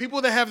 Literally, the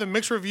people that have the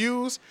mixed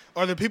reviews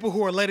are the people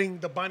who are letting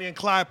the Bonnie and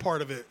Clyde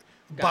part of it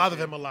bother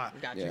them a lot,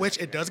 Gotcha. which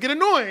it does get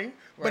annoying.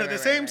 But Right, at the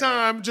right, same right,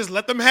 time, just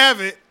let them have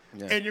it,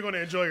 Yeah. and you're gonna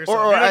enjoy yourself.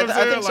 Or you know I, what I'm I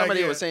saying? think Like, somebody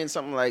yeah. was saying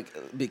something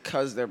like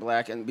because they're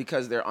black and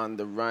because they're on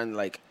the run,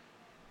 like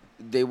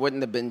they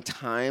wouldn't have been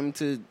time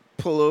to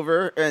pull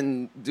over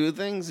and do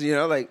things. You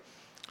know, like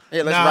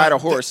hey, let's Nah, ride a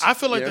horse. I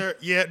feel like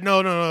you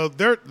no. know?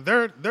 Their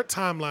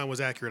timeline was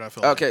accurate. I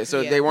feel like. Okay,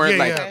 so Yeah. they weren't Yeah,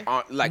 like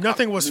yeah. like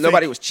Nothing was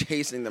nobody fake. was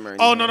chasing them or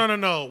anything. Oh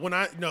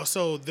no.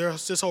 So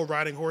there's this whole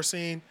riding horse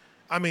scene.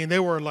 I mean, they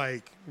were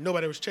like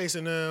nobody was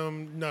chasing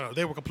them. No,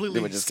 they were completely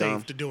They were just safe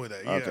calm? to doing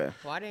that. Yeah. Okay.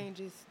 Why didn't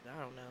just?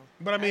 I don't know.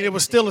 But I mean, it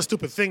was still a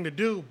stupid thing to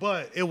do.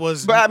 But it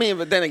was. But I mean,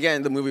 but then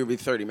again, the movie would be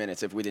 30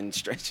 minutes if we didn't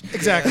stretch.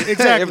 Exactly. if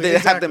they have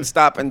exactly. them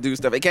stop and do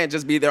stuff, it can't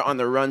just be there on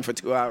the run for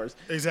 2 hours.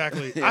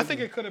 Exactly. I think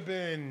it could have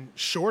been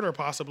shorter,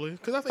 possibly,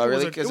 because I think Oh, it was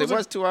really? a, Because it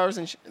was 2 hours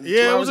and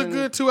yeah, 2 it was a hours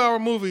good 2 hour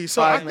movie.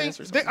 So 5 I think minutes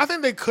or something. I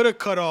think they could have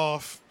cut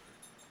off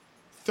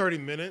 30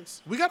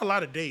 minutes. We got a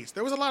lot of dates.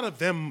 There was a lot of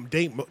there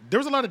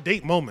was a lot of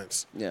date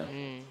moments. Yeah.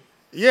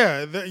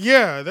 Yeah,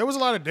 there was a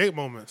lot of date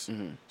moments.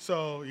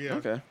 So yeah, Mm-hmm.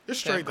 Okay. it's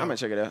straight I'm though. gonna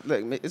check it out.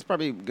 Look, it's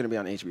probably gonna be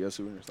on HBO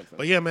soon or something.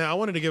 But yeah, man, I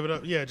wanted to give it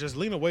up. Yeah, just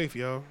Lena Waithe,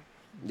 yo.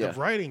 Yeah. The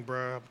writing,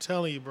 bro. I'm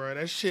telling you, bro.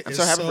 That shit I'm is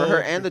so happy for her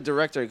good. and the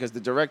director because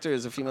the director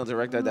is a female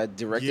director that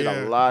directed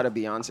Yeah. a lot of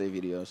Beyonce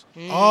videos.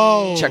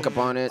 Oh, Check up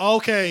on it.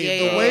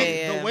 Okay, Yeah, the way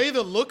yeah. the way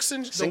the looks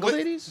and Single the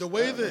way, ladies? the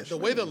way Oh, the sure.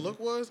 way the look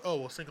was. Oh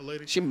well, single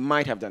lady. She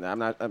might have done that. I'm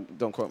not.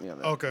 Don't quote me on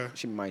that. Okay.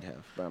 She might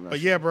have, but I'm not. But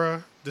sure. yeah,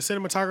 bro, the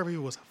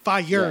cinematography was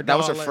fire. Yeah, that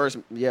was her dog. Like, first.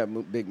 Yeah,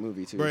 big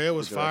movie too. Bro, it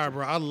was the fire, director.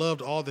 bro. I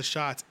loved all the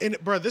shots. And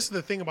bro, this is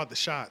the thing about the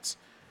shots.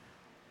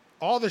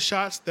 All the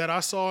shots that I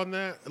saw in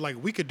that, like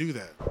we could do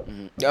that.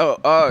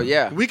 Oh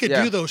yeah. We could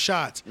yeah. do those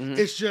shots.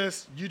 It's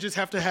just you just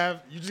have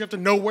to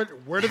know where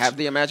to Have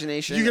the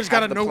imagination. you just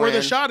have got to the know where the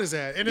plan. shot is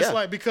at. And Yeah. it's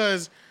like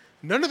because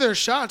none of their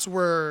shots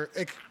were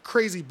a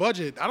crazy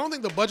budget. I don't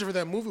think the budget for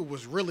that movie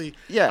was really.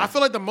 Yeah. I feel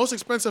like the most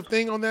expensive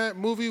thing on that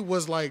movie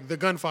was like the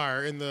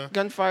gunfire and the.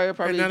 Gunfire,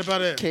 probably that's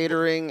about it.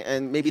 catering,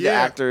 and maybe the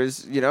Yeah.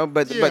 actors. You know,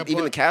 but Yeah, even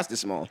but- the cast is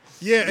small.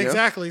 Yeah, you know?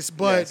 exactly.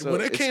 But Yeah, so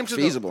when it it's came to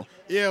feasible.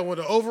 with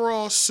the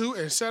overall suit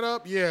and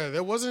setup, yeah,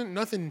 there wasn't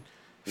nothing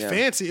Yeah.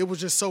 fancy. It was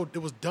just it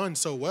was done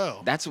so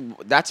well. That's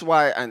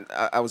why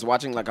I was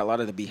watching like a lot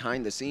of the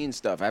behind the scenes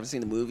stuff. I haven't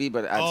seen the movie,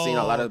 but I've seen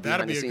a lot of the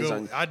that'd behind the be a scenes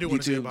good- on I do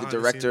wanna see the YouTube. The behind the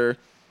director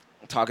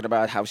talking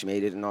about how she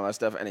made it and all that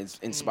stuff, and it's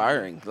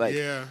inspiring. Like,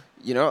 Yeah.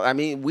 you know, I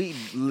mean, we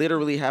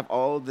literally have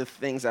all the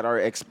things at our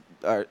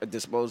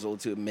disposal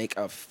to make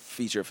a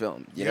feature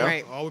film. You know,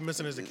 Right. All we're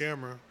missing is the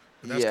camera.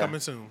 But that's Yeah.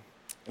 coming soon.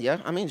 Yeah,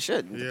 I mean,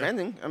 shit. Yeah.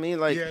 Depending. I mean,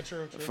 like, Yeah,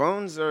 true.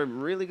 phones are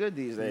really good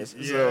these days.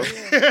 Yeah.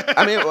 So,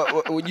 I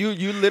mean,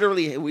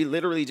 we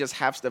literally just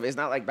have stuff. It's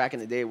not like back in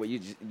the day where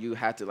you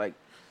had to like,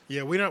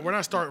 Yeah, we're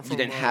not starting from.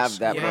 didn't have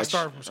that We're not much.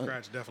 starting from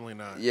scratch. Definitely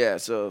not. yeah.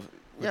 So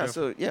yeah,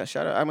 definitely-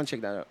 shout out. I'm gonna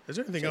check that out. Is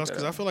there anything Check else? that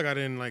Because I out. feel like I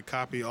didn't like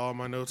copy all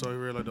my notes over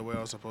here like the way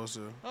I was supposed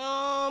to.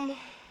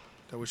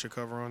 That we should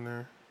cover on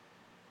there.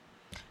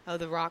 Oh,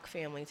 the Rock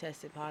family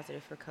tested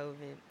positive for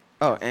COVID.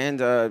 Oh, and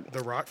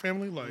The Rock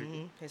family, like,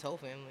 His whole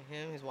family,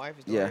 him, his wife,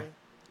 his Yeah. daughter.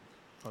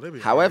 oh, they be.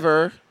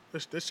 however,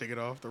 let's shake it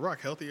off. The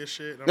Rock healthy as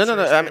shit. I'm No, sure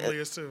no, his I family mean,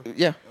 is too.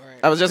 yeah. Right.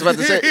 I was just about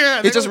to say, Yeah,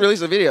 he they just don't-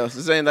 released a video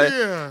saying that,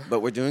 Yeah. but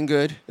we're doing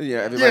good. Yeah,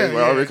 everybody,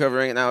 we're all yeah.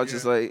 recovering. And now it's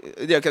just Yeah. like,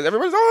 yeah, because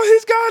everybody's, oh,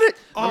 he's got it.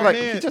 Oh, I'm like,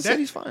 man, he just said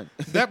he's fine.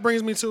 That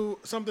brings me to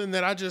something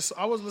that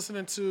I was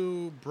listening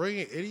to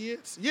Brilliant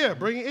Idiots. Yeah,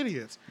 Brilliant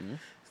Idiots.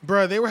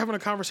 Bruh, they were having a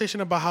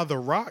conversation about how The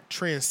Rock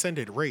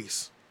transcended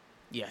race.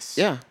 Yes.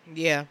 Yeah,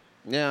 Yeah.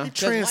 yeah.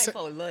 Because white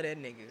folks love that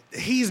nigga.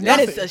 He's That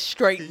nothing. is a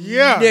straight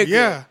Yeah, nigga.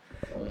 yeah.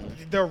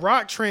 The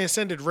Rock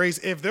transcended race.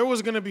 If there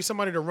was gonna be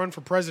somebody to run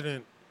for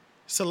president,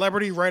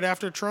 celebrity right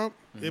after Trump,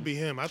 it'd be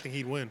him. I think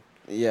he'd win.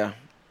 Yeah.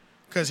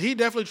 Because he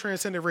definitely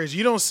transcended race.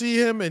 You don't see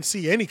him and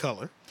see any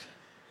color.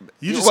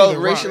 You just Well, see The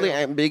Rock. racially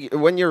ambiguous.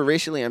 When you're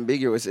racially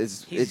ambiguous,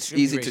 it's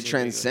extremely easy to racially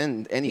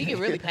transcend He anything. can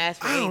really pass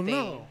for I don't anything.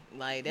 know.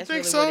 Like, that's You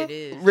really think what so? it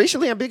is.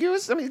 Racially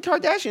ambiguous? I mean,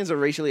 Kardashians are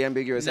racially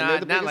ambiguous. and Nah, they're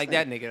the not biggest like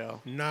thing. that nigga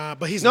though. Nah,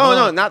 but he's No,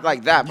 loved. not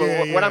like that. But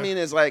Yeah, what I yeah. mean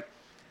is like,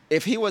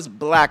 if he was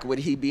black, would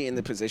he be in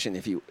the position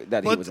he was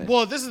But in?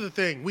 well, this is the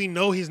thing. We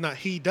know he's not.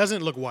 He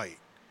doesn't look white.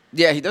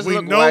 Yeah, he doesn't We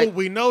look know. white.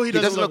 We know he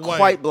doesn't look white.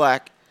 quite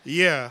black.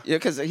 Yeah. Yeah,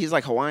 because he's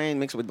like Hawaiian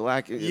mixed with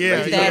black. Yeah, His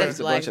yeah. dad It's is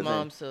a black, bunch of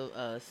mom, things. so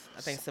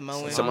I think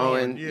Samoan.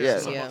 Samoan, yeah.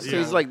 Yeah. So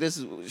he's like this.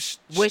 Which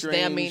they,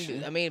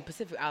 strange- I mean,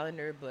 Pacific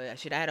Islander, but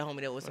shit, I had a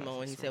homie that was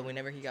Samoan. He said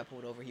whenever he got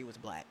pulled over, he was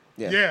black,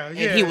 Yeah. Yeah. and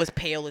Yeah. he was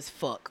pale as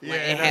fuck, Yeah, like,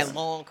 and that's- had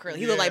long curly.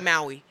 He yeah. looked like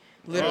Maui,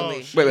 literally. Oh,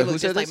 He shit. Wait, looked who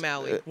just said like this?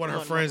 Maui. One of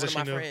her friends that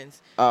one of she my knew.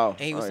 friends, Oh, and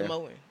he was oh, yeah.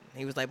 Samoan.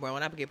 He was like, bro,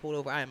 when I get pulled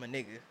over, I am a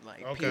nigga.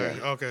 Like, Okay. period.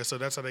 Okay. So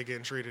that's how they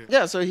getting treated.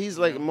 Yeah, so he's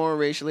like more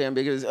racially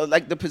ambiguous.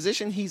 Like the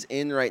position he's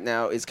in right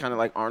now is kind of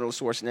like Arnold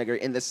Schwarzenegger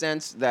in the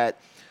sense that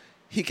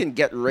he can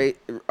get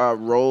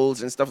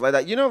roles and stuff like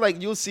that. You know,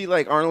 like you'll see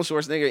like Arnold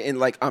Schwarzenegger in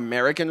like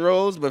American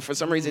roles, but for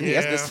some reason he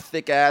has this Yeah.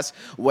 thick ass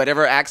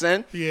whatever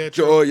accent. Yeah, So,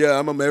 true. oh yeah,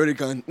 I'm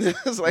American.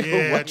 It's like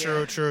Yeah. what?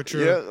 True.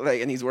 Yeah,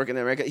 like and he's working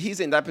in America. He's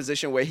in that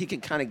position where he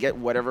can kind of get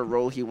whatever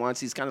role he wants.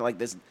 He's kind of like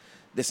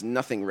this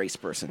nothing race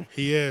person,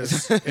 He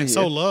is, and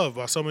so loved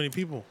by so many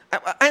people.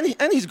 and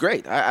he's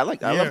great. I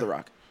like. I Yeah. love The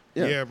Rock.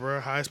 Yeah, bro.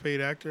 Highest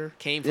paid actor.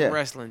 Came from Yeah.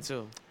 wrestling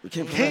too. We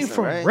came Came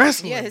from right?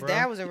 wrestling. Yeah, his bro.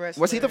 dad was a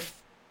wrestler. Was he the?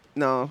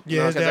 No.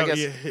 Yeah, no, his 'cause I dad, guess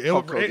yeah,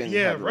 Hulk Hogan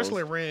yeah. had roles.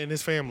 Wrestling ran in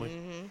his family.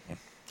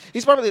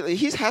 He's probably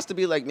he has to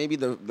be like maybe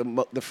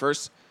the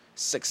first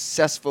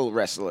successful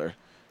wrestler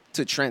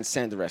to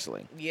transcend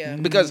wrestling. Yeah.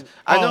 Because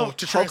I Oh, know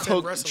to Hulk transcend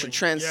Hogan wrestling. to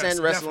transcend Yes,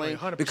 wrestling, definitely,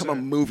 100%. become a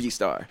movie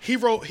star. He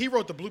wrote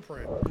the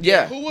blueprint.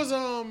 Yeah. Who was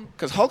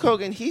Because Hulk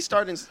Hogan, he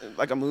started in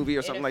like a movie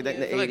or something like that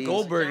in the I I feel like 80s.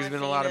 Goldberg has John been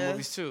in a lot of Cena.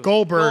 movies too.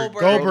 Goldberg?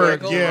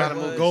 Goldberg Yeah,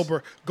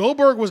 was.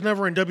 Goldberg was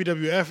never in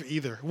WWF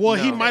either. Well,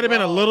 he No. might have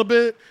been a little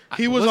bit.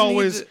 He was Wasn't he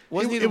always. the-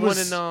 wasn't he it the one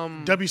was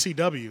in,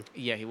 WCW?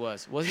 Yeah, he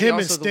was. Was Him he and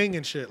also Sting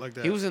and shit like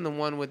that. He was in the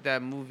one with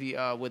that movie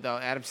with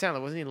Adam Sandler.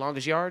 Wasn't he in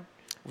Longest Yard?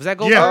 Was that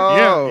Yeah.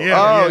 Goldberg? Okay.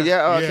 Yeah, I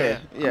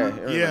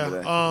remember Yeah.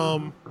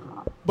 that.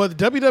 But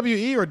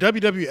WWE or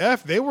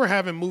WWF, they were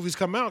having movies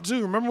come out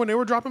too. Remember when they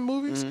were dropping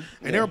movies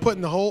and they were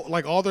putting the whole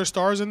all their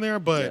stars in there?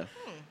 But Yeah.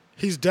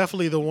 he's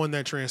definitely the one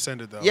that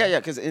transcended though. Yeah,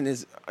 because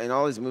in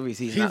all his movies,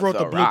 he's He not wrote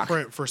the Rock.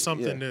 blueprint for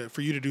something Yeah.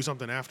 for you to do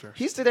something after.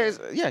 He's today's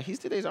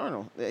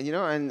Arnold, you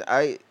know, and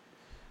I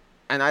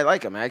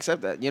like him. I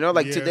accept that. You know,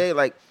 like Yeah. today,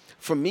 like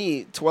for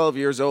me, 12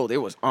 years old, it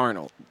was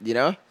Arnold. You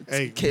know,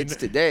 Hey, kids you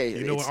today.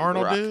 You know it's what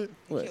Arnold Rock. did?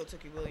 He What? killed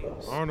Tookie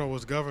Williams. Arnold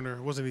was governor.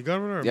 Wasn't he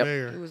governor or Yep.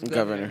 mayor? He was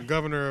Governor.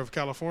 Governor of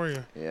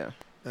California. Yeah.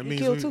 That He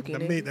means killed we, Tookie,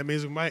 that, nigga. mean, that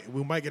means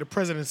we might get a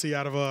presidency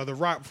out of The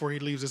Rock before he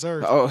leaves this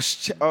earth.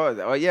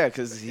 Oh yeah,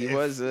 because he If-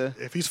 was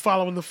If he's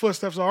following the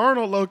footsteps of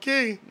Arnold, low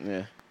key,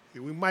 yeah.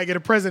 we might get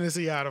a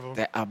presidency out of him.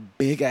 That a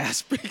big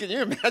ass. Can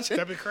you imagine?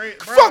 That'd be crazy.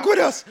 Fuck with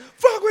us.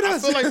 Fuck with I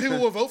us. feel like people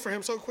will vote for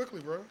him so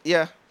quickly, bro.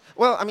 Yeah.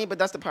 Well, I mean, but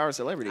that's the power of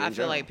celebrity. I in feel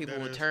general. like people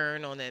That would is.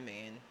 turn on that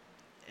man.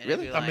 And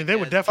Really? be I mean, like, they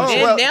would that's- definitely. Oh,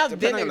 Then, well, now, depending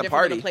then on they're the definitely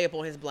party. gonna play up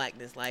on his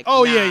blackness. Like,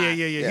 Oh nah. yeah.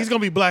 Yeah. He's gonna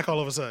be black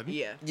all of a sudden.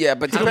 Yeah. Yeah,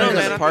 but I don't know, depending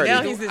on man. the I party.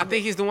 now think, he's I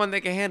think he's the one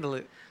that can handle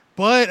it.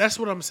 But that's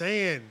what I'm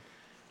saying.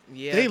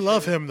 Yeah. They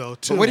love true. him though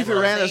too. But what if he That's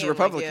what ran I'm as a saying, like,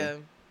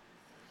 Republican?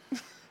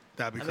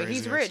 That'd be I mean, crazy.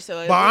 he's rich,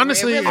 so. But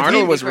honestly, if Arnold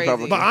he- was crazy.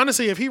 Republican. But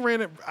honestly, if he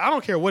ran it, I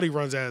don't care what he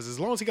runs as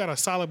long as he got a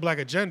solid black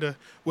agenda,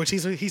 which he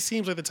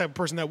seems like the type of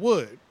person that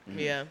would.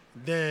 Yeah.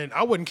 Then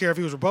I wouldn't care if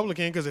he was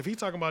Republican because if he's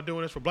talking about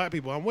doing this for black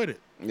people, I'm with it.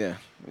 Yeah.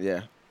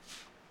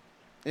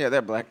 Yeah,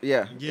 they're black.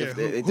 Yeah. Yeah, If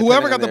they- whoever depending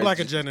got on the their- black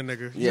agenda, nigga.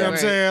 You Yeah. know what I'm Right.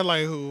 saying?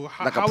 Like who?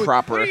 like how a we-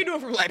 proper. What are you doing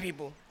for black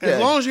people? As Yeah.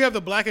 long as you have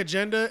the black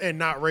agenda and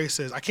not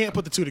racist, I can't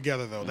put the two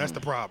together though. That's the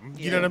problem.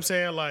 You know Yeah. what I'm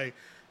saying? Like,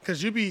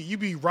 cause you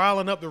be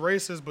riling up the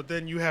racists, but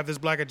then you have this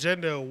black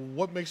agenda.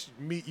 What makes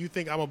you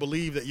think I'm gonna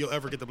believe that you'll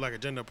ever get the black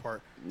agenda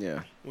part Yeah.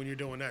 when you're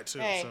doing that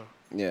too? Hey. So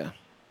Yeah.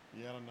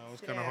 yeah, I don't know.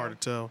 It's kind of hard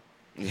to tell.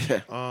 Yeah.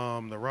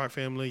 The Rock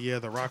family, yeah,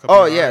 the Rock.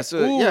 Oh yeah. So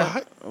Ooh,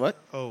 yeah. What?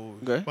 Oh,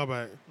 Okay. my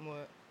bad.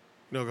 What?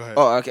 No, go ahead.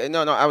 Oh, okay.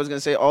 No. I was gonna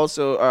say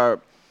also.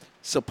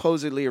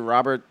 Supposedly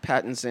Robert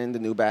Pattinson, the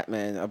new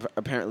Batman,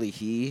 apparently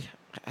he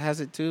has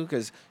it too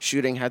because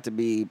shooting had to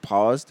be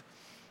paused.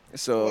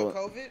 So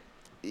COVID?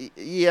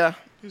 Yeah,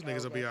 These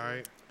niggas will be all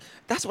right.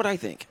 that's what I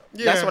think.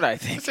 Yeah, That's what I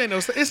think. This ain't no.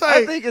 It's I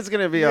like think it's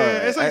gonna be yeah, alright.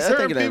 it's like I certain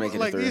think they're gonna people, make it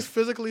like through. these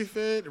physically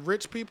fit,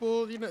 rich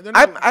people. You know, they're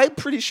not. I'm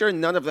pretty sure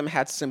none of them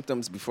had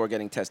symptoms before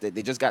getting tested.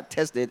 They just got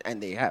tested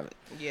and they have it.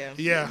 Yeah.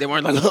 Yeah, They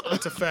weren't like,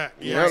 that's a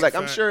fact. you Yeah, know, that's a like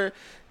I'm fact. sure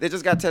they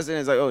just got tested and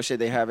it's like, oh shit,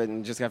 they have it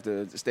and just have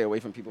to stay away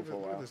from people for a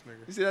Look at while. this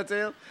nigga. You see that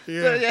tail?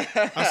 Yeah.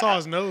 yeah. I saw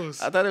his nose.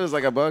 I thought it was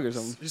like a bug or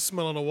something. You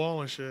smell on the wall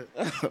and shit.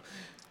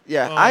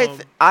 Yeah, Um,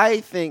 I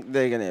think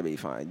they're gonna be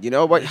fine. You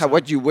know what? Me too.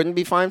 What you wouldn't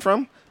be fine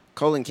from?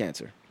 Colon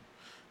cancer.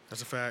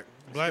 That's a fact.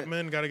 Black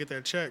men got to get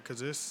that check because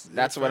this.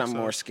 That's what I'm affects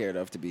more us. scared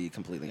of, to be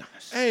completely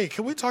honest. Hey,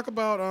 can we talk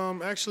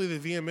about actually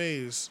the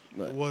VMAs?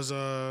 What? Was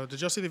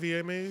did y'all see the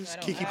VMAs?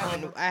 Kiki I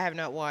Palmer. have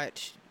not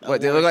watched. What,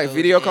 they look award like shows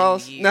video in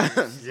calls?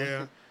 years.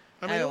 Yeah.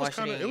 I mean, haven't it was watched it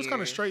kind of in it was kind of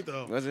years. straight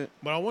though. Was it?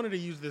 But I wanted to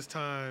use this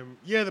time.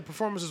 Yeah, the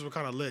performances were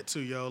kind of lit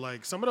too, yo.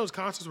 Like some of those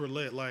concerts were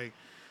lit. Like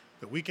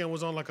the Weeknd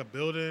was on like a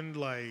building.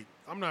 Like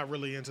I'm not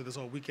really into this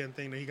whole Weekend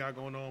thing that he got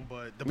going on,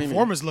 but the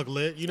performance looked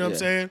lit. You know what I'm Yeah.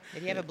 saying?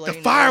 Did he have a The blade in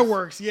his-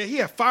 fireworks, yeah, he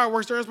had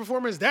fireworks during his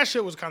performance. That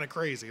shit was kind of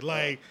crazy.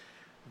 Like,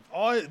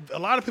 a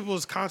lot of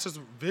people's concerts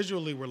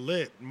visually were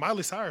lit.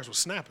 Miley Cyrus was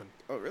snapping,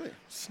 Oh, really?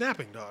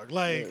 snapping, dog.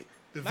 Like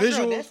the My girl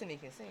visuals, Destiny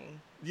can sing.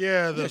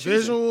 yeah, the Yeah, she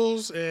was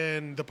visuals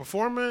and the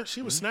performance,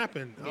 she was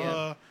snapping.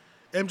 Yeah.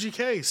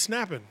 MGK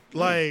snapping.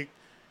 Like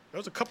there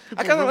was a couple people.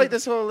 I kind of really- like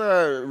this whole,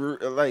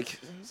 like,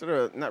 sort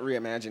of, not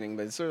reimagining,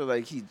 but sort of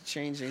like he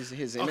changed his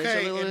image a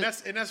Okay, little and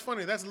bit. that's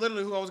funny. That's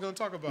literally who I was going to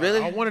talk about.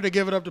 Really? I wanted to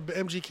give it up to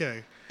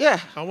MGK. Yeah.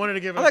 I wanted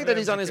to give it. I up like to that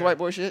he's on his MGK. white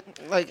boy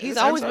shit. Like He's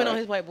it's- always it's been on alright.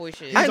 his white boy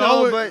shit. I He's know,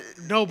 always- but-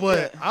 no,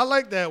 but yeah. I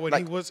like that when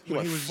Like, he was he when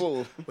went he was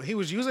full. when he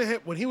was using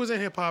when he was in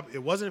hip hop. It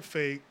wasn't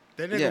fake.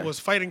 That nigga Yeah. was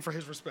fighting for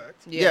his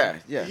respect. Yeah,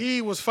 yeah.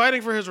 He was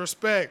fighting for his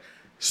respect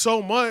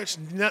so much.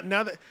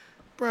 Now that,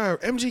 bro,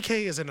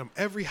 MGK is in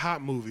every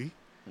hot movie.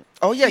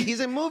 Oh yeah, he's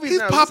in movies He's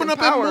now. popping in up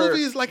Power. in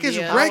movies like it's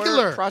Yeah.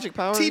 regular Power, Project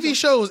Power or TV something?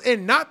 shows,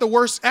 and not the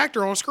worst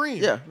actor on screen.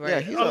 Yeah, yeah,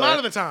 Right. he's a lot alright.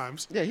 of the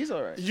times. Yeah, he's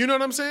all right. You know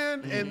what I'm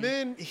saying? And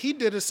then he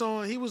did a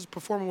song. He was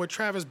performing with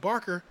Travis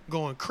Barker,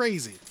 going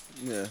crazy.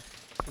 Yeah.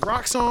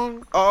 Rock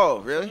song. Oh,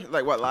 really?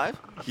 Like what, live?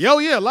 Yo,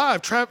 yeah,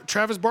 live.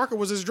 Travis Barker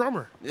was his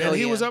drummer, Yeah. and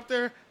he Oh, was yeah. up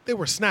there. They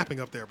were snapping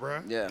up there,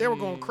 bro. Yeah. They were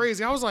going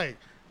crazy. I was like,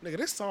 nigga,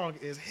 this song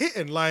is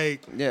hitting.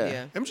 Like, Yeah.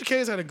 Yeah.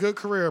 MGK's had a good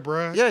career,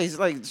 bro. Yeah, he's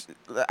like,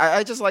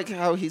 I just like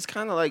how he's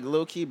kind of like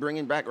low key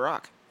bringing back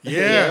rock. Yeah,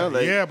 You know,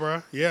 like- yeah,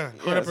 bro. Yeah,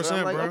 100%, so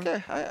I'm like, bro.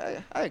 okay,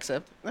 I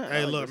accept. I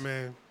Hey, like look, this.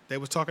 man. They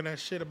was talking that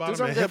shit about Do him in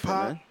something hip different,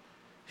 hop. man.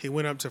 He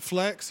went up to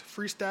Flex,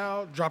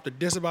 freestyle, dropped a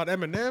diss about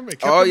Eminem. And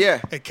kept Oh, him,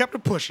 yeah. and kept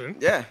it pushing.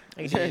 Yeah.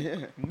 He Yeah, did.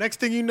 yeah. Next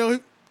thing you know,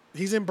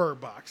 he's in Bird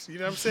Box. You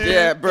know what I'm saying?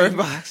 Yeah, Bird And-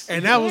 Box.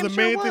 And that was Damn the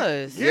sure main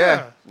thing. was.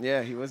 Yeah.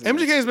 Yeah, he was.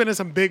 MGK's been in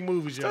some big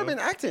movies, yo. He's been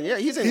acting. Yeah,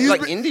 he's in He's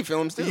like been- indie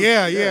films too.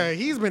 Yeah,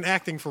 he's been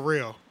acting for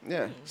real.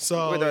 Yeah.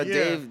 So, with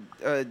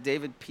yeah.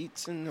 David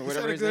Peetson or He's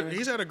whatever had, a his name good, is.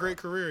 he's had a great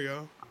career,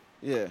 yo.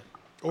 Yeah.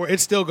 Or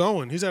it's still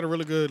going. He's had a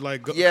really good Yeah,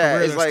 career it's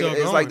that's like still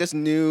it's going. like this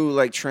new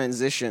like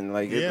transition.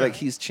 Like Yeah. like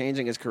he's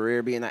changing his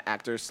career, being an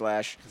actor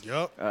slash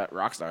Yup,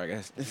 rock star, I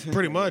guess.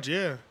 pretty much,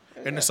 yeah.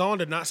 And the song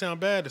did not sound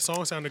bad. The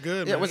song sounded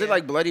good. Yeah, man. was it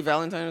like Bloody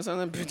Valentine or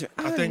something?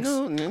 I think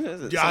know.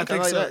 Yeah, I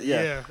think like so. that?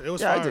 Yeah, it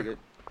was Yeah, I fire. dig it.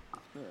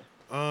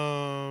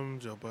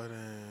 Joe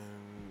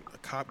Budden. A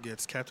cop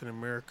gets Captain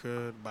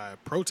America by a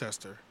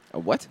protester. A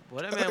what?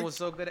 Well, that man was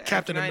so good at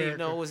Captain acting. I didn't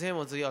America. know it was him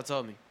until y'all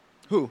told me.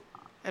 Who?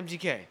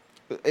 MGK.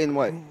 In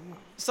what?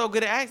 So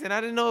good at acting.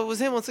 I didn't know it was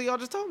him until y'all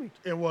just told me.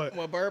 And what?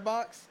 What, Bird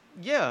Box?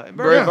 Yeah. in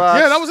Bird Yeah, Box.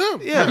 yeah, that was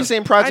him. Yeah. Have you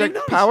seen I Project didn't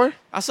notice. Power?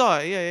 I saw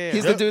it. Yeah, yeah.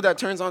 He's Yeah. the dude that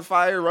turns on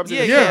fire, rubs yeah,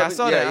 his yeah, Yeah. I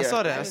saw that. I yeah.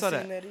 saw that. I haven't saw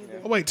seen that.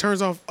 either. Oh, wait,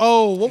 turns off.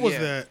 Oh, what was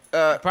Yeah.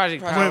 that?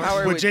 Project Project Power.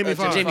 Power With Jamie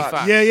Foxx. Jamie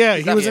Foxx. Yeah, yeah,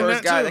 He's he was the in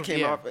first that guy too. that came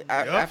Yeah. off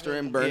after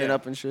him burning Yeah.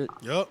 up and shit.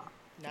 Yup.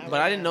 But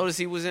I didn't notice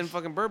he was in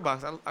fucking Bird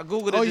Box. I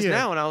googled it Oh, just yeah.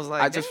 now and I was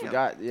like, I just damn.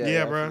 forgot. Yeah,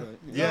 Yeah, I bro. forgot.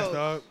 Yes, Yo.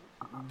 dog.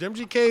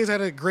 MGK's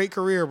had a great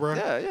career, bro.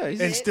 Yeah, yeah.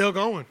 He's, And still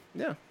going.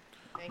 yeah.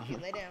 Thank you.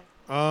 Lay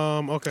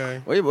down.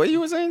 Okay. Wait, what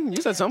you were saying?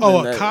 You said something. Oh,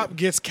 a that- cop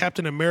gets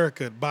Captain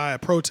America by a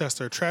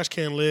protester. Trash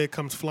can lid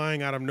comes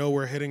flying out of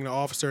nowhere, hitting the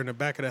officer in the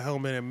back of the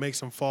helmet and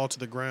makes him fall to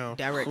the ground.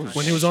 Direct.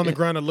 When he was on the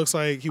ground, it looks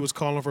like he was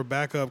calling for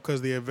backup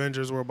because the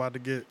Avengers were about to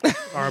get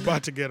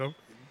him.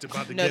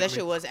 About to No, get that me.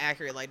 shit was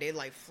accurate. Like they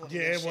like. flipped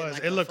Yeah, that it shit was.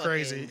 like It a looked fucking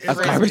crazy. A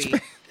frisbee. garbage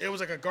bag. It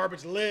was like a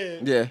garbage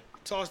lid. Yeah.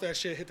 Toss that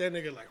shit, hit that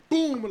nigga like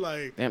boom,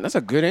 like Damn, that's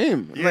a good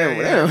aim. yeah, Man,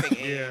 yeah, damn. Big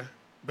aim. yeah. That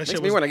Makes shit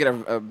me was. want to get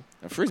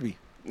a frisbee.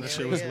 That Yeah,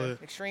 shit was yeah.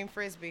 lit. Extreme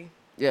frisbee.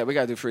 Yeah, we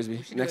gotta do frisbee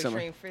We should next do summer.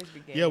 extreme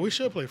frisbee game. Yeah, we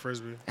should play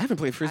frisbee I haven't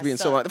played frisbee I in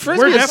so long. suck.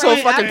 Frisbee is so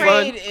definitely- fucking I fun.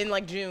 played in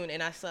like June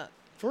and I suck.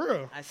 for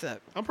real. I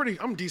suck.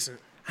 I'm decent.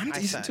 I'm I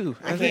decent suck. too.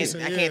 I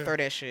decent, can't. I yeah. can't throw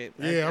that shit.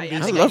 Yeah, I'm I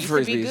decent. think I love used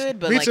to be frisbees. good,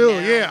 but Me like too. now,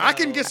 Yeah, I no.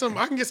 can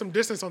get some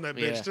distance on that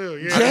bitch too.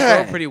 I Yeah. can Yeah.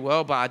 throw pretty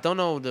well, but I don't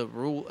know the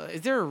rule.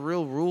 Is there a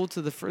real rule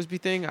to the frisbee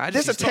thing? I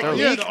just There's a used to throw.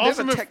 Yeah, technique. the There's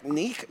a ultimate-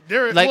 technique.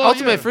 Like Well,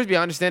 ultimate yeah. frisbee,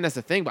 I understand that's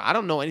the thing, but I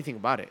don't know anything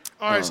about it.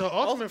 All right, so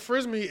ultimate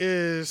frisbee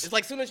is It's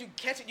like soon as you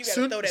catch it, you gotta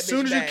soon, throw that bitch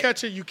soon as back. you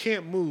catch it, you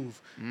can't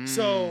move.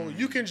 So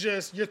you can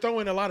you're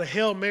throwing a lot of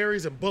Hail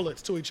Marys and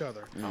bullets to each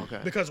other. Okay.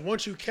 Because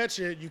once you catch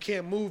it, you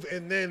can't move,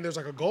 and then there's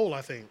like a goal,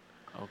 I think.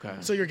 Okay.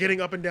 So you're getting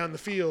up and down the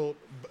field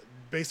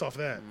based off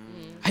that.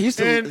 I used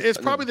to. And it's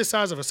probably the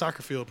size of a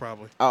soccer field,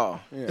 probably. Oh,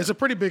 yeah. It's a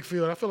pretty big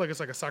field. I feel like it's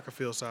like a soccer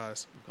field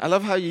size. I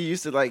love how you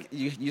used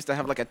to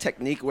have like a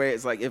technique where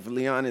it's like if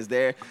Leon is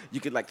there, you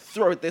could like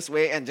throw it this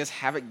way and just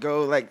have it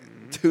go like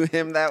to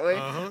him that way.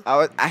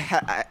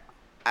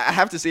 I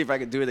have to see if I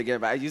could do it again,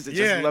 but I used to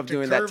just Yeah, love to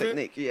doing that curve it.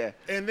 technique. Yeah.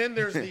 And then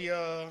there's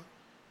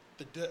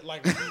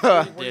like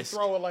where you Disc.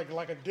 throw it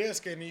like a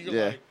disc, and you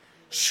Yeah. like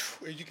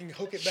you can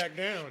hook it back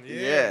down. Yeah,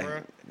 Yeah.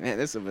 bro. Man,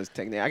 this was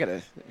technique. I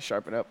gotta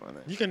sharpen up on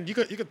it. You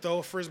could throw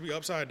a frisbee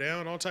upside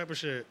down, all type of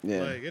shit.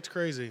 Yeah. Like it's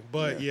crazy,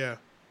 but yeah.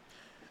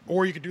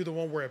 Or you could do the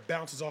one where it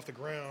bounces off the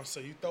ground, so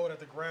you throw it at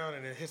the ground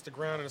and it hits the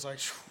ground and it's like,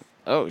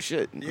 Oh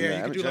shit. yeah. I You could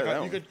haven't do tried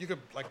that like one. you could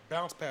like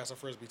bounce past a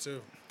frisbee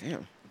too.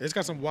 Damn. It's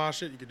got some wild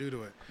shit you could do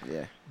to it.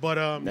 Yeah.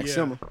 But Next yeah.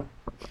 summer.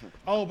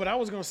 Oh, but I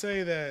was gonna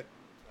say that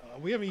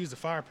we haven't used a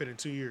fire pit in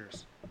 2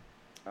 years.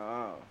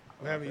 Oh.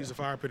 We haven't used a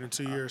fire pit in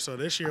 2 years. So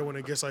this year when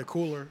it gets like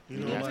cooler, you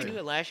know, You have like to do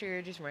it last year.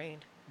 It just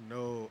rained.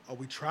 no,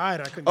 we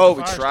tried. I couldn't. Oh, get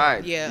we the fire tried.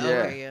 started. Yeah. Yeah.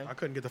 Okay. Yeah. I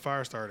couldn't get the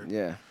fire started.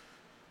 Yeah.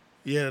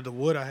 Yeah, the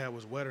wood I had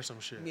was wet or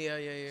some shit. Yeah.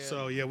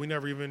 So yeah, we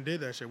never even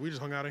did that shit. We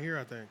just hung out in here,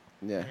 I think.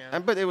 Yeah. Yeah.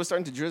 But it was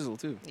starting to drizzle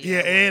too. Yeah,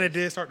 and it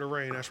did start to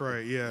rain. That's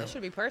right. Yeah, That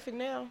should be perfect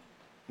now.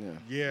 Yeah.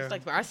 yeah. It's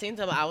like I seen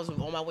some. I was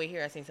on my way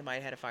here. I seen somebody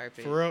had a fire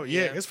pit. For real.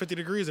 Yeah, it's 50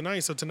 degrees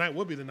tonight, so tonight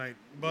will be the night.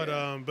 But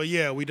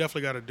yeah, we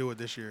definitely got to do it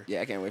this year. Yeah,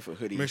 I can't wait for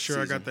hoodie. Make sure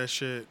I season. got that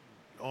shit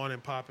on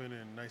and popping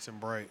and nice and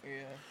bright.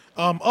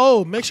 Yeah.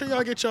 Oh, make sure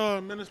y'all get y'all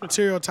Menace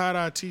Material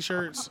tie-dye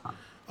t-shirts.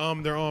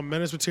 They're on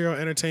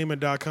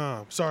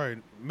menacematerialentertainment.com. Sorry,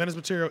 Menace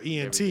Material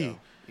ENT.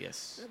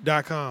 Yes.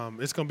 .com.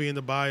 It's gonna be in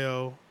the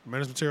bio.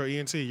 Menace Material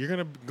ENT. You're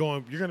gonna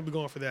be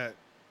going for that.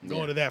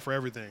 Going Yeah. to that for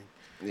everything.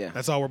 Yeah.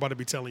 That's all we're about to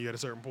be telling you at a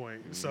certain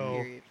point. So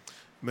Period.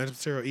 Menace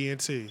Material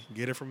ENT.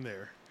 Get it from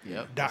there.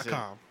 Yep. that's it.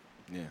 .com.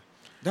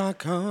 Yeah.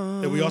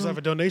 .com. And we also have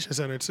a donation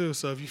center too.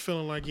 So if you're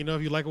feeling like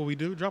if you like what we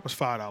do, drop us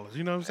 $5.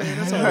 You know what I'm saying?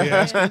 That's all we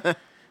ask.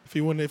 If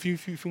you want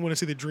to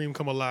see the dream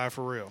come alive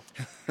for real,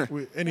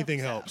 anything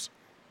helps.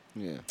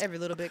 Yeah. Every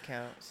little bit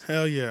counts.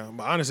 Hell yeah.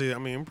 But honestly, I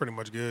mean, I'm pretty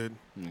much good.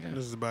 Okay.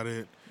 This is about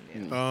it.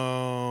 Yeah.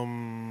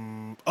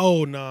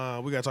 Oh nah,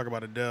 we gotta talk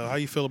about Adele. How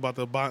you feel about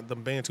the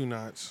Bantu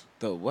knots?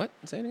 The what?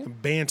 Say it again.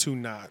 Bantu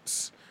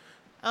knots.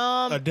 It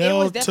Adele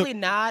was took- definitely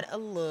not a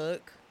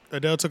look.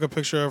 Adele took a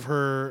picture of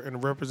her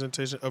in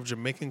representation of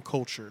Jamaican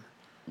culture.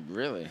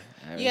 Really?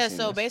 I haven't Yeah, seen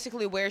so this.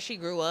 basically where she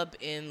grew up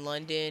in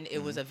London,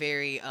 it was a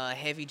very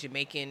heavy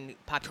Jamaican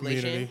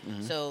population.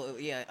 Community.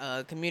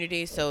 So,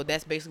 community. So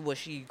that's basically what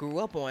she grew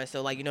up on.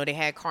 So, like, they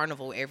had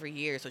carnival every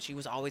year. So she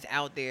was always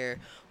out there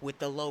with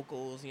the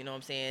locals, you know what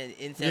I'm saying,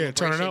 in Yeah,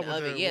 turning celebration up with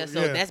of it. the- Yeah,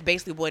 so yeah. that's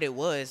basically what it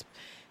was.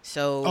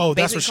 So Oh,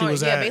 that's basically where she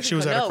was at. basically She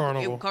was at a no,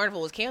 carnival.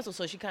 Carnival was canceled,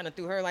 so she kind of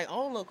threw her like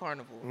own little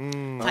carnival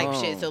Mm. type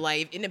Oh. shit. So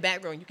like in the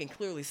background, you can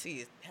clearly see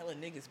it's hella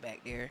niggas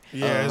back there.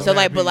 Yeah. So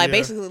like, exactly, but like yeah.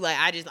 basically, like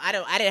I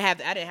didn't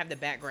have the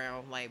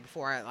background like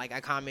before I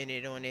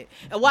commented on it.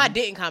 And why I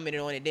didn't comment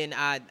on it, then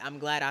I'm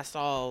glad I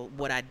saw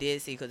what I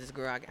did see because this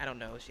girl, I don't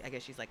know, I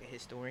guess she's like a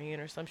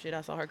historian or some shit.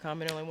 I saw her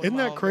comment on. Like, Isn't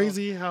that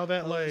crazy how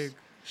that post. like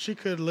she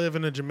could live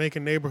in a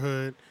Jamaican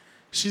neighborhood?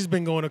 She's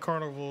been going to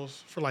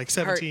carnivals for like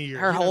 17 years.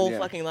 Her You know? whole Yeah.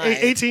 fucking life.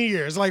 18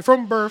 years. Like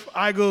from birth,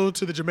 I go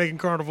to the Jamaican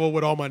carnival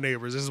with all my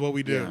neighbors. This is what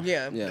we do.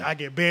 Yeah. Yeah. I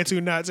get Bantu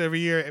knots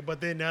every year,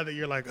 but then now that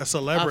you're like a A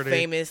celebrity,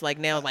 famous like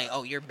now like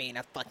oh you're being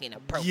a fucking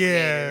appropriator.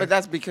 Yeah. But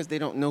that's because they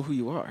don't know who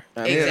you are.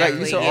 I mean, like, Exactly,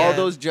 you saw yeah. all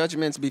those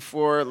judgments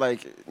before,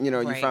 like, you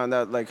Right. found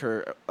out, like,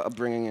 her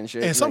upbringing and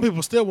shit. and some like,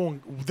 people still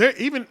won't. They're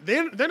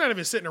not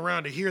even sitting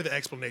around to hear the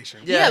explanation.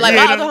 Yeah, like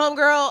Yeah, my you other know?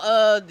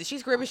 homegirl,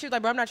 she's gripping. She was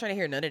like, bro, I'm not trying to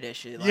hear none of this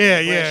shit. Like,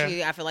 Yeah, bruh,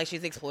 yeah. I feel like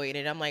she's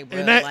exploited. I'm like, bro,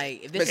 And that,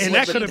 like, if this is and what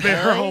that she could have been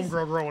her does,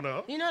 homegirl growing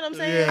up. You know what I'm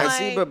saying? Yeah. I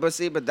Like,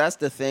 see, but that's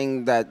the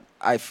thing that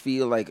I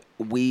feel like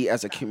we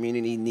as a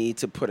community need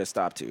to put a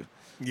stop to.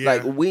 Yeah.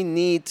 Like, we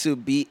need to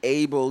be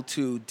able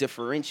to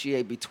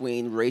differentiate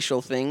between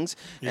racial things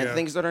and Yeah.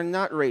 things that are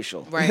not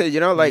racial. Right.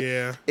 Like,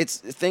 Yeah.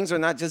 things are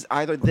not just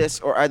either this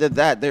or either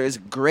that. There is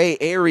gray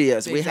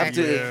areas. We have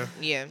Exactly. to,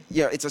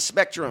 Yeah. it's a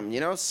spectrum,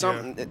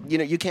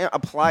 you can't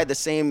apply the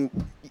same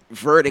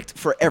verdict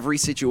for every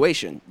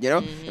situation,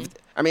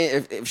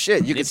 if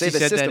shit, you could say Nipsey the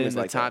said that system in is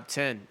the like top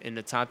 10. In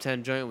the top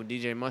 10 joint with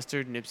DJ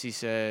Mustard, Nipsey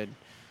said,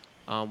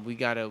 we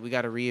gotta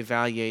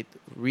reevaluate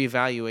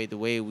the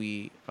way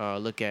we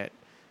look at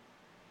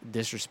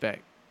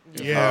disrespect.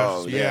 Yeah,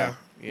 Oh, yeah,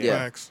 yeah.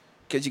 Facts.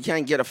 because you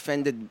can't get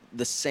offended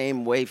the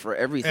same way for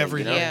everything.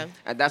 Everything. Yeah.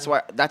 And that's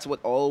what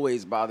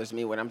always bothers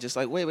me when I'm just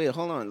like, wait,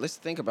 hold on, let's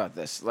think about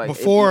this. Like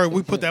Before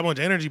we put that much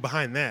energy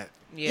behind that.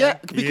 Yeah,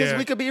 because Yeah.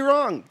 we could be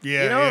wrong.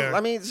 Yeah, you know. yeah.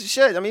 I mean,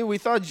 shit. I mean, we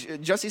thought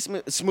Jussie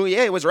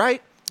Smollett was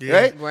right. Yeah.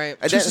 Right. Right.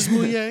 And Justice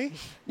Mouillet.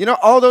 you know,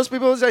 all those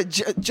people was like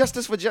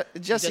justice for Jesse.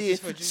 Justice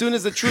for As soon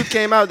as the truth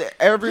came out,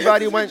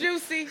 everybody went.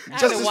 Juicy.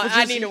 Justice for I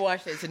Juicy. need to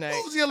watch that tonight.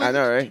 What was yelling? I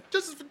know, right?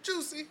 Justice for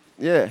Juicy.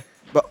 Yeah,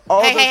 but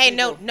all. Hey,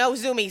 those no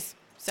zoomies.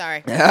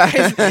 Sorry.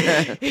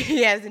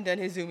 He hasn't done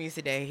his zoomies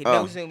today. No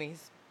Oh. zoomies.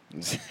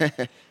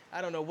 people-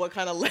 I don't know what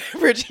kind of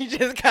leverage he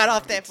just got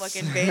off that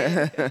fucking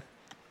bed.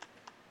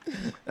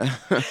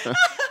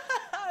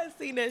 I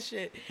seen that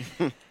shit.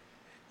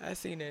 I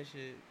seen that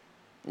shit.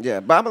 yeah,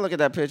 but I'm gonna look at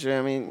that picture.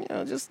 I mean, you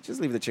know, just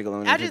leave the chick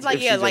alone. I If just it's- like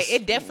if yeah, she like just-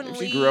 it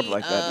definitely. If she grew up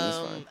like that, then it's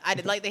fine. I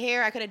did like the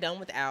hair. I could have done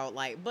without.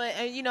 Like,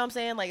 but you know what I'm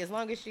saying. Like as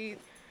long as she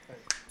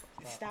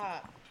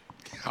stop,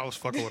 I was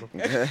fucking with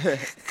him.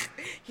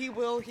 he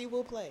will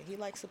play. He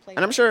likes to play.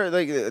 And I'm sure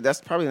like that's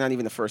probably not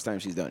even the first time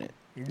she's done it.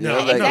 You No, know,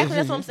 like, Exactly,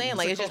 that's what I'm saying. It's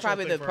Like, a it's just cultural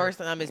probably thing the for her. first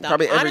time it's done.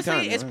 Probably every Honestly,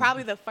 time, it's yeah.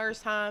 probably the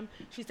first time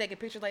she's taking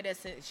pictures like that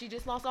since she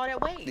just lost all that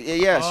weight.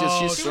 Yeah, Oh,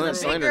 she's She was a big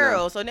slender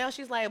girl, now. so now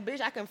she's like,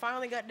 bitch, I can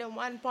finally got them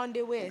one pound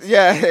de waist.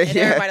 Yeah, And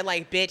yeah. everybody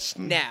like, bitch,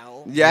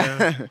 no.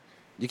 Yeah.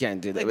 You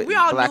can't do that. Like, with we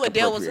all black knew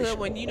Adele was appropriation. hood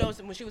when, you know,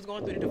 when she was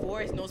going through the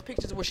divorce and those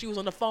pictures where she was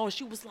on the phone,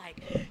 she was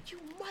like, you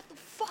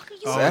motherfucker, you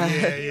Oh Yeah.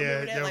 yeah, You yeah.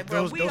 remember that? Yo, Like,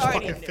 bro, those we those already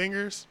fucking knew.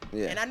 fingers.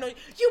 Yeah. And I know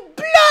you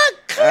blood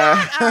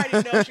clot. I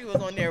already know she was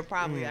on there.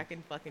 Probably I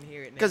can fucking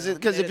hear it now. Because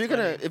That if is you're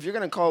funny.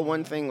 gonna call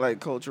one thing like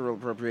cultural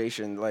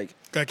appropriation, like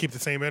Gotta keep the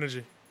same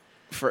energy.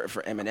 for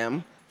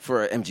Eminem,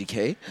 for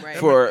MGK, Right.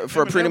 for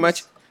Eminem pretty was-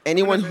 much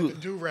anyone Eminem had who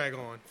the do rag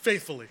on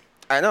faithfully.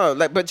 I know,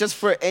 like, but just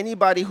for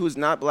anybody who's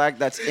not black,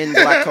 that's in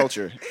black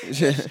culture.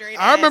 Straight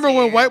I remember ass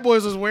when hair. White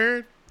Boys was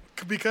wearing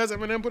because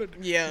Eminem put a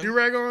Yeah. do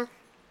rag on.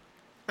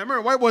 I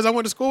remember White Boys. I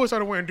went to school and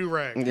started wearing do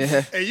rag.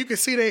 Yeah. And you can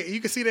see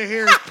their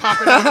hair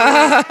popping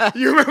out.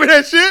 You remember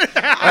that shit?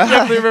 I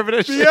definitely remember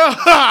that shit. Yo,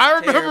 I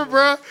remember, Terrible.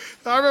 bro.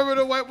 I remember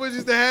the White Boys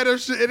used to have them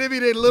shit, and it be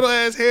their little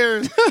ass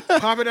hairs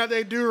popping out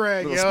their do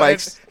rag. Little yo.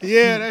 spikes. And-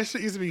 yeah, that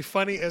shit used to be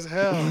funny as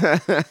hell.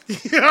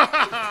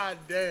 Yeah,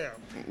 damn.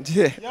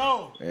 Yeah.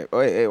 Yo,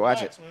 Hey, watch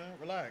relax, it. man.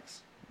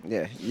 Relax.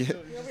 Yeah.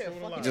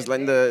 fucking Just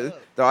letting the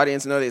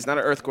audience know that it's not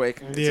an earthquake.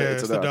 Yeah,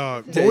 it's the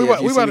dog. Yeah, But we, yeah, about,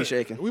 you we, see about me to,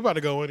 shaking. we about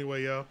to go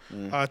anyway, yo.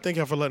 Thank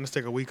y'all for letting us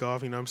take a week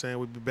off. You know what I'm saying?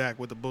 We'll be back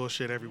with the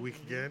bullshit every week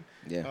again.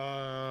 Yeah.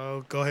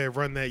 Go ahead,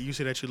 run that You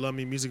Say That You Love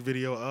Me music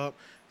video up.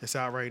 It's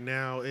out right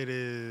now. It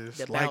is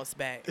The like, bounce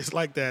back. It's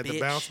like that, the Bitch.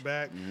 bounce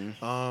back. You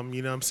know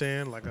what I'm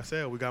saying? Like I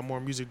said, we got more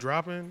music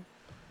dropping,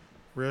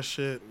 real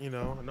shit, you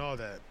know, and all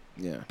that.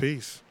 Yeah.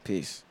 Peace.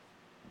 Peace.